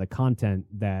and some of the content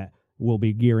that we'll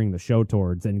be gearing the show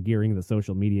towards and gearing the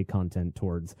social media content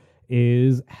towards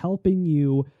is helping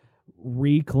you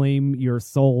reclaim your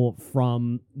soul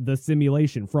from the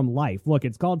simulation, from life. Look,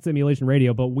 it's called simulation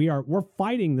radio, but we're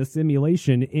fighting the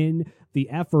simulation in the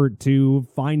effort to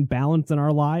find balance in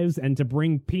our lives and to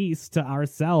bring peace to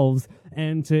ourselves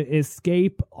and to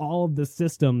escape all of the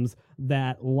systems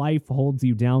that life holds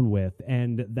you down with.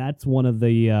 And that's one of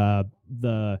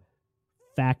the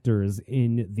factors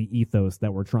in the ethos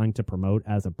that we're trying to promote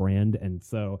as a brand. And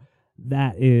so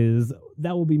that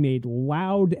will be made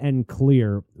loud and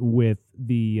clear with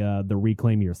the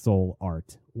Reclaim Your Soul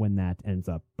art when that ends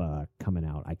up coming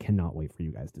out. I cannot wait for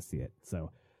you guys to see it.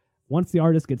 So once the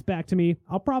artist gets back to me,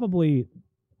 I'll probably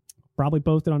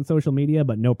post it on social media,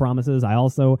 but no promises. I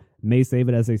also may save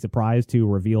it as a surprise to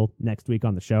reveal next week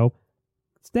on the show.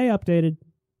 Stay updated.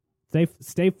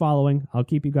 Stay following. I'll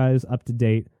keep you guys up to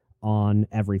date on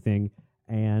everything.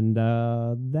 And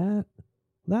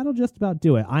that'll just about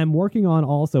do it. I'm working on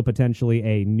also potentially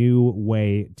a new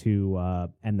way to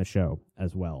end the show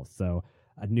as well. So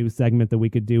a new segment that we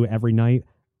could do every night,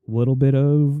 a little bit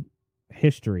of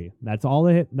history. That's all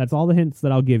the hints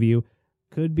that I'll give you.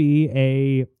 Could be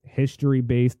a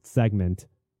history-based segment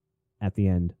at the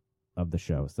end of the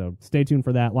show. So stay tuned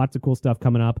for that. Lots of cool stuff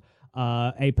coming up.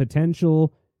 A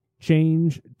potential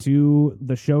change to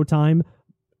the showtime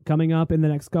coming up in the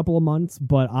next couple of months,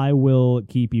 but I will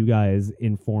keep you guys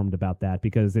informed about that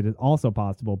because it is also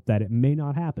possible that it may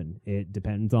not happen. It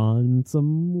depends on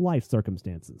some life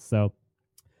circumstances. So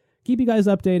keep you guys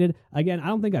updated. Again, I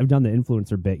don't think I've done the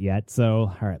influencer bit yet.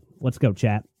 So, all right, let's go,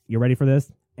 chat. You ready for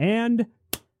this? And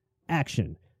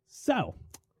action. So,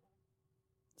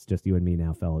 it's just you and me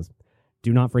now, fellas.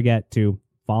 Do not forget to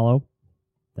follow.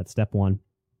 That's step 1.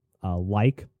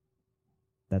 Like.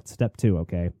 That's step 2,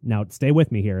 okay? Now, stay with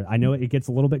me here. I know it gets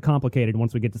a little bit complicated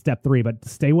once we get to step 3, but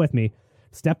stay with me.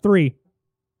 Step 3,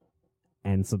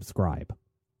 and subscribe.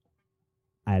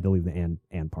 I had to leave the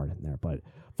and part in there, but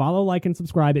follow, like, and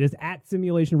subscribe. It is at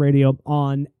Simulation Radio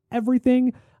on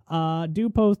everything. Do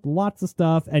post lots of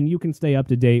stuff, and you can stay up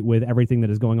to date with everything that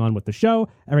is going on with the show,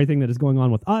 everything that is going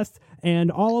on with us, and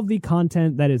all of the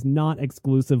content that is not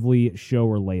exclusively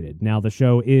show-related. Now, the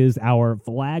show is our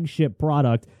flagship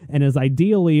product, and is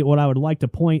ideally what I would like to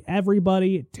point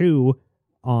everybody to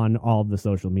on all of the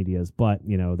social medias. But,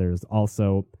 there's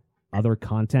also other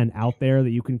content out there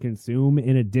that you can consume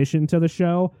in addition to the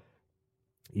show.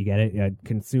 You get it?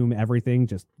 Consume everything.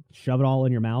 Just shove it all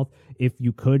in your mouth. If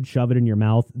you could shove it in your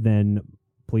mouth, then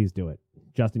please do it.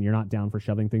 Justin, you're not down for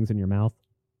shoving things in your mouth?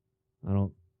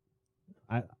 I'm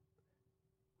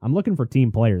looking for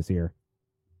team players here.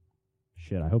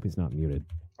 Shit, I hope he's not muted.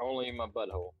 Only in my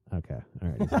butthole. Okay. All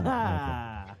right. He's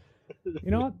not. Okay.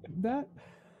 You know what?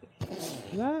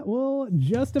 That will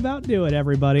just about do it,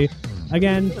 everybody.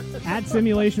 Again, at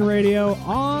Simulation Radio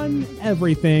on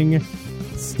everything.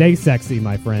 Stay sexy,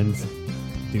 my friends.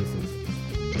 Deuces.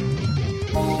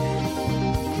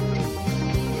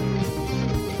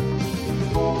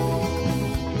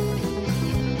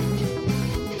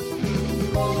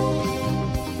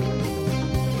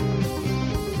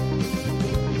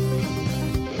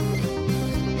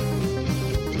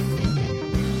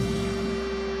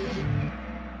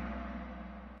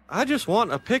 I just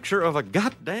want a picture of a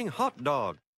goddamn hot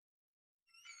dog.